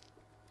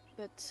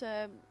 But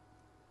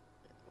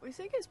we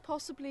think it's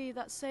possibly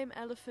that same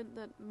elephant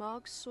that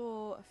Mark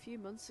saw a few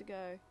months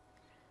ago.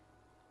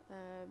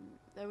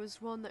 There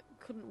was one that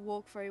couldn't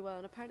walk very well,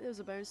 and apparently there was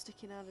a bone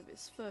sticking out of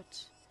its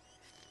foot.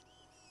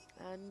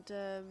 And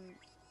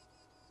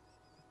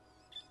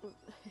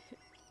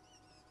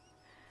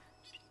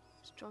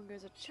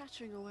Strongers are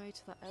chattering away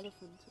to that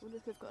elephant. I wonder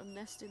if they've got a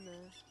nest in there.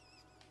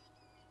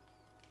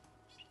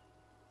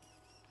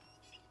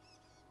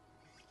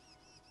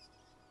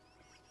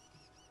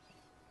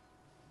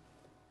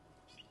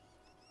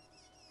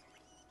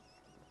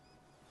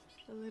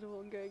 A little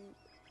one going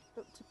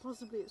up to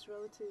possibly its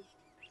relative.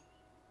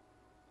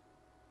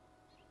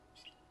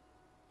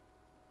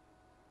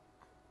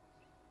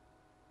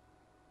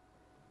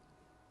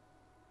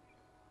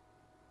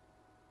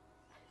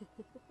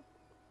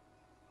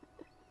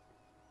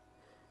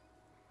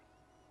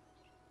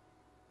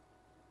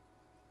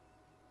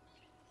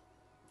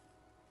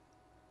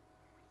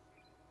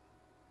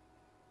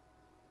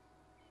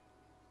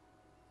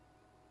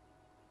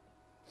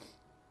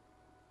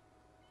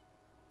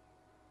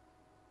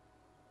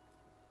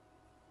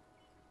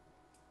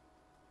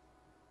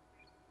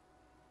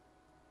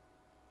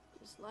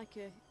 Just like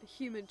a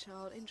human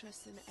child,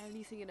 interested in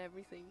anything and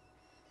everything.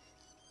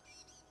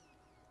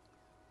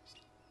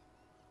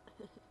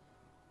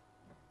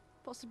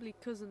 Possibly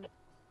cousin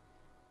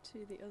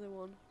to the other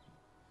one.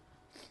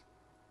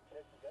 Yeah.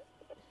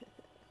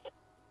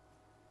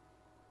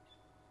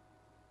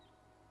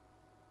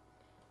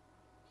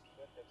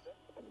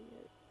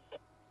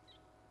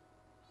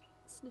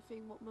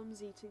 Sniffing what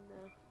Mum's eating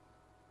now.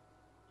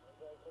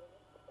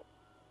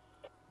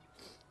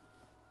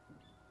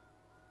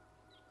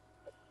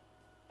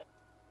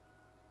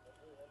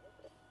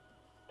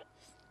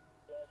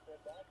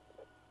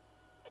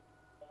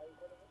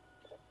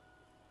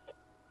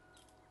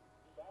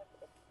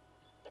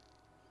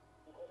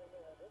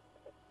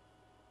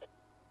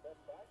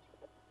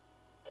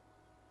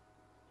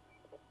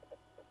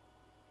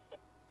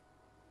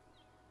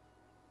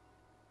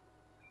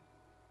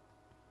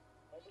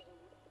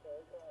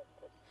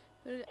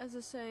 But as I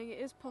was saying, it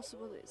is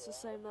possible that it's the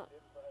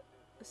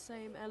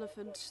same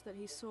elephant that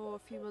he saw a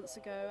few months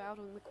ago out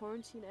on the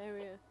quarantine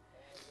area,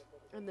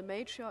 and the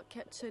matriarch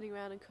kept turning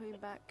around and coming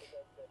back.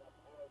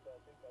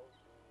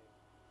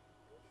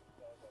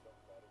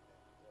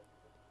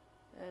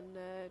 And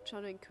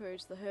trying to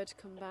encourage the herd to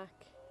come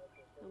back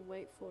and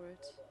wait for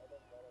it.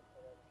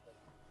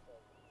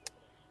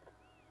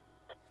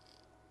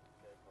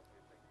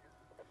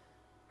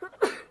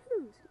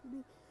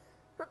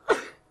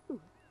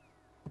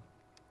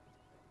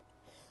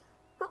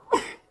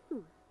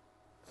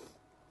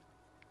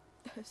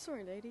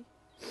 Sorry, lady.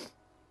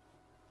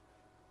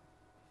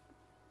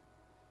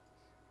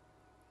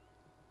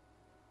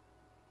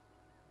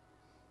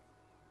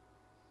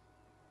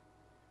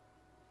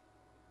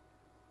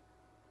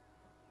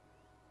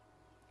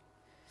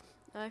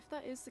 Now, if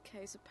that is the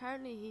case,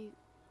 apparently he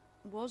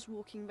was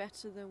walking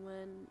better than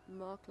when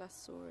Mark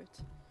last saw it.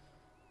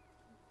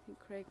 I think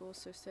Craig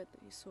also said that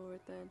he saw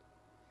it then.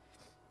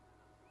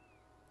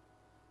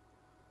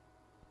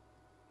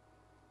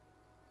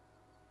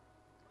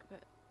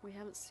 But we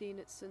haven't seen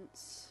it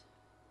since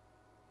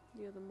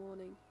the other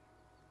morning.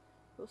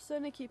 We'll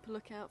certainly keep a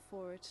lookout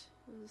for it.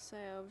 As I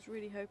say, I was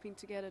really hoping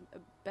to get a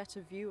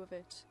better view of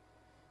it.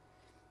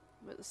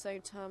 But at the same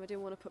time, I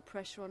didn't want to put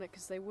pressure on it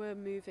because they were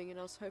moving, and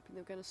I was hoping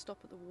they were going to stop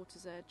at the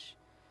water's edge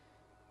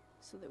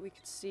so that we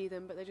could see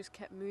them, but they just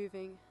kept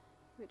moving,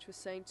 which was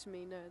saying to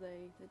me, no,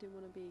 they didn't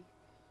want to be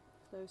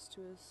close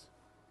to us.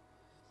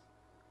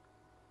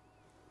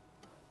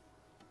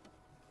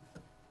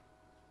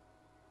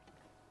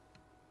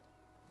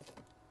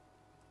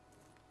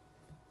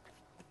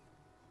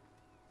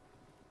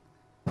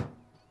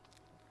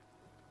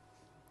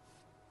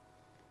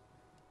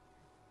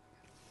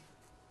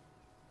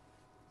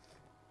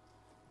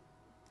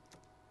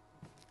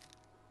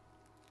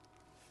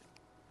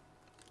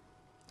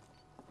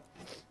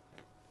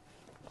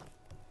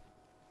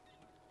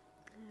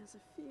 There's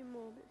a few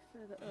more a bit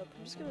further up.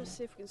 I'm just going to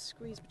see if we can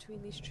squeeze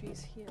between these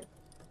trees here.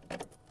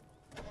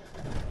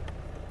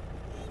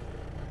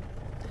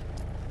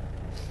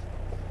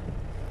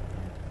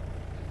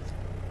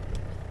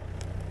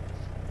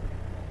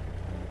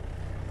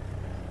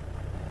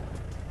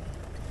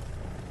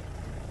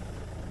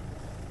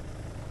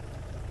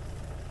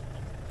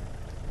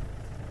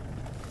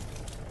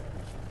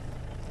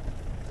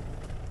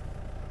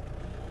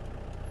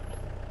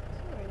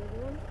 Sorry,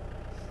 everyone.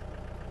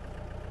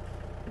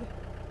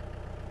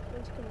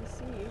 To come and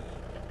see you.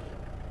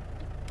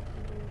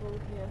 I'm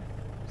involved here.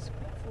 Just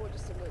quick forward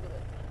just a little bit.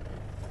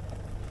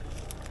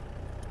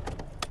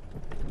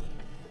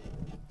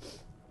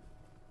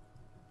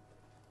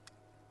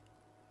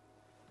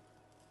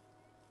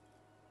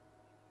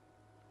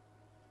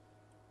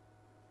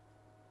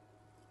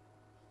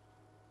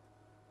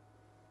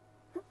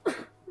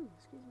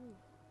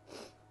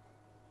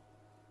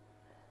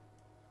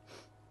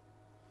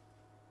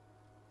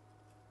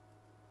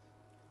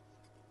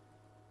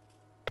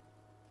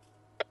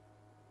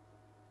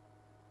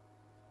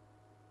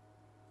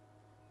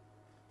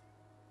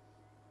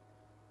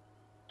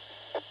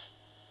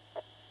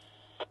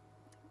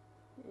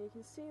 And you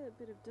can see a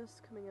bit of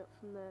dust coming up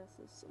from there,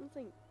 so there's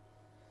something,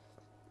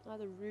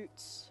 either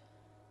roots.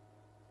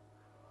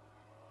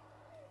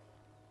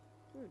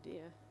 Oh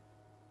dear.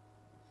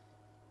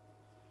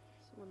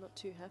 Someone not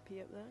too happy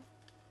up there.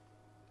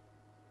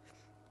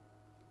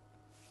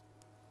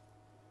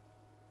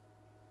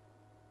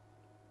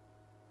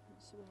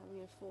 Someone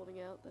having a falling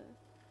out there.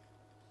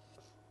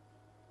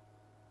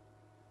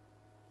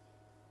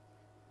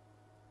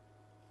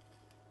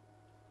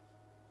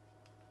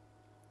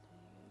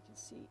 You can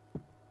see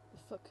the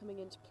foot coming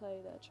into play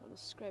there, trying to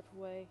scrape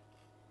away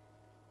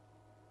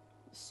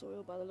the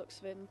soil by the looks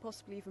of it, and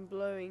possibly even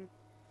blowing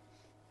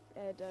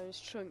air down his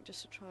trunk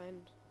just to try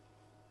and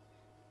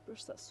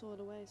brush that soil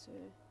away so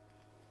you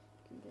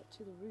can get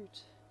to the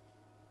root.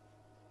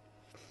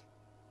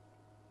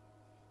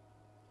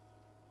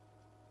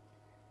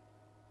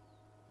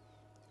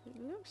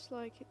 It looks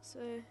like it's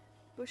a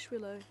bush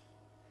willow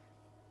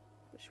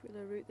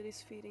root that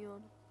he's feeding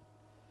on.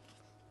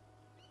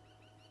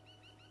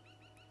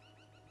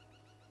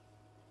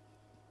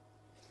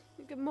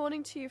 Good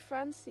morning to you,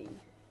 Francie.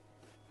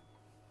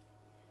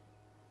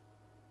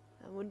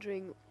 I'm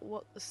wondering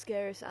what the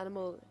scariest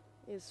animal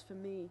is for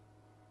me.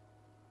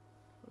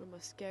 One of my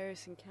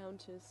scariest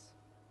encounters.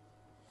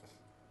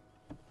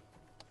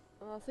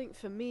 Well, I think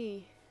for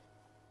me,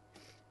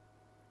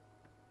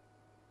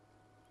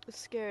 the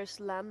scariest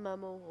land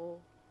mammal, or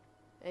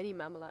any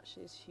mammal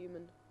actually, is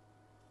human.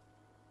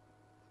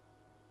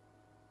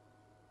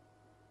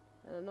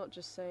 And I'm not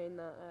just saying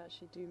that, I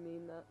actually do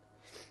mean that.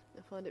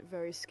 I find it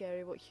very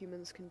scary what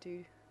humans can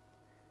do,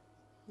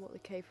 what they're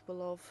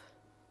capable of.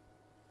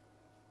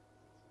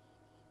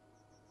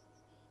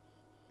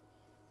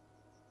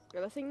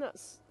 And I think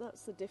that's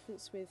the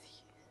difference with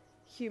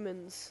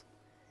humans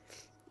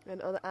and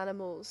other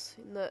animals,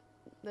 in that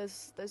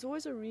there's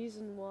always a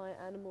reason why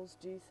animals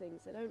do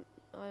things.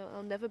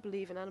 I'll never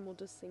believe an animal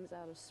does things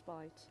out of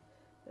spite.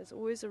 There's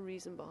always a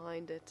reason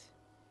behind it.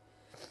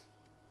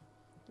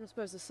 I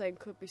suppose the same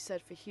could be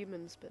said for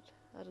humans, but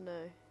I don't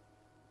know.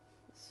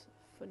 It's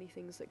funny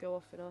things that go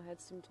off in our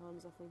heads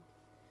sometimes, I think.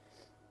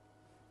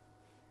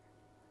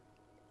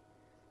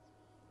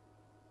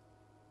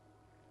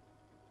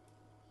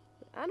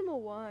 But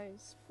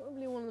animal-wise,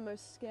 probably one of the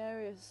most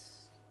scariest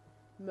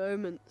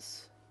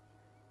moments,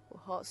 or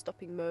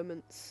heart-stopping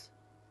moments,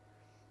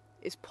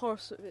 is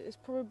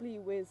probably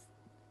with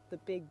the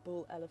big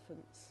bull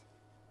elephants.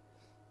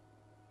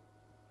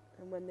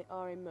 And when they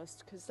are in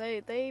musth, because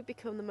they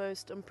become the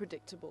most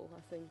unpredictable,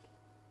 I think,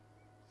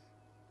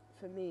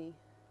 for me.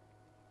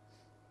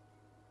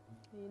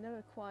 You're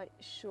never quite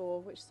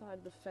sure which side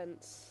of the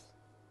fence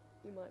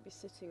you might be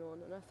sitting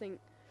on, and I think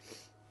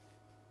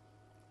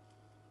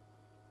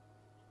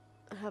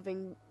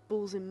having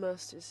bulls in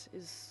musth is,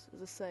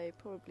 as I say,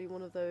 probably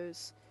one of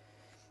those,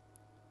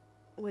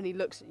 when he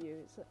looks at you,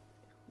 it's like,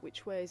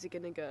 which way is he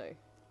going to go?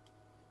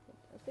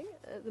 I think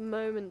at the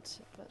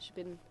moment I've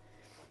actually been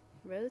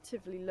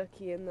relatively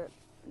lucky in that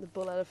the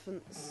bull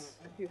elephants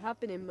who have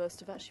been in musth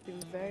have actually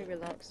been very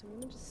relaxed. I'm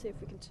going to just see if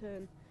we can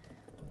turn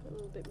a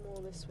little bit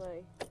more this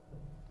way.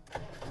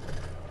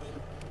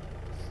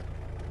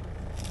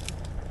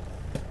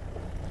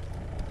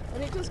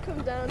 And it does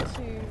come down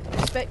to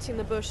respecting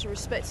the bush and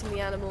respecting the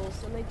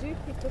animals, and they do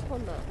pick up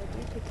on that. They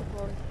do pick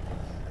up on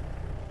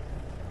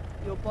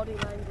your body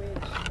language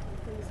and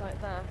things like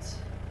that.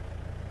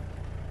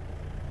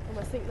 And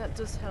I think that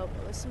does help.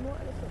 But there's some more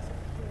elephants up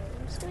here.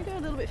 I'm just going to go a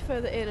little bit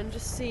further in and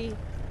just see.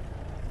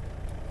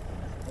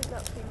 I think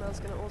that female's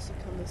going to also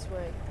come this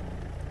way.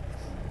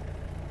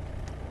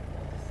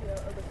 See our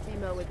other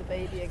female with the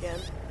baby again.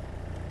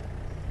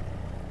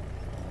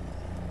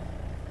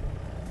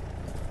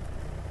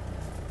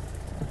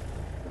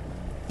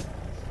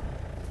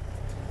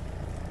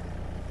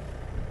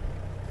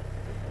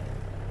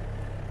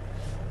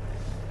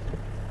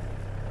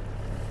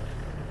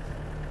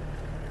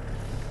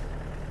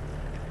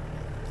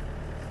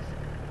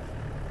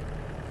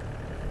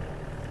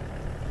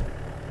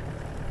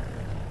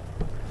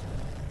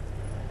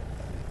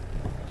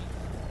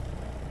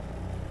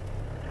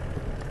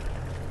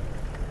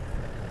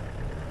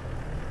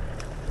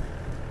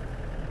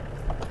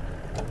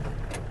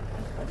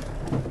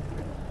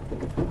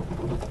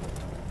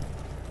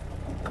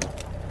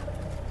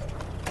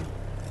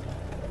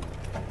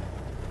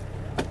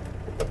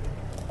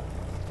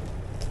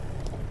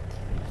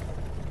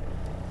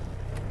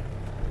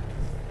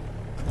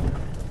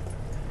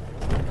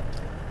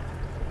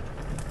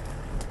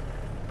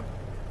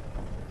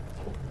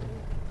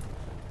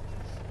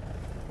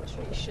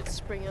 Should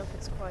spring up.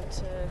 It's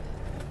quite a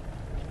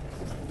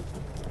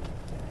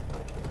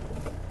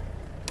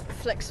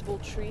flexible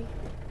tree.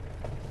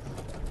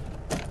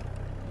 But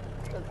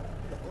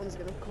that one's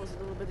going to cause a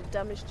little bit of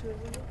damage to it,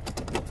 isn't it?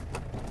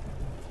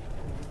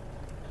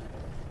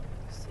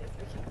 See if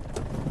we can.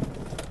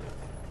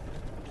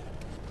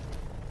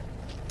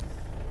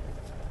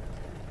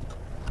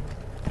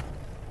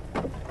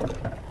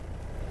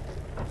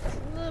 It's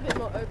a little bit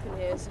more open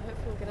here, so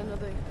hopefully we'll get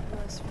another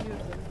nice view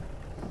of them.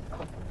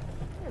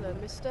 Hello,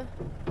 mister.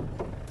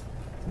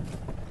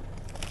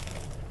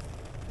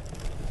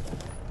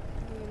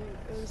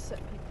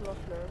 people off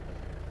now.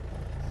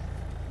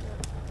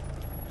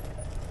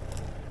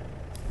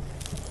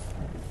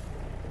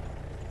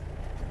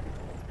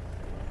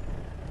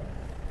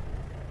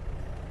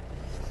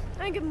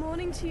 Yeah. And good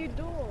morning to you,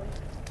 Dawn.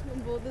 I'm on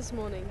board this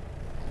morning.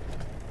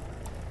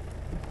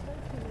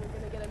 Hoping we're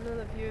going to get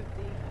another view of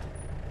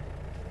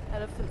the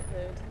elephant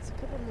herd. There's a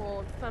couple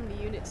more family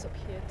units up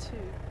here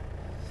too.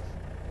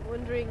 I'm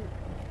wondering,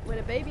 when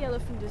a baby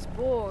elephant is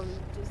born,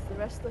 does the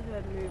rest of the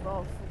herd move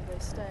off or do they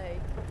stay?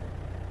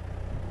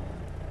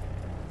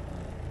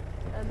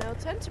 And they'll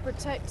tend to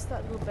protect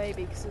that little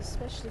baby because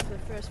especially for the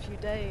first few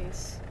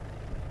days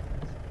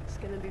it's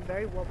going to be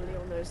very wobbly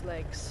on those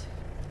legs.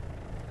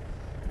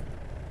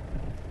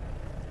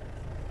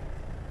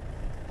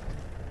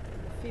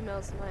 And the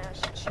females might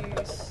actually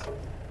choose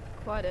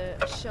quite a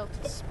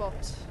sheltered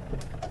spot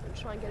and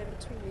try and get in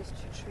between these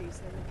two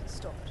trees, and then they can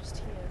stop just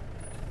here.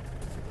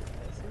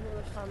 There's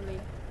another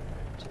family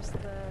just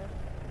there.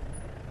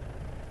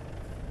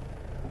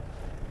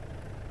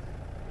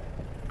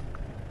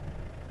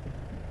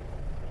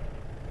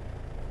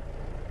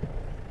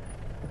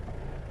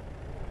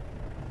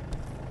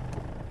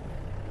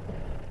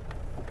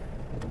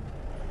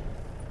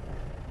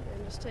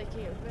 And just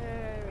taking it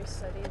very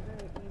steady,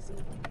 very easy.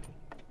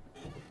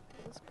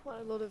 There's quite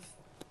a lot of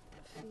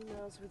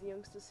females with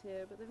youngsters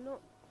here, but they've not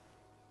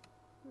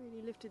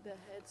really lifted their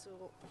heads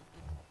or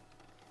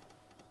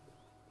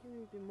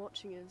really been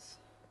watching us.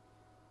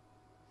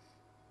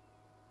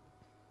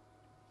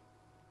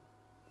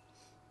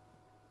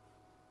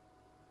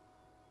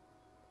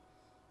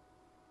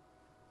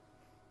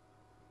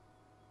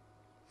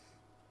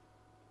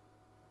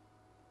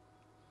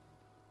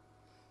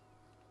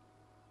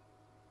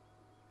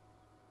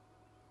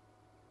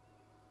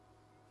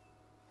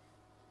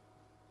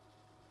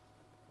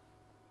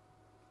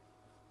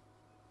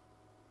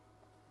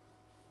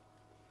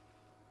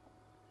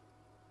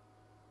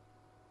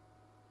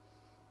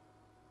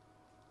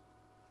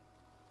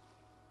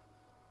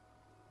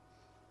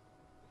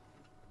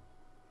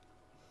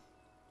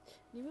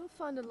 You will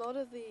find a lot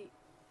of the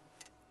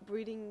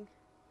breeding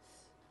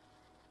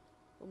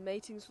or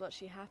matings will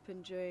actually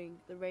happen during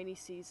the rainy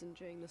season,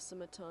 during the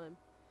summertime.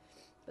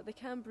 But they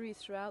can breed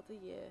throughout the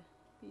year.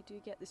 You do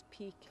get this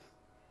peak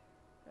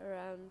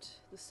around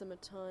the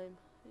summertime.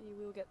 And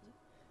you will get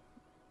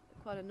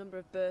quite a number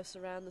of births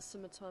around the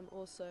summertime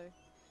also.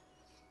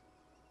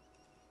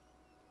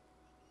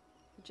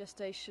 The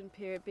gestation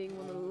period being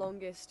one of the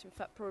longest, in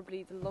fact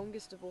probably the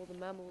longest of all the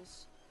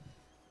mammals,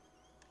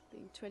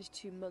 being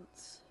 22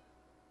 months.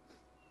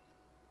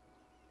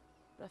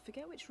 I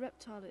forget which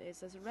reptile it is.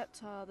 There's a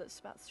reptile that's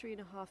about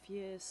 3.5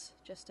 years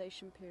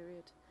gestation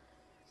period.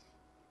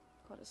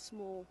 Quite a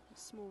small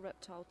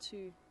reptile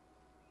too.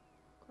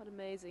 Quite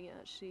amazing. It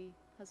actually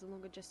has a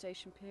longer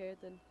gestation period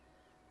than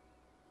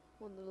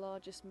one of the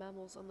largest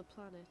mammals on the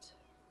planet.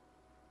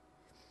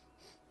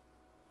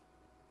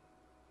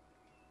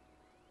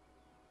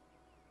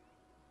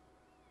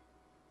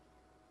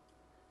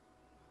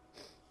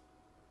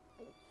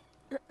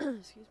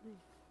 Excuse me.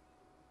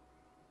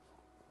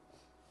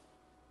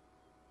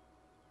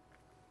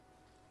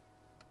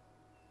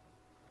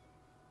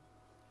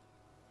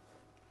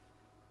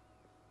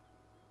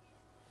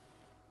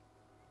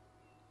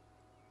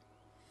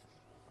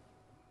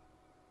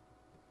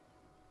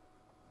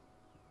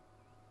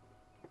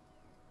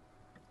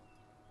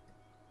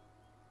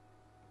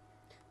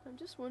 I'm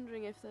just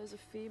wondering if there's a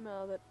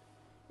female that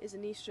is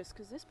an estrus,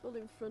 because this bull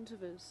in front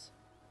of us,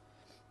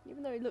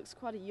 even though he looks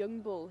quite a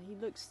young bull, he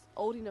looks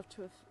old enough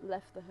to have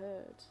left the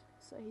herd.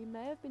 So he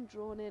may have been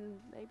drawn in.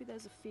 Maybe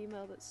there's a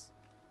female that's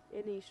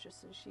in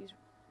estrus and she's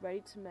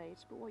ready to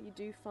mate. But what you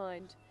do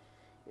find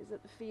is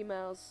that the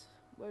females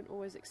won't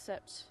always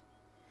accept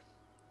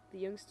the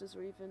youngsters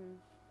or even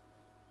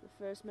the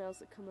first males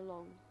that come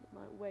along. They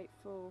might wait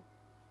for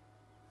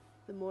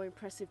the more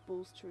impressive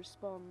bulls to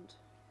respond.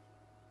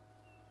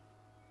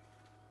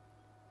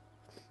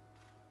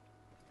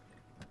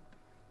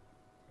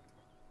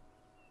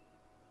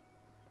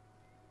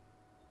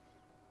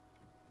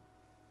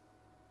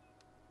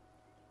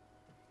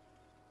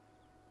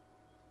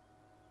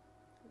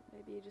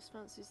 Maybe he just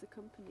fancies the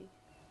company.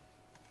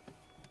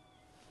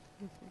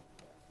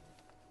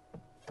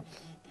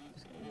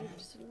 Just going to move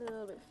just a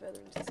little bit further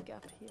into this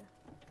gap here.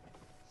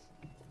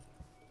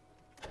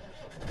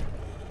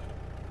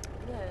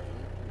 Then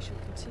we shall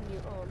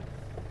continue on.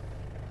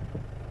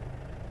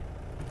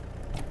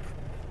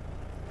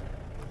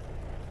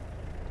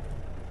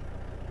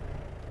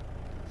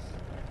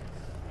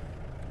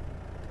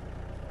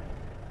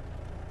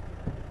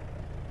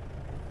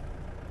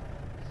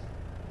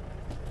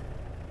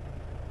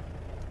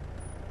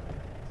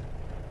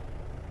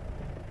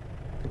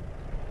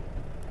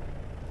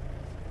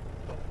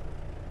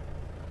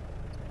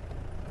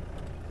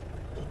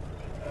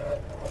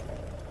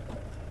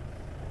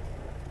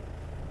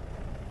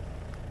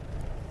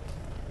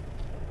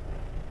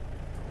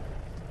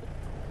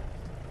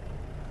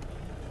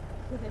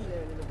 Hello,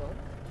 little ball.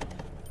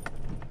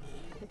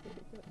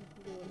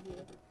 Go on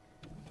here.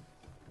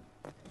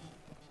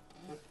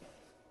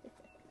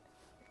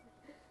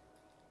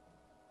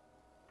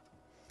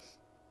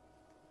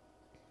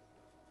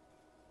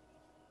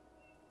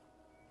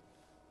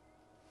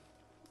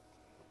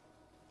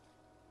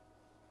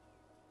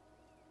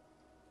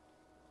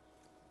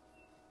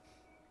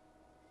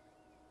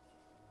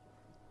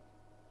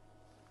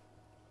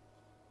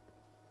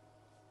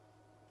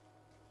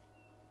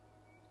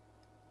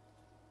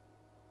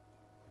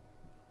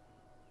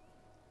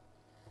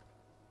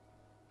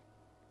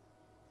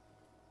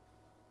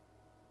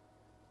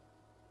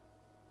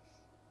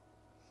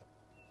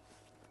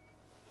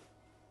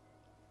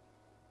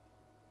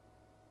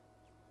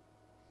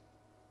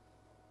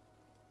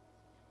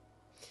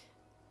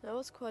 Now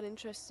what's quite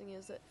interesting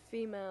is that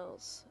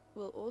females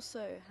will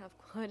also have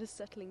quite a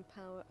settling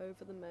power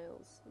over the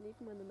males, and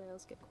even when the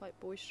males get quite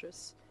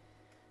boisterous,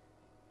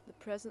 the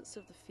presence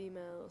of the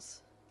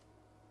females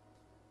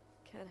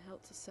can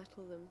help to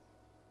settle them.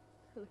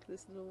 Look at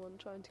this little one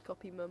trying to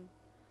copy Mum.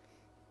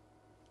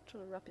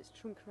 Trying to wrap its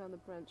trunk around the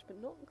branch,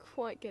 but not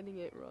quite getting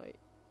it right.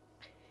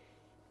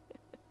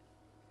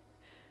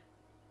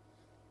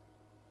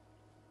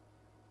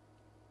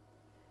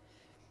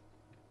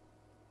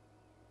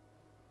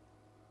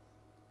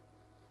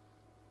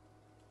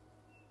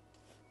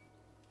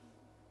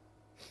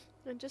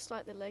 And just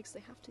like the legs, they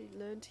have to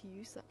learn to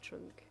use that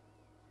trunk.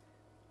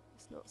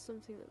 It's not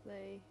something that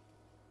they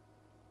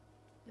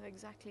know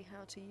exactly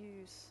how to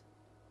use.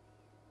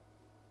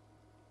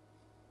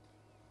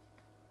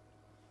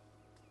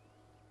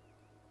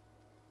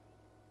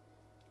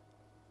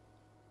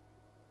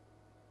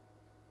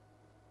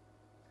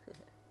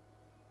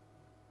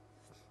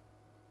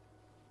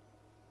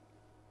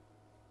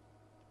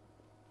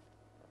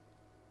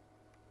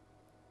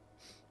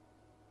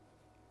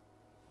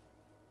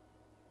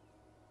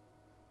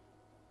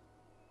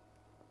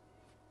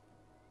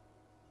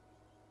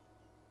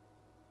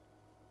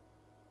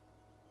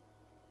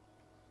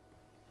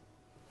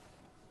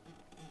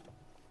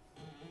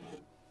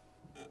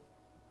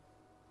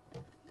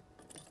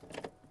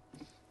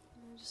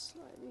 Just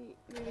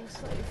moving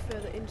slightly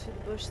further into the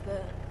bush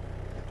there.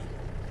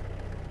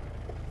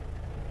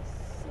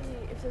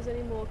 See if there's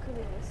any more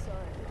coming this side.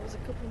 There's a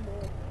couple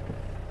more.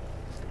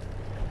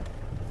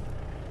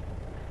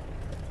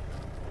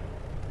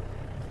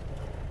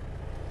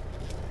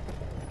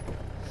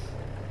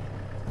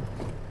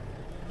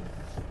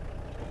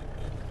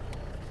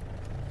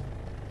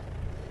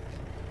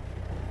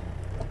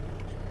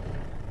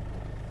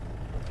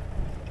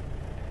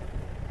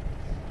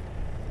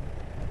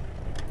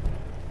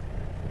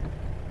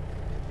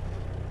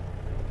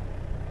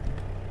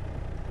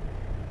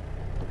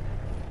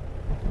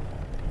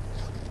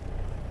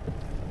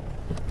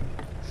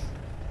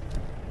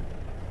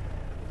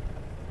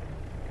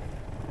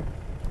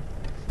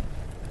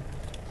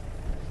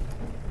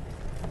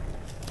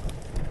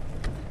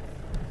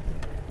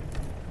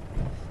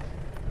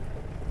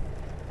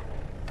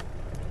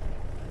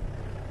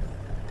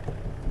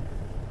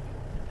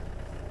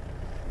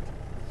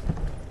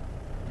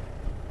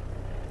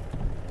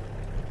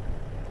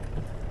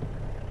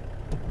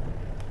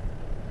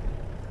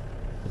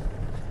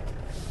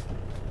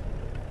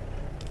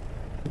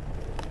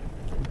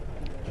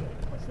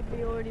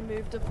 Already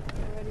moved up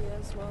already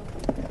as well.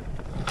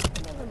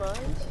 Never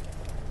mind.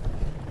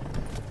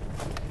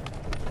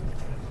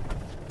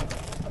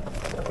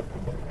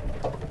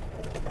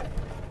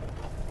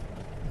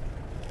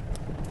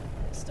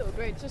 It's still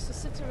great just to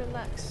sit and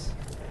relax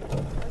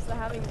as they're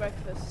having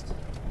breakfast.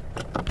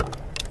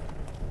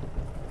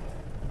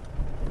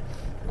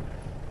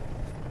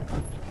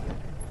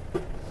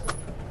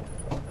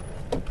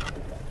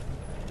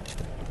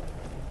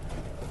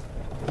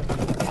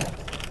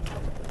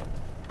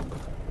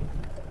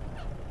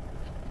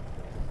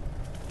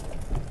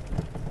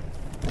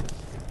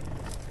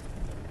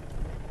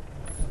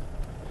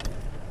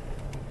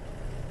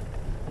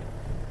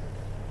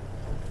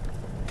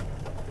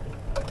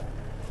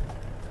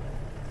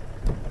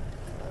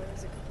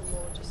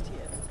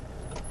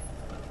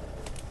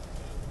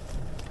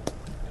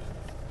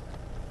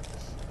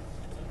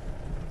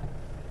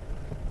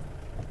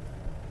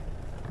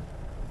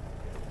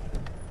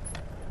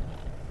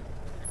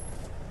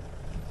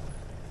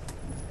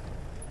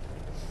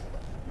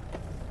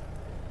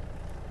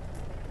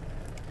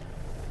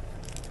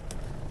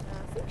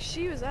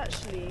 She was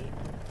actually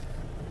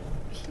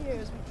here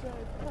as we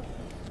drove up.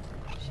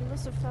 She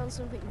must have found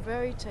something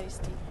very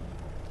tasty.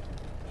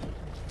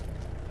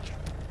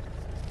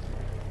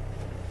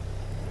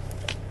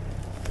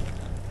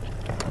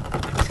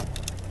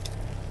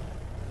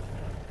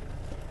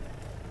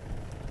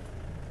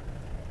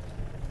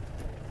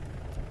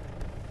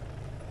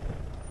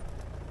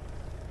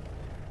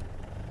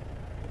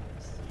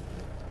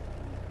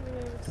 Come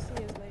over to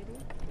see us, lady.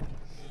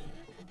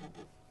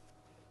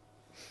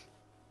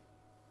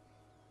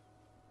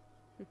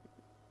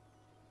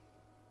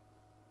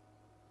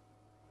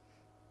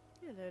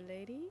 Hello,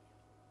 lady.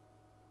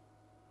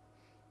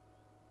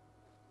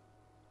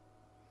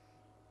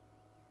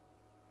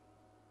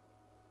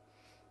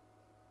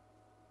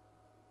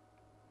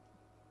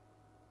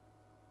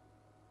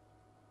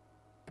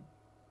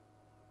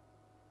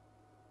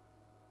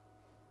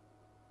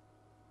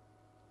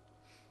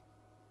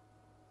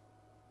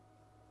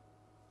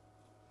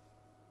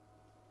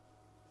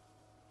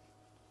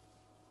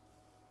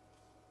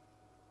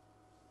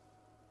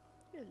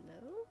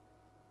 Hello.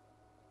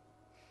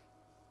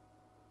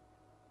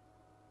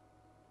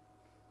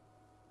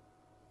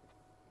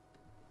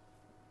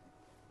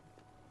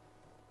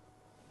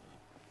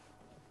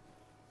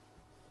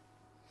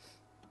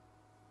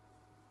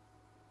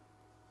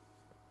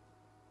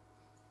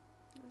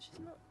 She's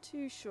not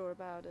too sure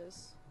about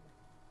us.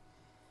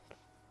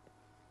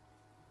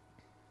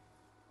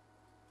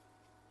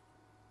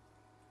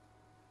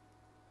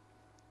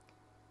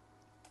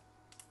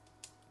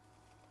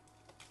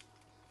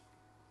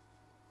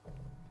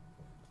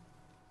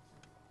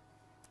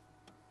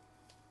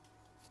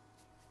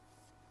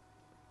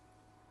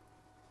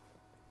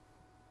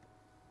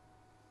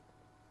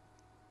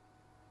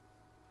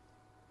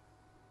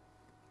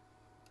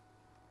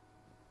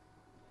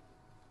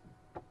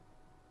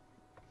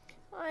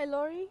 Hi,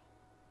 Laurie.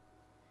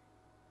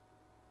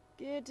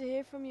 Good to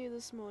hear from you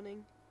this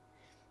morning.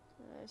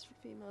 As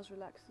females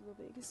relaxed a little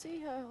bit, you can see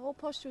her whole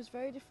posture was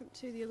very different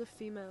to the other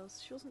females.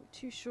 She wasn't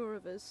too sure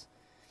of us.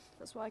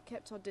 That's why I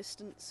kept our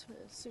distance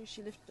as soon as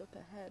she lifted up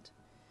her head.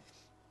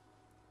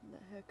 And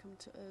let her come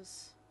to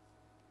us.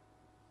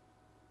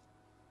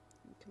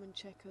 And come and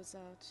check us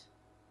out.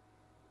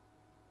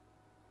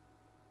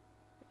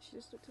 But she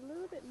just looked a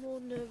little bit more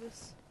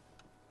nervous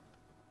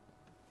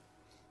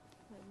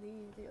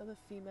than the other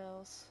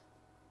females.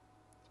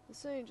 And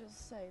so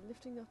just say,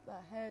 lifting up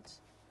that head,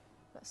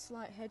 that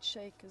slight head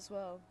shake as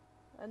well.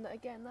 And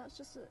again, that's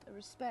just a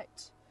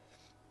respect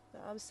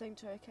that I was saying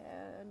to her, okay,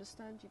 I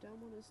understand you don't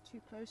want us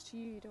too close to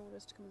you, you don't want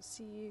us to come and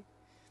see you.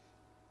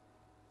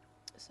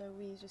 So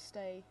we just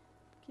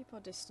keep our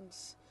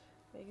distance.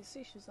 But you can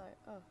see she's like,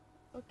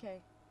 oh,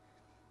 okay.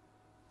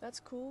 That's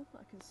cool,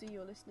 I can see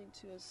you're listening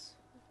to us.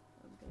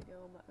 I'm going to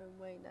go on my own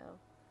way now.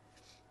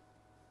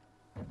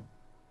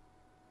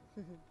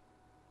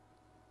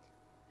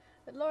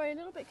 But Laurie, a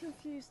little bit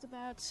confused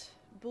about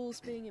bulls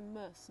being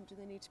immersed, and do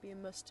they need to be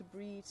immersed to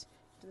breed?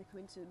 Do they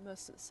come into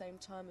immersed at the same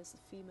time as the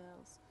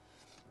females?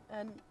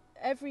 And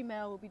every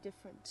male will be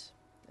different.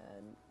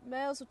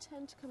 Males will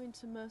tend to come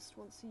into immersed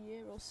once a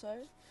year or so,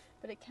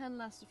 but it can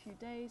last a few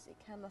days, it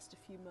can last a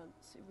few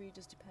months. It really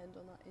does depend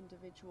on that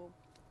individual.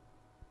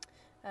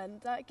 And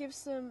that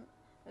gives them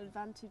an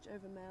advantage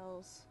over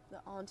males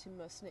that aren't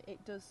immersed, and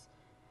it does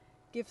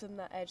give them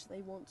that edge that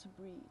they want to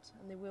breed,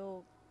 and they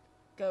will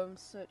go and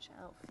search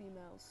out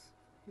females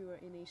who are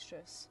in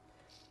estrus.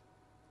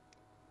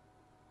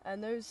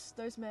 And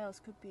those males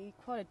could be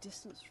quite a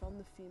distance from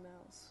the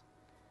females.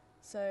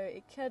 So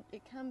it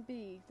can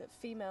be that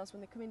females, when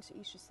they come into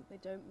estrus, that they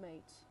don't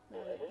mate. Now,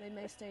 they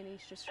may stay in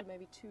estrus for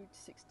maybe 2 to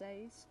 6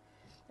 days,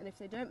 and if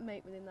they don't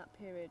mate within that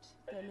period,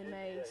 then they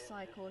may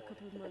cycle a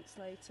couple of months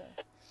later,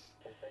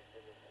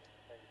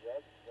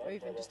 or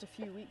even just a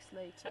few weeks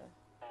later.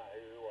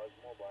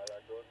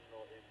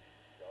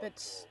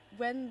 But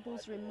when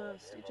bulls are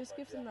immersed, it just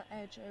gives them that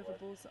edge over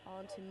bulls that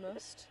aren't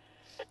immersed,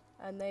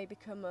 and they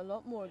become a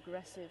lot more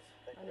aggressive.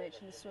 I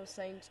mentioned this, I was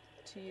saying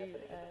to you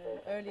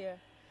earlier,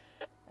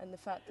 and the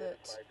fact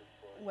that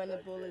when a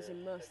bull is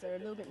immersed, they're a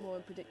little bit more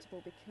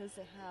unpredictable because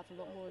they have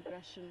a lot more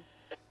aggression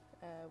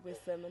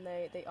with them, and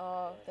they've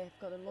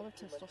got a lot of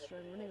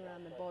testosterone running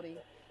around their body,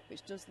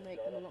 which does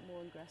make them a lot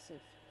more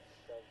aggressive.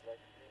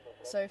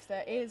 So if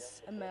there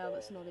is a male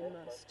that's not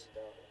immersed,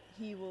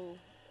 he will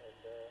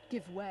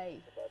give way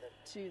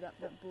to that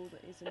bull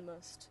that is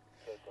immersed,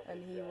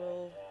 and he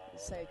will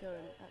go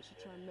and actually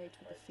try and mate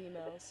with the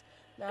females.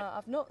 Now,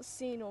 I've not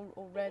seen or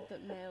read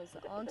that males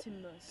that aren't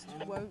immersed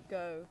won't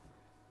go,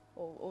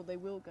 or they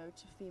will go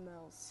to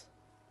females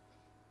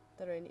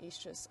that are in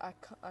estrus. I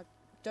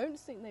don't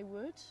think they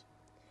would,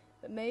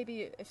 but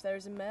maybe if there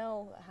is a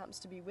male that happens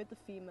to be with the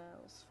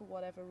females for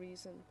whatever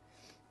reason,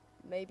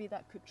 maybe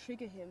that could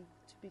trigger him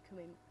to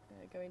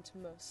go into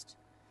must.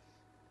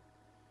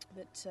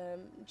 But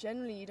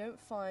generally you don't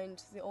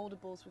find the older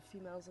bulls with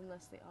females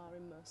unless they are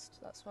immersed.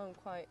 That's why I'm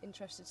quite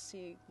interested to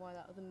see why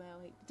that other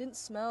male, he didn't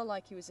smell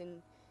like he was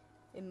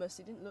immersed,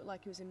 it didn't look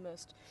like he was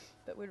immersed,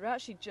 but we were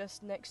actually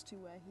just next to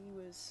where he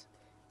was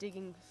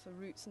digging for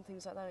roots and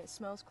things like that, and it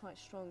smells quite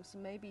strong, so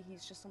maybe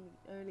he's just on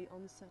the early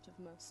onset of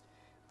must.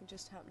 We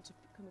just happened to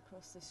come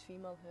across this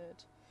female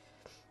herd.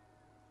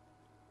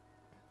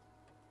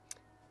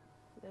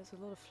 There's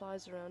a lot of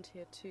flies around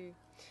here too,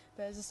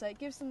 but as I say, it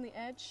gives them the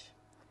edge,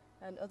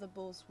 and other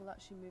bulls will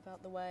actually move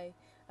out the way.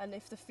 And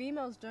if the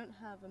females don't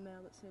have a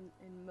male that's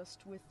in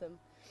must with them,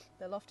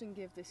 they'll often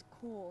give this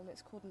call, and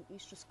it's called an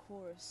estrus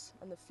chorus,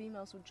 and the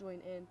females will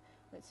join in.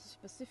 And it's a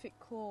specific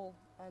call,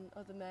 and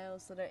other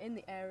males that are in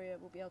the area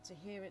will be able to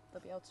hear it,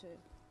 they'll be able to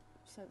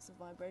sense the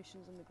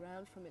vibrations on the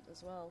ground from it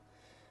as well,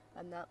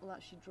 and that will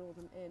actually draw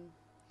them in.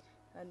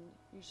 And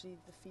usually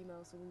the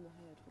females within the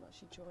herd will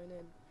actually join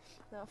in.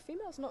 Now,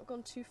 female's not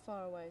gone too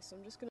far away, so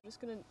I'm just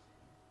gonna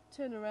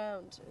turn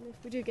around, and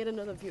if we do get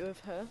another view of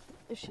her,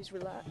 if she's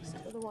relaxed,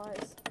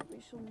 otherwise we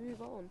shall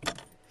move on.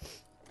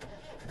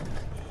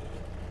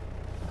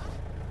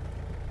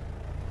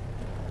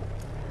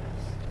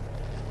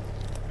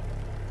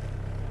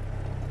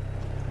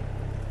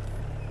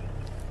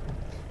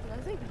 And I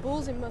think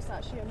bulls in must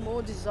actually are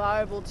more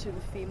desirable to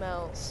the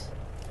females.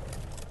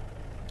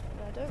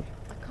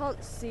 I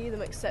can't see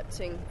them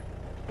accepting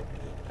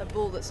a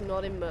bull that's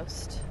not in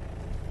must.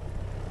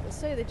 I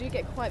say they do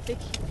get quite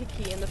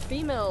picky, and the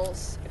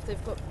females, if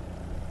they've got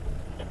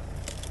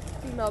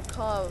female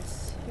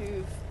calves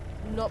who've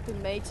not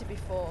been mated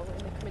before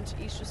and they come into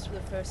estrus for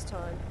the first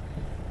time,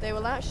 they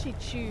will actually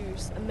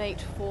choose a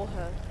mate for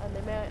her, and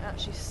they may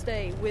actually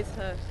stay with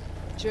her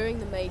during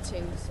the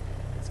matings.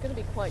 It's going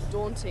to be quite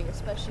daunting,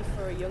 especially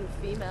for a young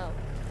female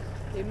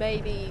who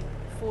may be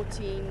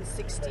 14,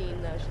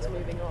 16 now she's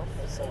moving off,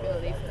 so I'm going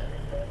to leave her.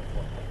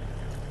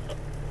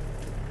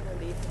 I'm going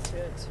to leave her to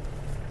it.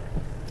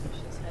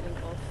 She's heading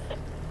off.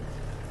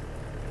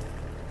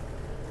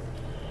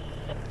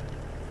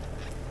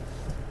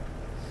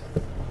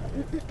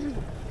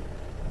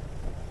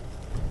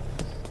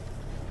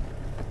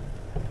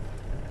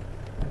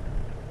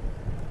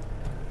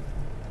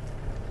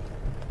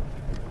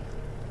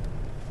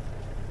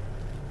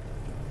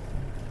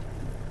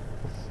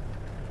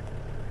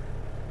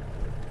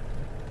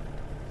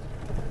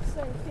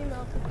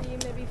 Could be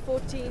maybe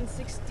 14,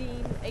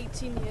 16,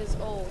 18 years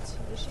old.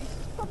 And she's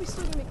probably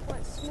still going to be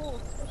quite small,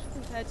 especially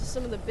compared to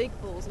some of the big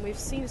bulls. And we've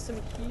seen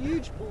some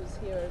huge bulls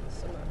here over the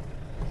summer.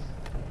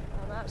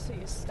 I'm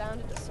absolutely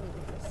astounded at some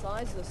of the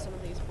sizes of some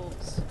of these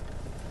bulls.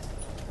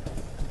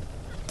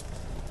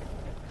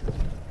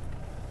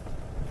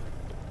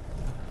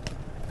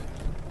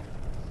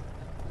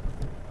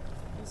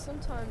 And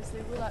sometimes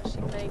they will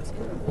actually mate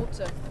in the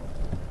water,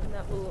 and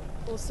that will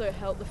also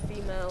help the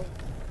female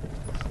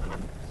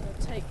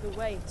take the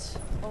weight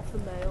of the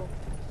male.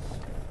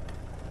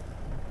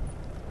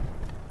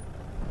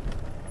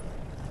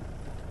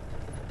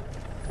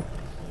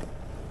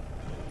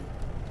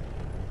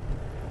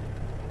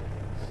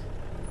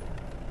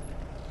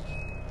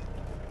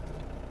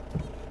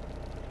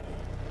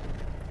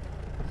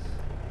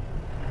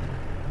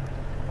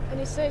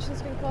 Any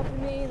stations can copy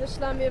me. The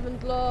Shlamiv and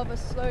Glov are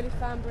slowly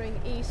fambering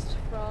east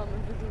from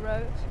Google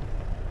Road.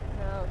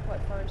 Now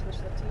quite far into the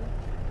Shlatin.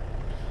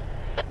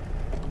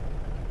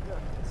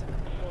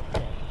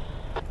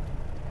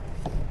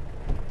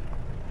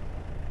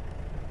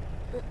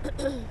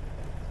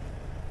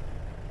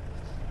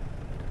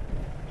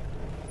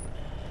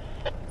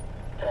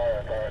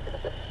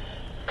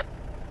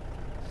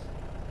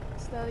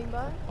 Standing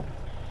by.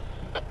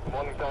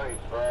 Morning, Tony.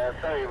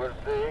 Sorry, was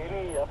there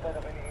any update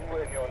of any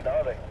inward here on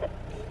Darling?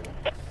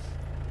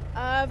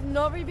 I've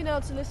not really been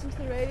able to listen to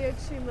the radio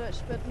too much,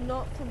 but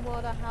not from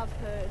what I have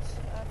heard.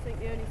 I think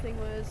the only thing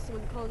was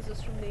someone calls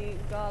us from the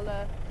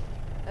Gala,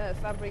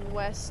 fambering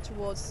west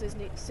towards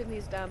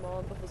Sydney's Dam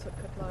on Buffalo's Hook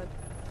Cut Line.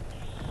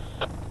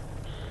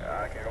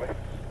 Okay, really?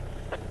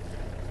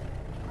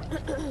 A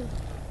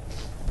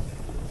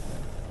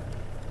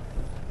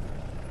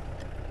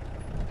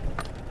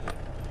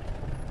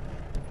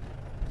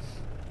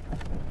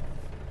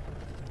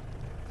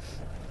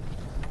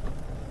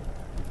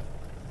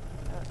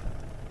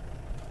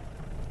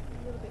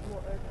little bit more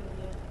open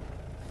here.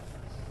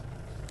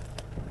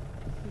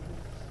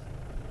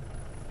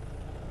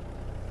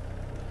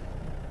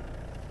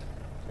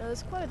 Now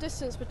there's quite a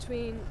distance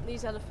between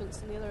these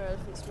elephants and the other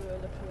elephants we were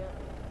looking at.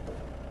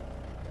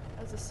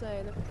 As I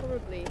say, they're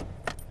probably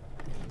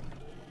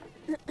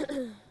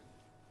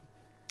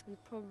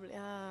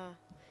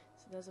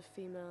so there's a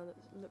female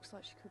that looks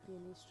like she could be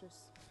an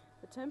estrus.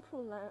 The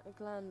temporal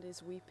gland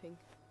is weeping.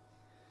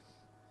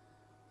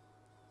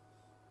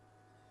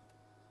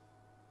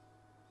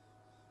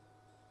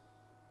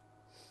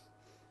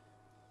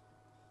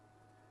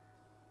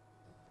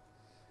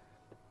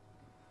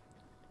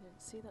 Yeah,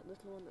 see that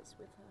little one that's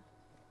with her?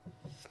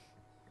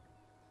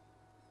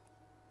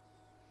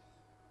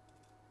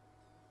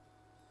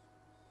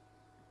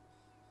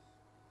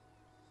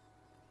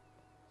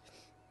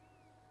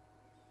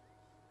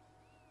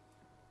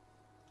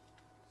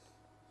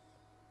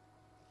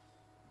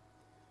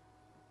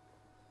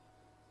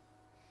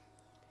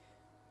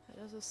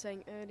 As I was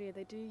saying earlier,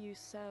 they do use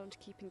sound to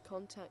keep in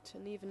contact,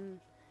 and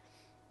even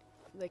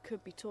they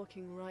could be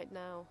talking right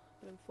now,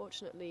 but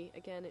unfortunately,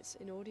 again, it's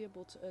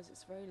inaudible to us.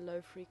 It's very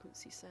low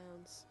frequency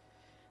sounds,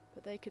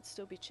 but they could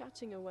still be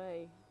chatting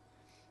away,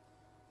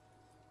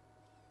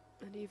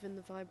 and even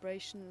the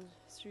vibration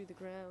through the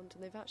ground.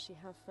 And they've actually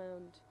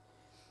found,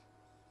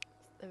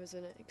 there was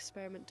an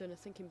experiment done, I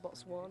think, in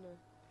Botswana.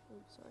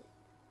 Oh, sorry.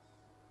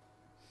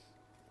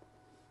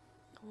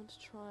 I want to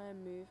try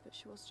and move, but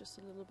she was just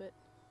a little bit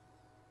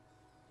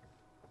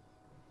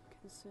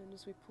concerned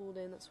as we pulled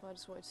in. That's why I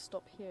just wanted to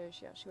stop here.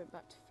 She actually went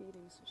back to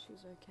feeding, so she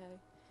was okay.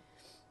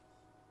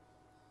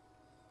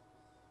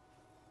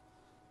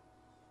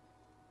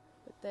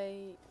 But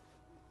they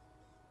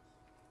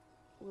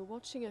were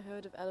watching a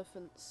herd of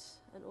elephants,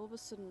 and all of a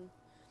sudden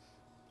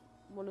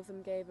one of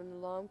them gave an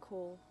alarm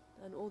call,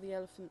 and all the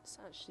elephants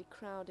actually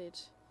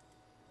crowded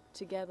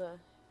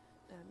together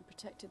and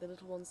protected the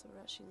little ones that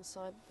were actually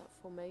inside that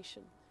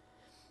formation.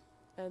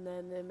 And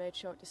then the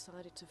matriarch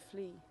decided to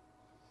flee.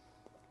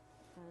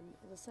 And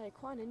as I say,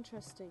 quite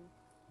interesting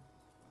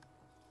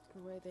the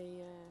way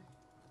they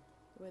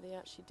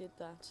actually did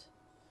that.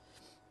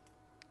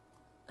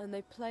 And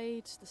they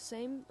played the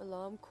same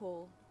alarm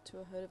call to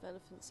a herd of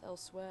elephants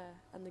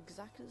elsewhere, and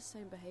exactly the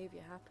same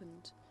behaviour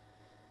happened.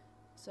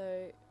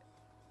 So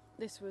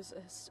this was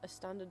a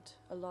standard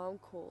alarm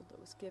call that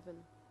was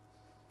given,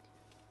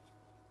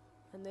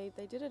 and they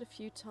did it a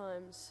few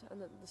times,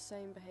 and the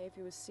same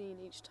behaviour was seen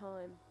each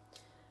time.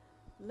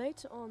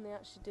 Later on, they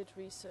actually did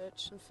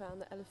research and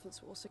found that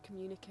elephants were also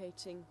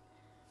communicating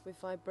with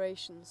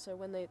vibrations. So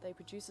when they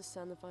produce a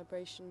sound, the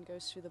vibration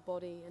goes through the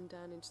body and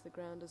down into the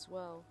ground as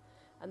well,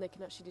 and they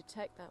can actually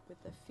detect that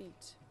with their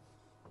feet.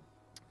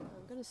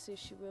 I'm going to see if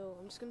she will.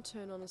 I'm just going to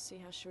turn on and see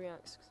how she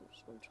reacts, because I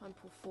just want to try and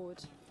pull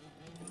forward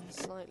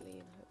slightly,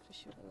 and hopefully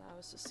she'll allow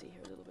us to see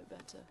her a little bit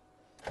better.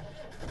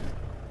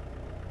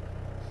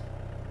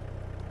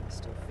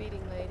 Still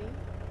feeding, lady.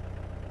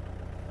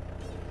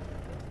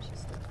 Yeah, she's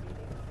still feeding.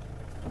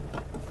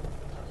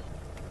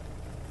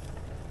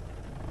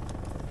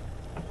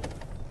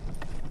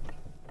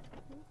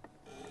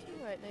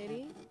 Alright,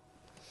 lady.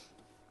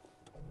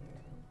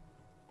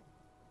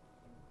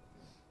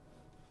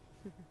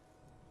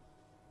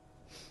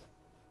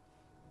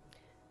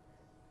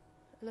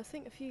 I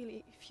think a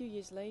few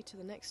years later,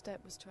 the next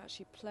step was to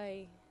actually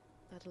play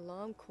that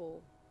alarm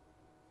call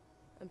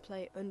and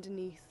play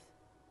underneath.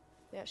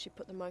 They actually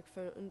put the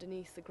microphone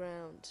underneath the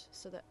ground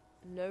so that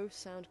no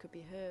sound could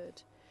be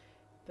heard,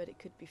 but it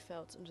could be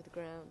felt under the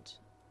ground.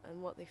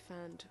 And what they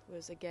found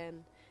was,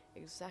 again,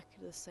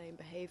 exactly the same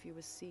behaviour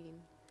was seen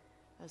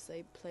as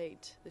they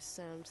played this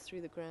sound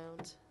through the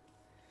ground.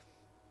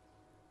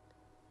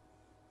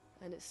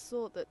 And it's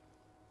thought that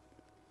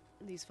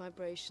these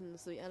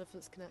vibrations, the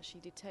elephants can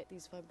actually detect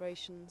these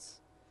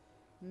vibrations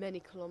many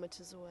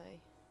kilometres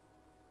away.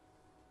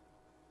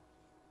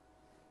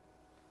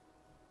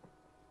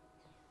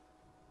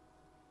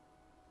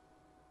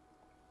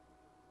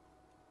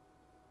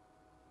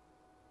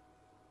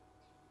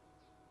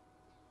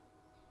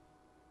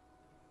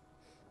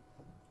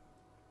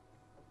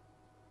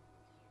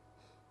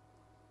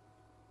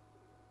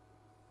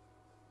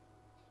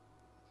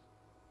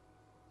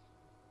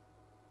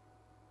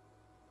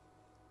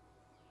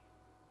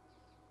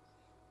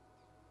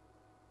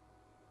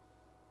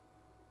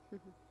 I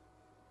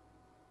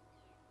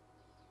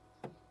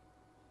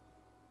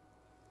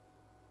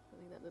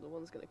think that little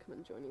one's going to come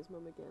and join his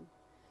mum again.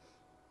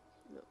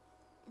 No,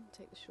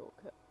 take the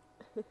shortcut.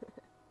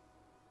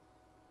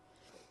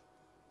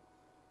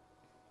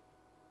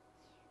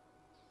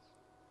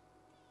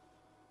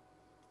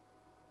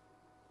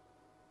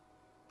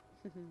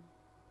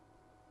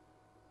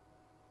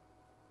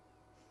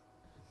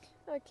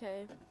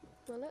 Okay,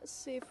 well, let's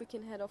see if we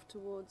can head off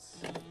towards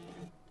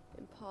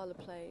Impala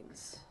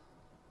Plains.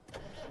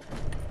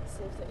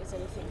 See if there is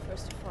anything for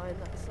us to find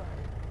that side.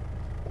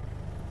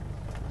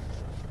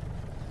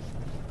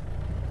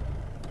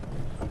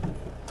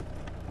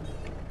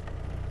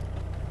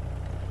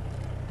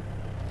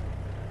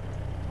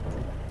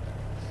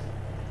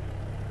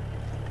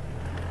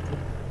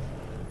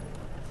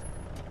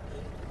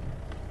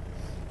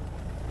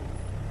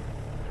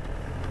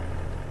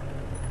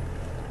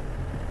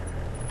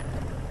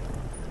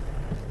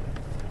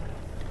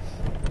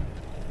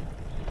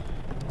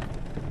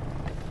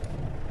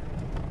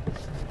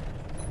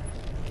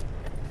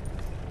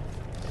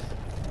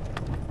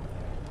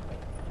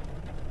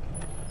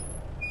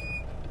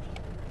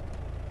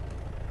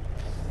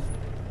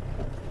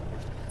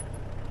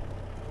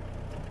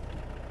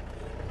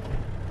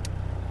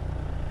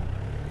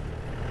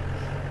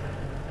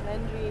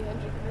 Henry,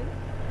 come in.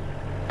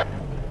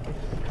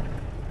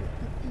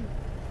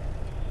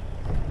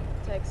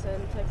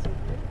 Texan, come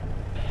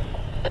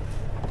in.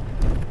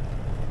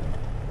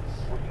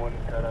 Good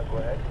morning, Tara. Go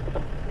ahead.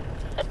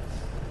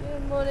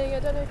 Good morning. I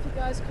don't know if you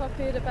guys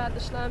copied about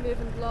the Schlambiv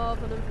and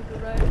Blob on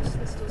Vugu Road.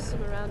 There's still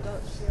some around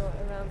actually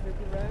around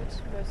Vugu Road.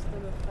 Most of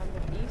them have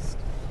travelled east.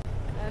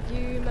 Have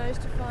you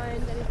managed to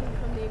find anything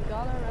from the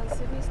Ngala around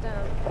Sydney's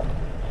down?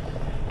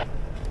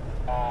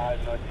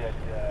 Not yet.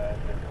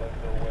 Let's go to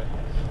the west.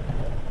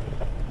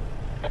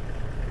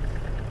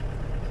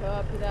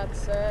 Copy that,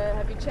 sir.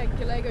 Have you checked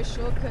your Lego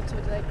shortcut,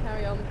 or do they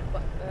carry on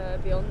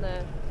beyond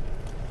there?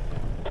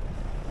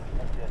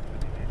 Not yet. We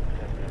need to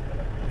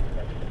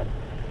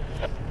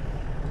check.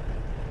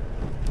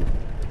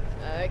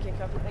 Okay,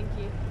 copy. Thank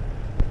you.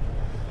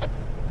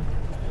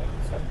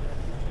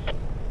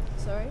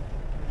 Sorry?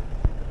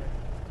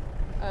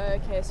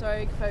 Okay,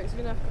 sorry, folks.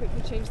 We're going to have to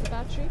quickly change the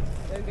battery.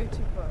 Don't go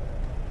too far.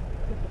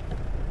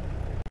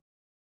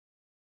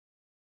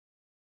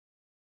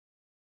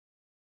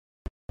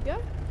 Go.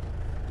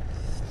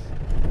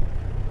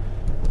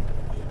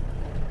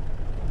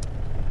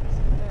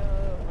 So,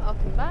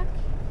 welcome back.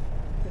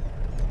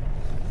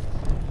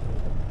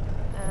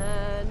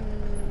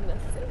 And I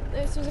think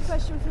this was a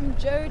question from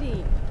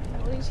Jody.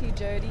 Morning to you,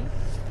 Jody.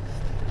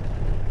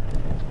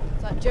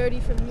 Is that Jody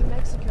from New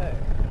Mexico?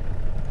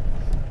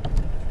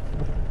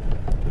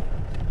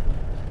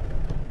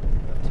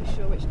 Not too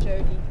sure which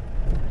Jody.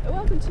 Oh,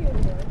 welcome to you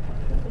anyway.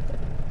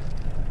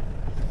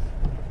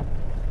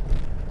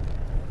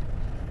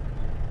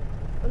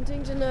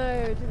 Wanting to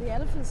know, do the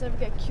elephants ever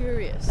get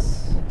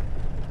curious?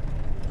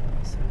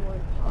 Some more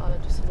impala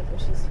just in the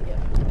bushes here.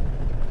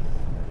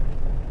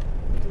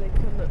 Do they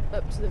come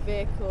up to the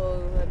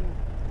vehicle, and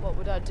what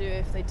would I do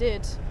if they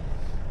did?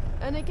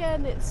 And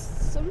again, it's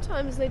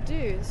sometimes they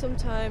do,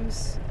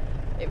 sometimes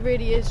it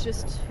really is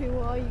just who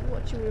are you,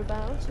 what you're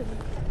about,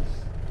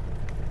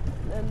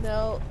 and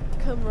they'll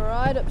come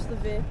right up to the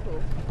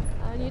vehicle,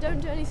 and you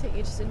don't do anything,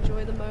 you just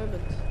enjoy the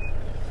moment.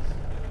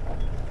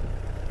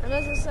 And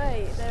as I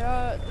say, there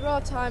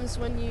are times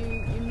when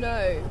you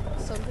know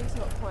something's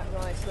not quite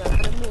right, the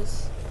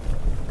animal's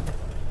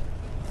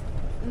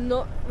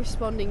not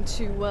responding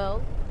too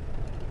well.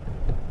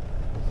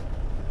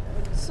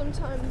 And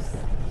sometimes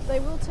they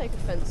will take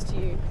offence to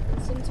you,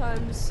 and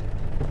sometimes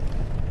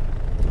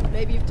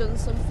maybe you've done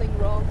something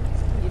wrong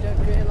and you don't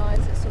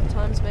realise it.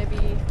 Sometimes maybe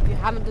you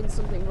haven't done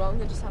something wrong,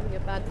 they're just having a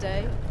bad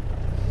day.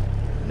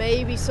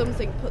 Maybe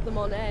something put them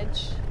on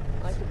edge,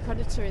 like a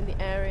predator in the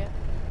area.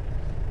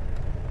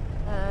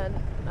 And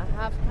I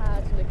have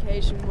had an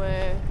occasion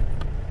where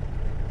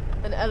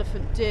an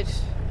elephant did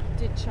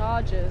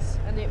charge us,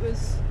 and it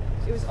was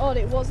it was odd.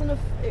 It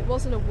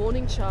wasn't a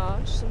warning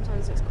charge.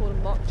 Sometimes it's called a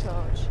mock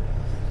charge.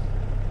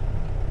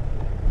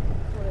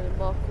 Call it a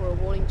mock or a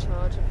warning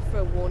charge. I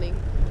prefer warning,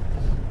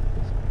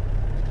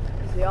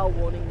 because they are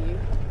warning you.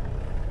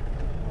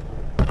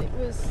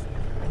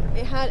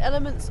 It had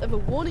elements of a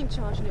warning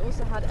charge, and it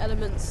also had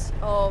elements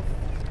of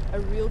a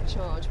real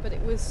charge, but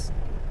it was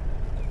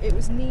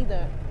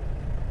neither.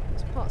 It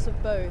was parts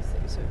of both.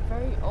 It was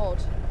very odd.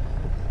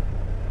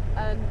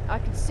 And I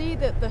could see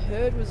that the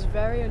herd was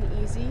very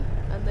uneasy,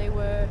 and they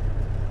were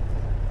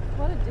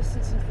quite a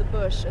distance into the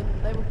bush,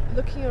 and they were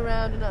looking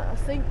around, and I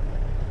think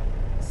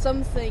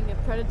something, a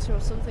predator or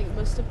something,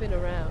 must have been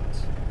around,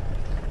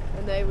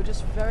 and they were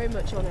just very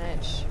much on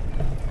edge.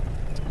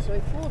 So we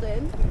pulled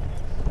in,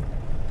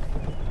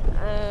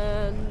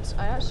 and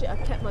I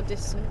kept my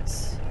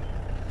distance.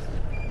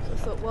 So I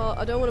thought, well,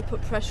 I don't want to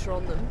put pressure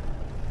on them.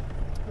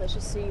 Let's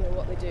just see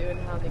what they do and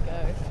how they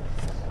go.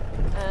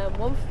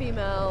 One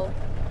female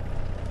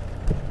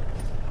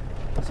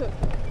took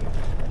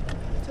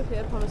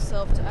it upon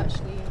herself to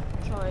actually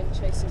try and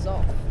chase us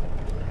off.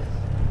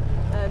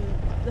 And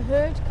the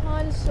herd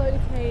kind of slowly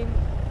came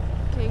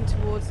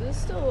towards us,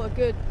 still a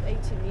good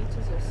 80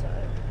 metres or so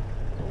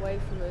away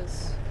from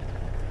us,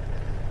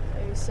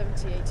 maybe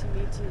 70, 80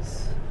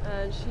 metres.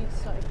 And she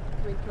started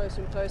coming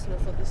closer and closer, and I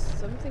thought,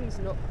 something's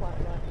not quite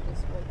right with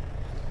this one.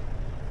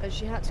 And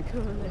she had to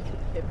come and look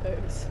at the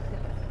hippos.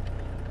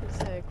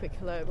 Say a quick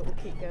hello, but we'll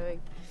keep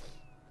going.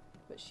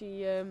 But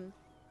she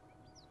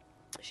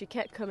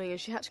kept coming, and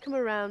she had to come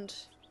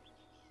around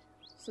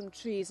some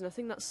trees, and I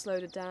think that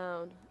slowed her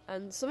down.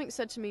 And something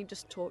said to me,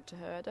 just talk to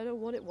her. I don't know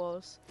what it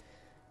was,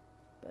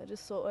 but I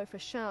just thought, if I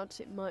shout,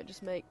 it might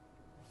just make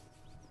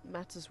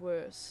matters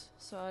worse.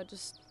 So I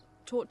just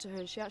talked to her,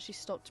 and she actually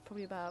stopped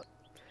probably about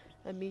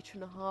 1.5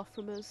 meters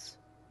from us.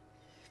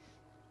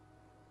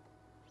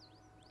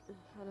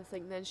 And I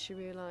think then she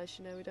realised,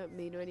 we don't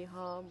mean her any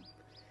harm.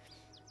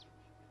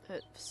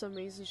 But for some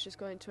reason she's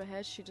got into her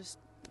head, she just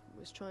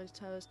was trying to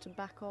tell us to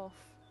back off.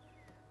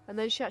 And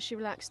then she actually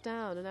relaxed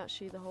down, and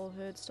actually the whole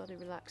herd started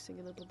relaxing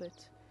a little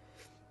bit.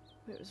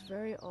 It was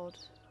very odd.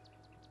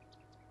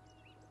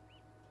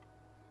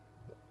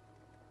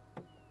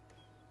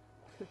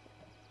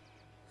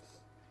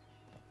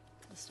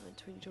 I'm starting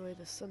to enjoy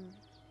the sun.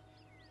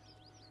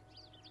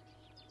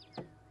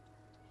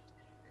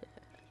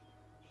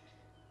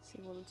 See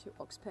 1 or 2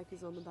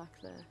 oxpeckers on the back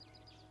there.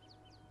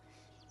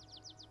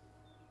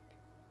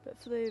 But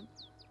for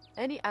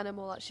any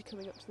animal actually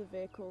coming up to the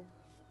vehicle,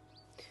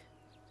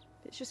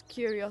 it's just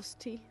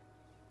curiosity.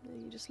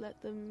 You just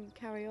let them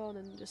carry on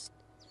and just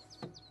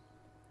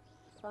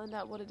find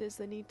out what it is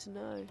they need to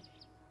know.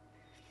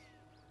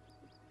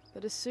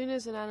 But as soon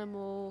as an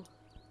animal,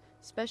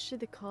 especially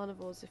the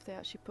carnivores, if they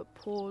actually put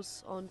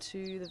paws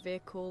onto the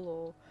vehicle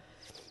or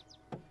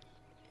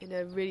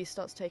really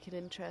starts taking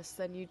interest,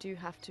 then you do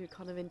have to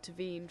kind of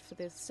intervene for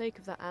the sake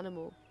of that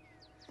animal.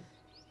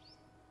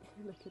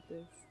 Look at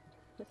this.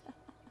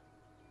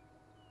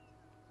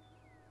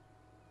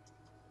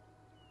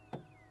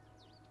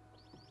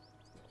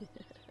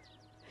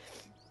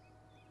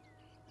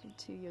 And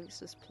 2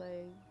 youngsters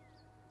playing.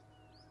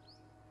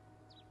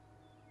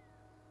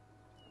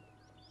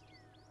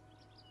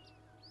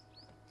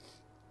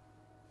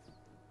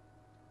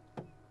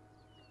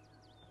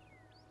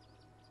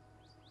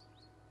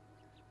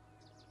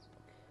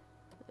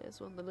 There's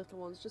one of the little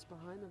ones just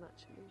behind them,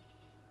 actually.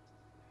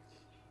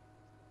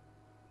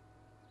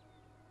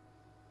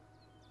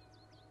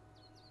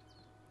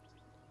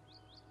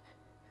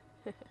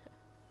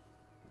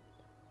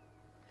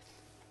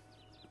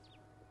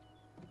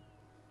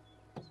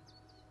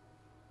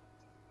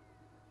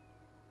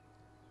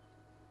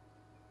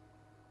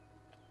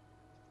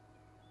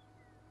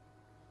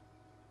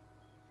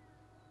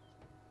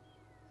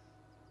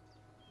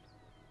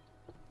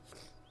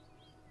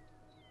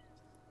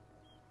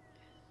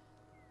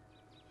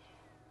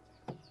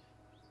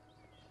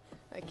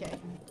 Okay,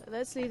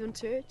 let's leave them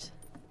to it.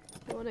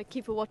 If you want to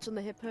keep a watch on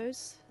the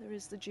hippos, there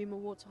is the Juma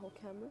waterhole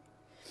camera.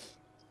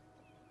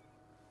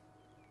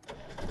 But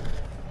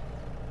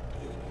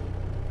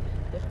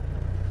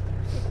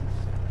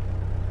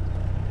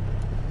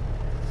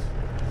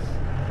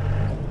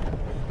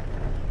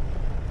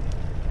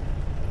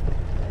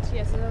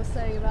yes, as I was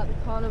saying about the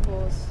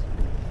carnivores,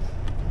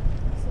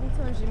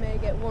 sometimes you may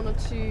get 1 or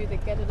 2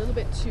 that get a little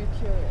bit too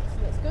curious,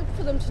 and it's good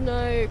for them to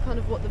know kind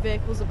of what the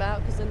vehicle's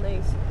about, because then they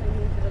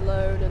leave it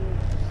alone and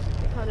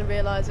they kind of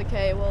realise,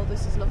 okay, well,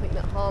 this is nothing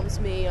that harms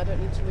me, I don't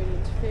need to really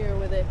interfere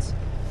with it.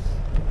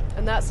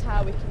 And that's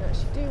how we can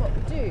actually do what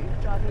we do,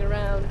 driving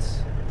around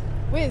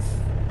with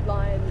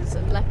lions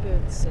and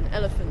leopards and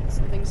elephants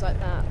and things like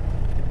that.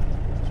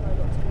 Try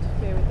not to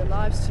interfere with their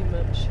lives too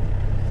much.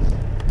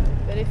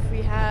 But if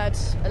we had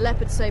a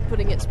leopard, say,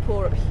 putting its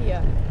paw up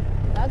here,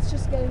 that's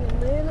just getting a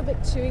little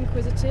bit too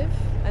inquisitive,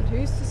 and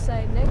who's to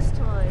say next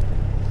time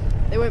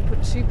they won't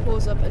put 2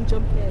 paws up and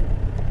jump in,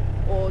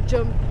 or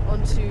jump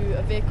onto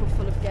a vehicle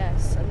full of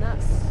guests, and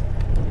that's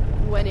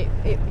when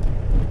it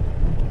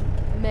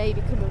may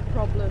become a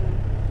problem,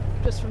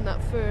 just from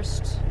that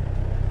first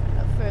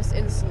first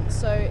instance.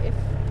 So if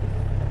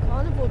a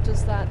carnivore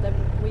does that, then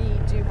we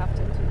do have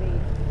to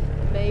intervene.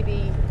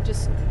 Maybe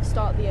just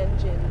start the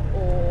engine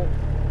or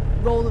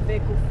roll the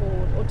vehicle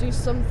forward or do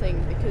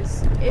something,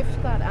 because if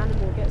that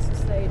animal gets to a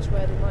stage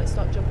where they might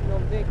start jumping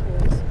on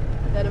vehicles,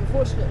 then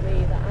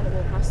unfortunately that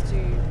animal has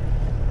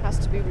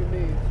to be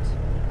removed,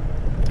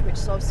 which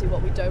is obviously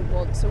what we don't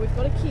want. So we've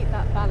got to keep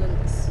that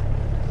balance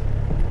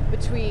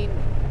between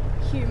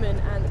human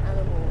and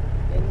animal,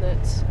 in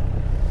that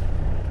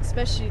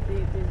especially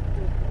the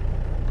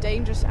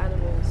dangerous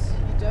animals,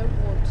 you don't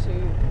want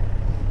to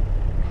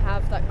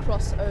have that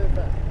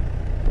crossover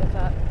of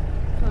that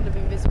kind of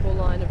invisible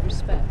line of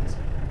respect.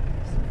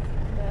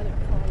 There, the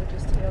Carla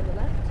just here on the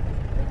left.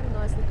 We had a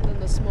nice little one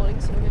this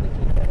morning, so we're going to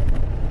keep going.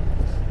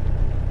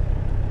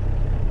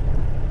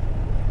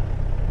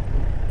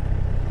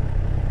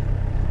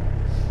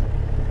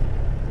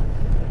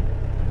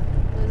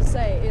 As I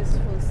say, it is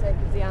for the sake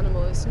of the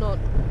animal. It's not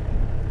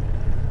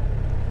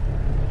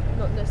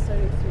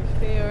necessarily through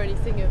fear or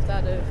anything of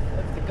that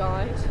of the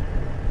guide,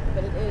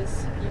 but it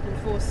is, you can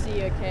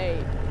foresee, okay,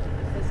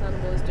 if this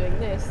animal is doing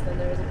this, then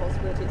there is a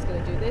possibility it's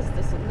going to do this,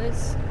 this and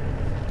this,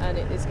 and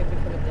it is going to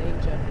become a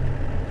danger.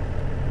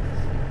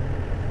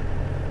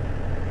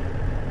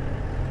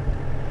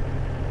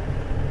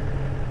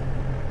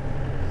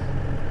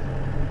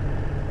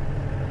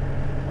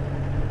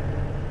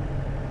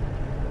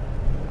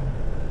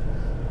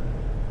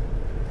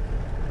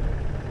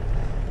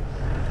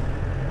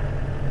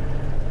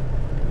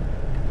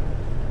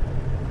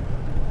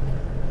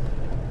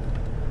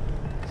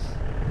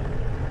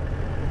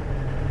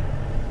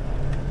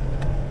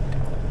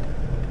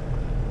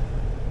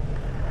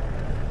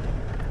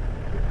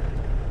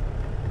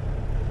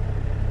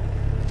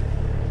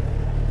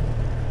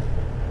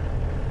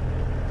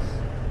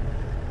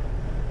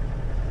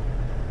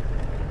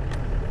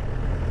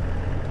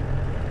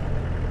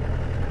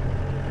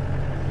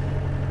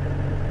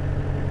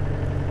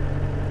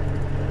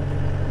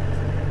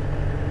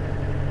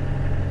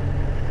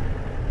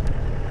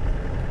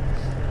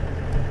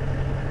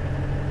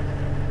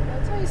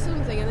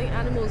 Something, I think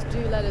animals do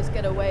let us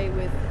get away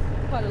with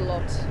quite a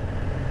lot.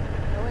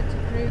 I went to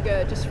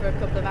Kruger just for a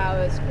couple of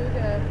hours.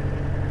 Kruger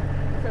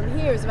from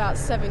here is about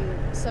 7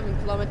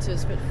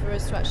 kilometres, but for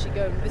us to actually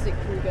go and visit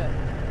Kruger,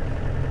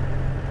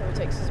 it probably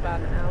takes us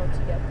about an hour to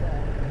get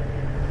there.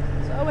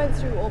 So I went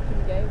through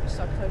Orpen Gate, which is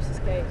our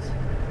closest gate,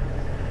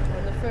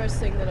 and the first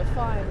thing that I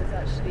find is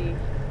actually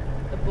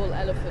a bull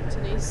elephant,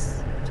 and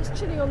he's just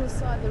chilling on the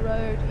side of the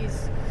road.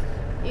 He's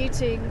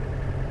eating.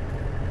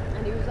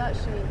 And he was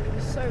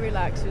so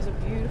relaxed. He was a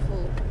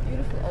beautiful,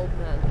 beautiful old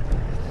man.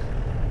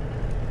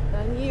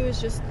 And he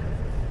was just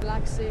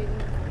relaxing,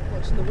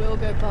 watching the wheel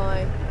go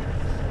by.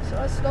 So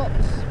I stopped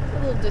a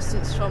little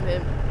distance from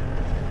him,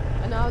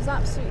 and I was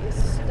absolutely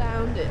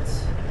astounded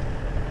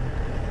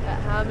at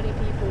how many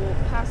people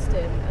passed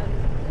him, and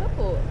a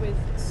couple with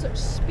such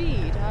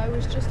speed. I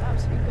was just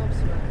absolutely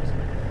gobsmacked.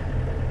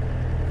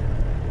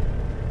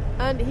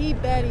 And he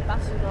barely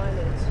batted an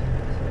eyelid,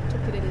 so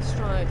took it in his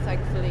stride,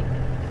 thankfully.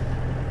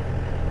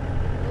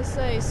 I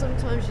say,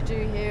 sometimes you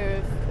do hear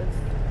of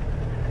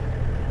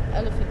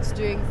elephants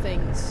doing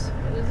things,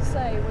 but as I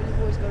say, what you've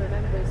always got to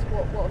remember is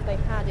what have they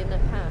had in the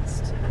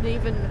past, and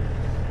even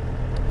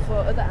for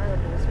other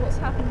animals, what's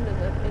happened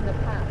in the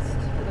past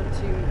for them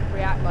to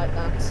react like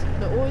that.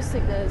 And I always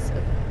think there's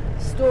a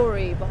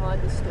story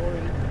behind the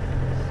story,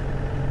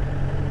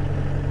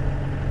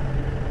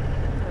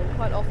 and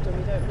quite often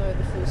we don't know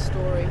the full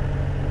story.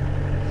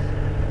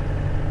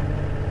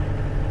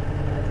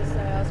 As I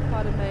say, I was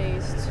quite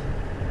amazed.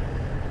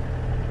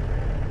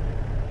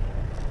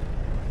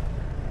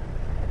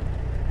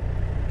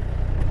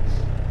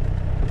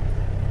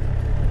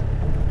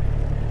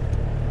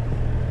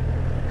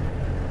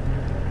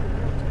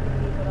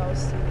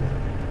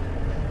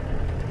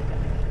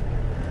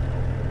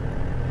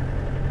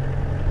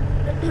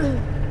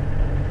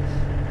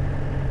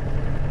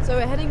 So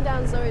we're heading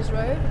down Zoe's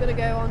Road. We're going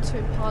to go on to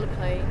Impala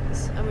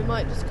Plains, and we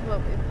might just come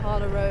up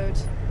Impala Road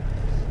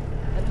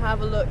and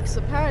have a look.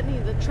 So apparently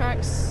the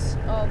tracks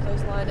of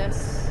those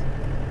lionesses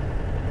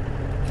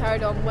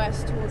carried on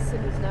west towards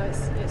Cinders. Now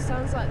it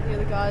sounds like the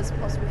other guys are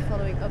possibly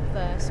following up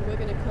there, so we're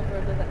going to cover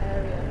another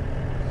area.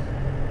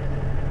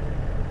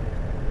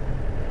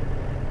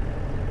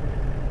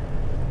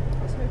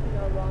 I was hoping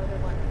our rhino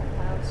might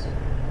pop out.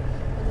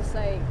 As I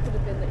say, it could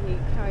have been that he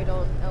carried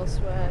on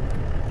elsewhere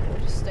or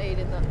just stayed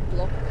in that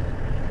block.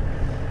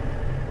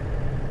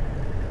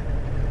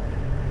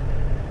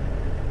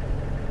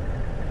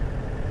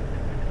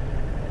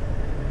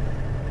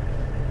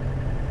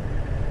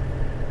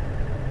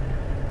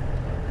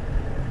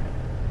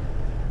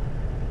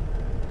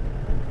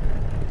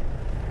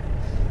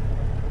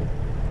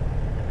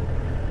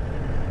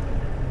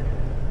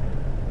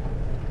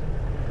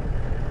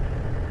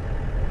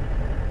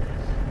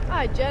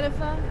 Hi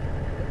Jennifer,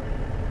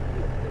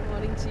 good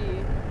morning to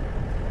you.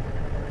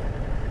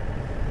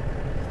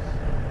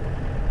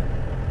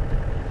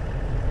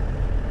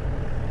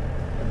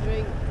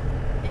 Wondering,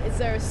 is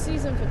there a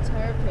season for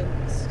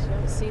terrapins? You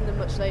haven't seen them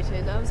much lately,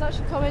 and I was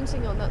actually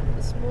commenting on that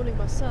this morning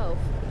myself.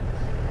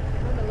 I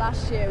remember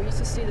last year we used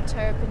to see the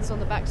terrapins on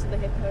the backs of the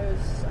hippos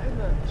so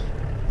much,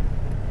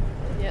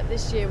 and yet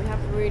this year we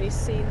haven't really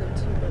seen them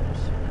too much.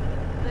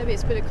 Maybe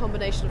it's been a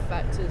combination of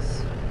factors.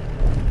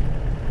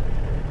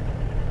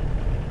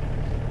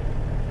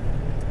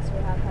 So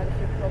we have had a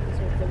few problems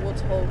with the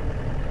Woodhull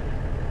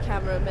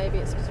camera. Maybe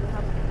it's because we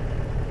haven't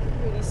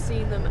really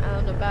seen them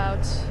out and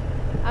about.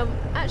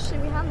 Actually,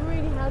 we haven't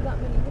really had that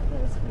many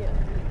hippos here.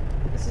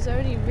 This is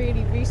only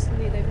really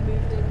recently they've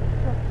moved in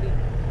properly.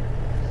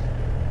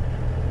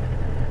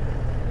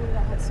 Maybe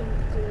that had something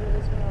to do with it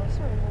as well.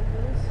 Sorry,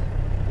 Mongols.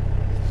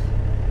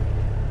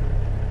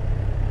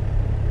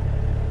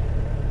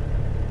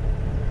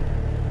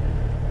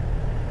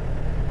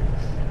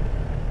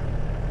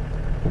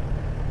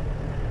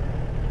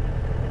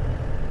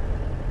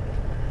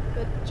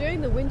 But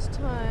during the winter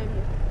time,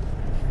 you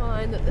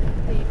find that the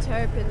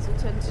terrapins will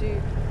tend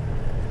to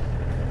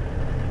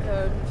go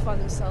and find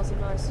themselves a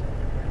nice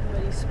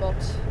ready spot.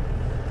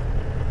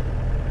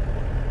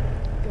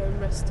 Go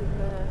and rest in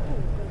there. Oh,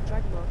 we've got a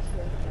drag mark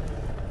here.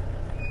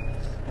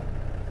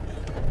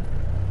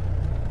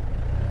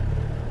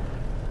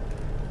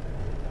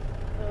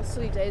 On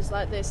sunny days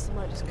like this, they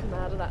might just come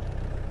out of that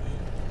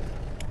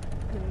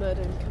in the mud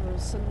and come and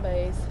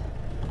sunbathe.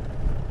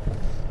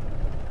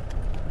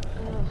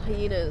 Oh,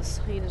 hyenas.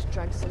 Hyenas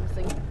drag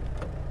something.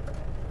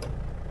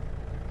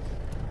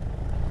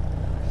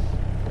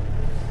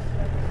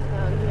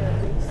 Down here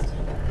at least.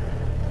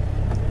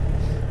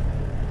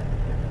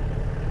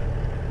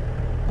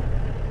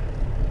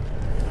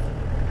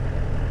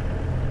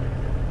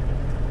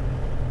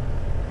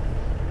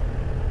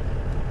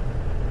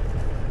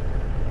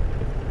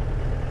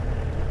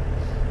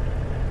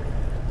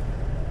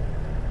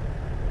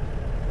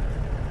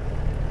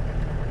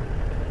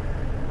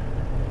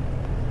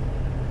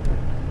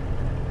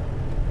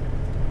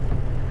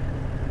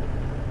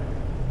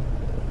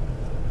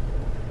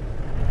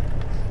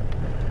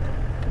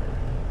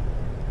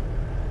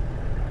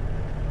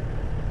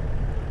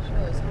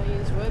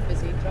 Were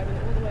busy dragging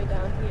it all the way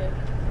down here.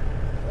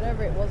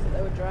 Whatever it was that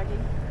they were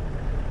dragging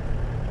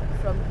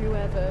from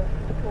whoever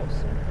caught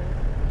something.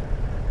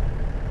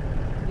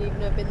 Could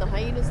even have been the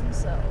hyenas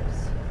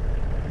themselves.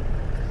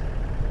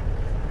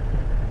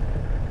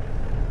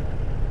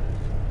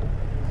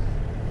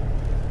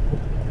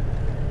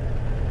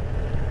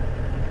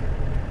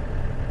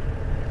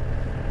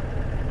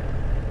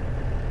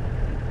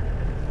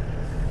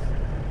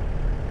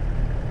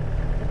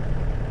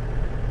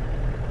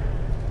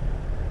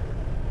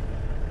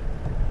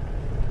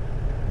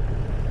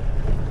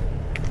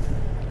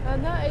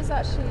 And that is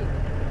actually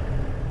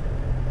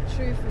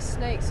true for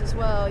snakes as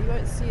well. You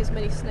won't see as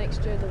many snakes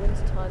during the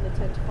winter time. They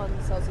tend to find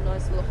themselves a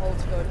nice little hole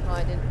to go and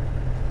hide in.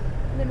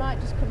 And they might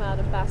just come out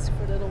and bask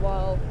for a little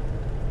while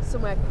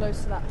somewhere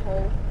close to that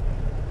hole.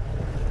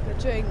 But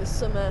during the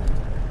summer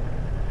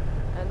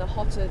and the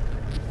hotter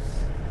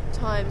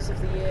times of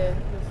the year,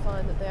 you'll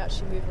find that they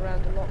actually move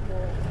around a lot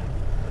more.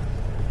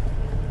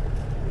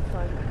 You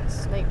find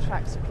snake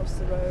tracks across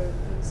the road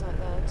and things like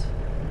that.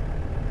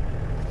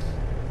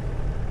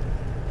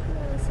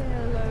 Say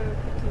hello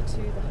quickly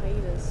to the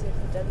hyenas, see if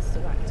the dead are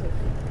still active.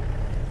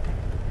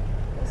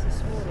 What's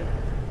this morning?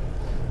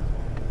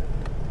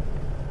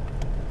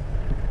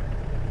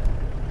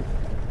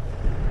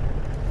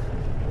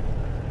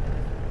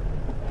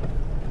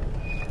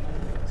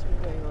 What's been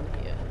going on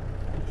here?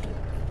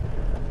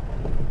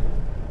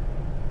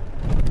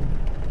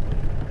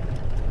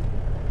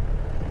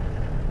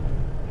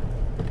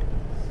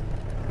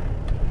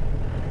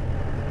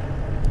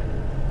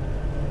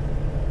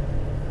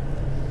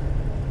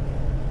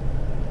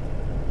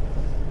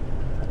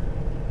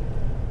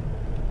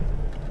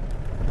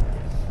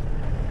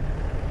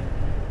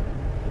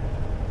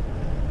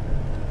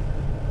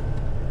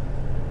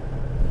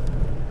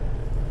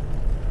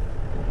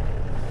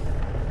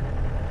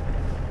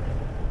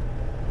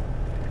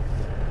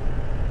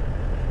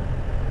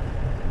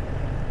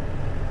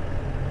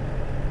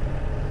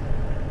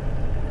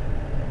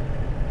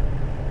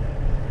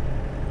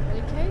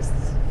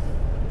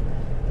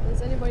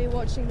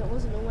 Watching that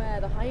wasn't aware,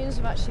 the hyenas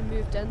have actually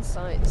moved den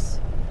sites.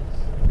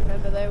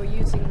 Remember, they were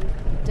using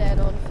den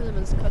on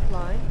Philemon's cut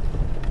line.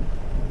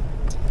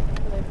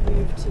 And they've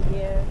moved to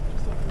here,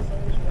 just off the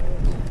Zage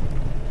Road.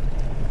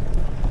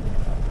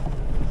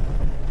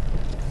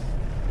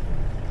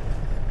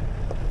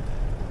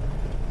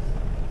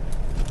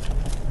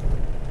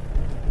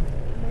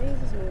 It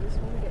amazes me, this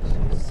one gets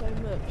used so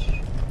much.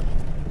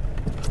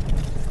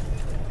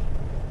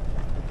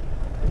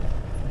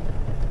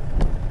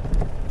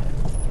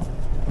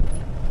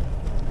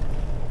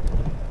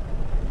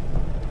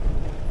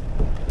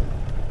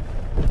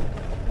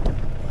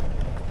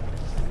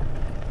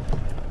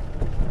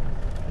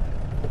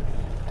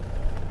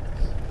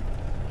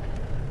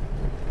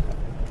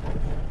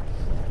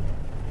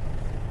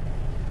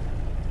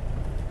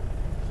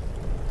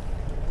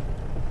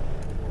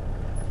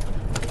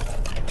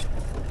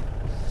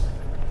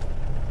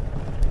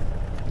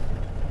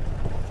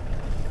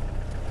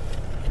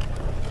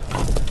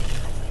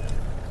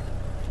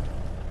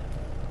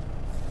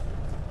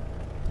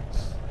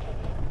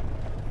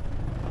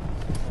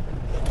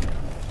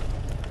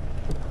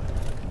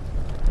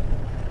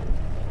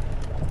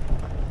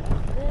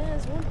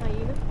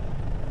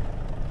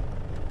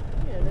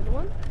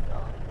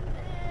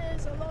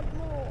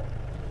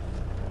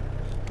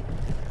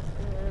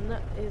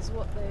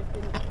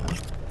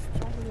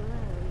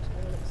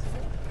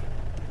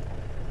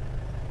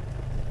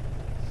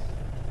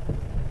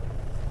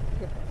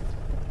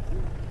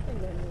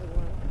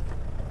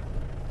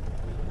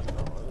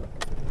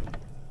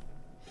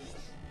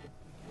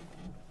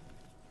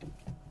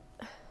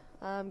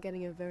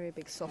 getting a very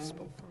big soft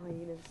spot for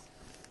hyenas.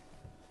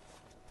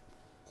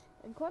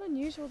 And quite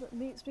unusual that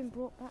meat's been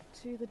brought back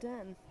to the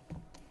den.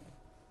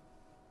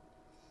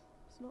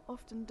 It's not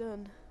often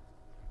done.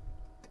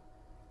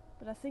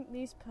 But I think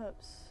these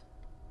pups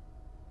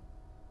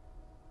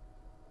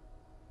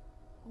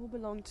all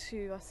belong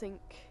to, I think,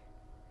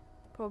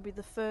 probably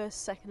the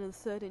first, second and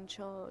third in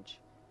charge.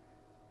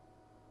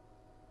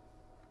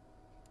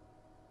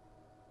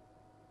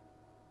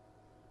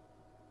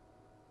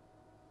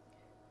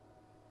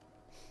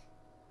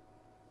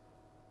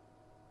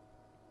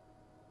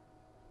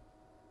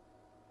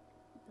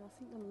 I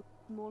think the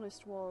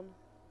smallest one,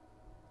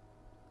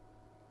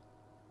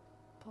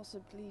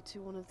 possibly to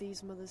one of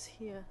these mothers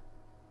here.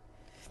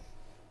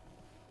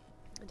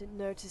 I didn't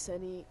notice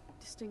any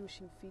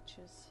distinguishing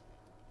features.